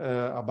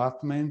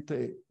abatement,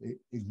 a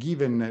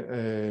given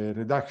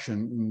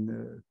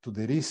reduction to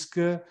the risk,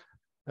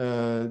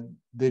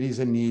 there is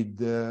a need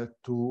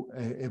to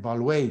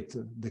evaluate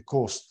the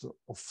cost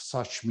of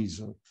such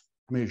measure.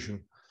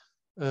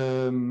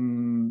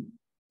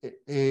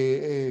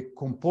 a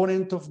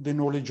component of the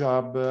knowledge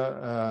hub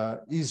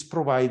is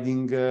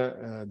providing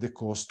the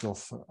cost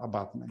of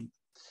abatement.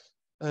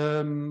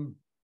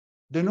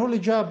 The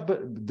knowledge hub,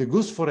 the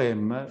Goose for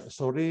M,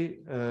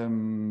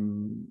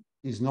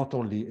 is not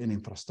only an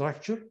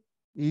infrastructure,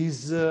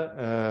 is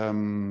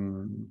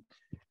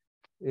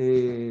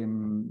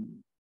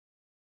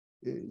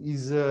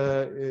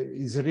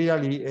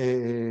really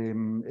a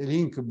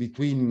link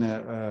between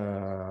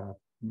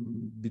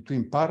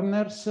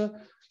partners.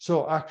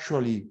 So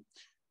actually,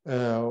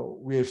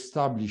 we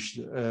established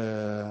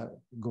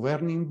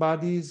governing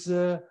bodies.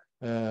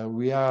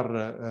 We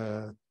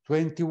are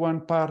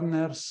 21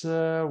 partners.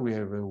 We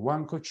have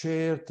one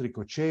co-chair, 3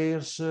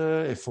 co-chairs,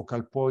 a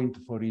focal point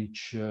for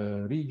each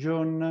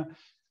region,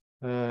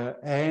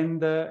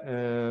 and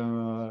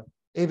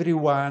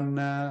everyone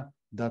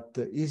that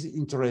is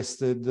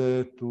interested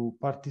to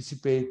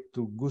participate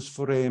to Goose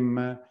for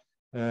M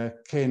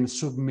can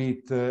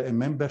submit a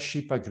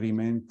membership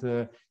agreement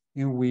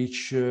in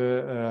which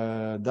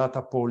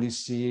data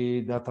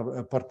policy,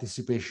 data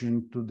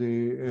participation to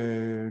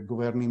the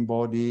governing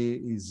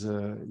body is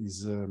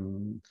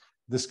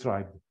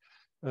described.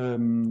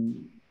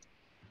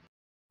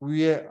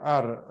 We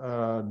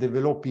are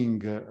developing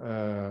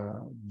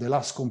the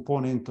last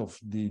component of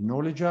the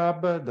knowledge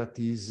hub, that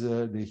is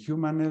the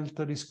human health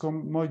risk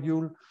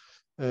module,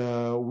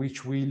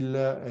 which will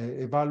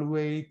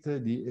evaluate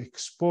the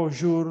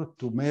exposure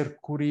to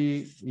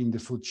mercury in the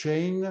food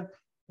chain.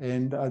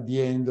 And at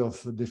the end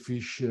of the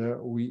fish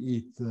we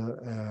eat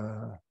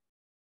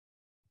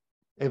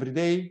every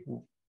day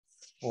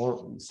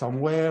or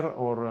somewhere,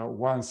 or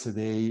once a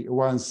day,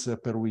 once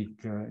per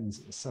week in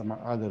some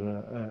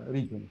other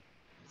region.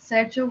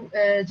 Sergio,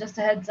 just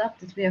a heads up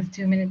that we have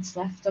 2 minutes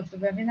left of the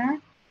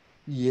webinar.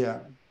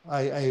 Yeah,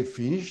 I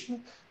finished.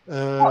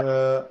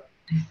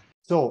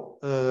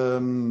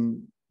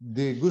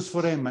 The Goose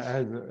for M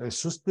has a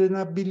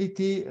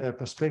sustainability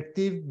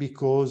perspective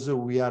because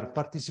we are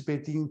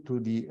participating to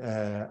the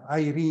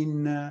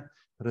IRIN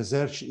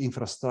research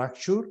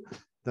infrastructure,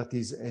 that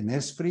is an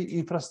ESFRI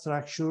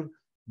infrastructure.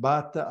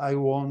 But I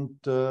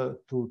want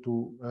to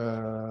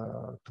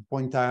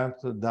point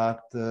out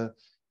that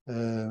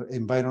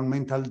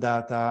environmental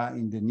data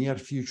in the near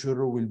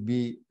future will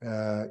be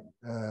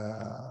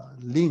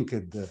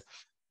linked,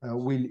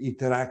 will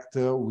interact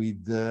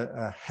with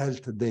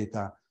health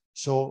data.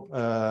 So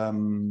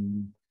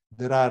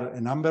there are a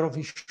number of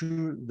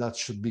issues that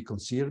should be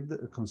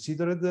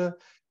considered,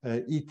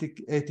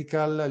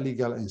 ethical,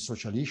 legal, and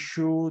social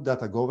issue,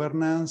 data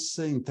governance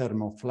in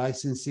terms of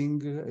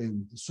licensing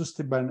and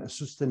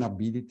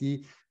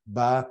sustainability,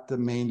 but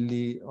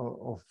mainly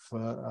of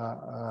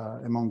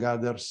among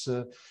others,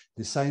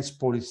 the science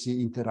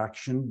policy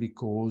interaction,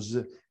 because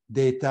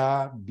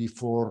data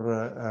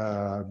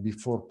before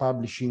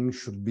publishing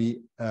should be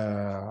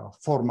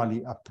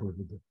formally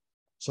approved.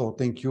 So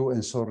thank you,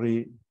 and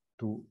sorry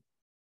to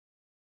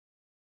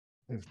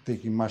have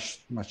taken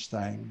much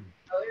time.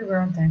 Oh, you were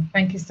on time.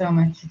 Thank you so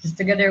much. Just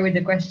together with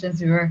the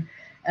questions, we were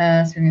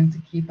struggling to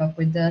keep up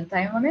with the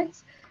time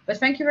limits. But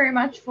thank you very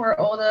much for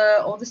all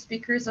the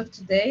speakers of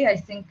today. I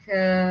think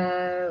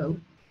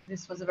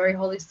this was a very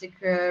holistic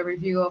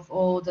review of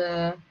all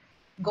the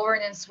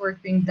governance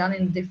work being done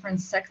in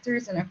different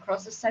sectors and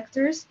across the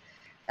sectors.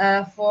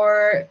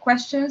 For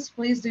questions,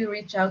 please do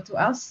reach out to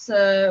us.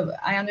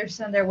 I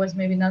understand there was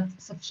maybe not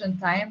sufficient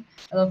time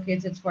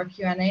allocated for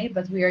Q&A,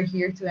 but we are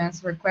here to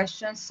answer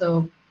questions.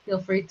 So feel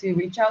free to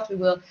reach out. We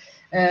will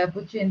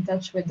put you in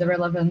touch with the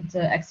relevant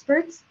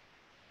experts.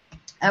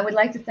 I would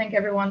like to thank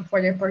everyone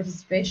for their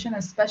participation.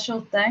 A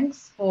special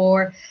thanks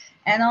for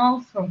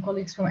Enel, from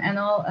colleagues from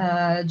Enel,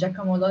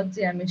 Giacomo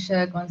Lozzi and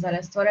Michelle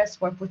Gonzalez Torres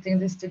for putting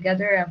this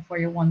together and for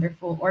your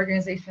wonderful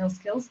organizational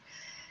skills.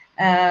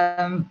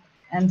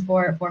 And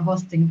for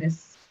hosting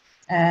this.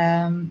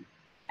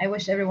 I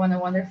wish everyone a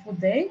wonderful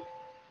day.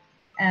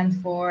 And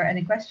for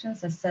any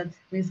questions, as said,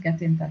 please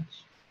get in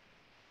touch.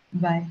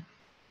 Bye.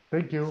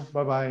 Thank you.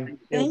 Bye-bye.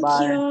 Thank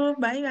you.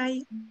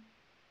 Bye-bye.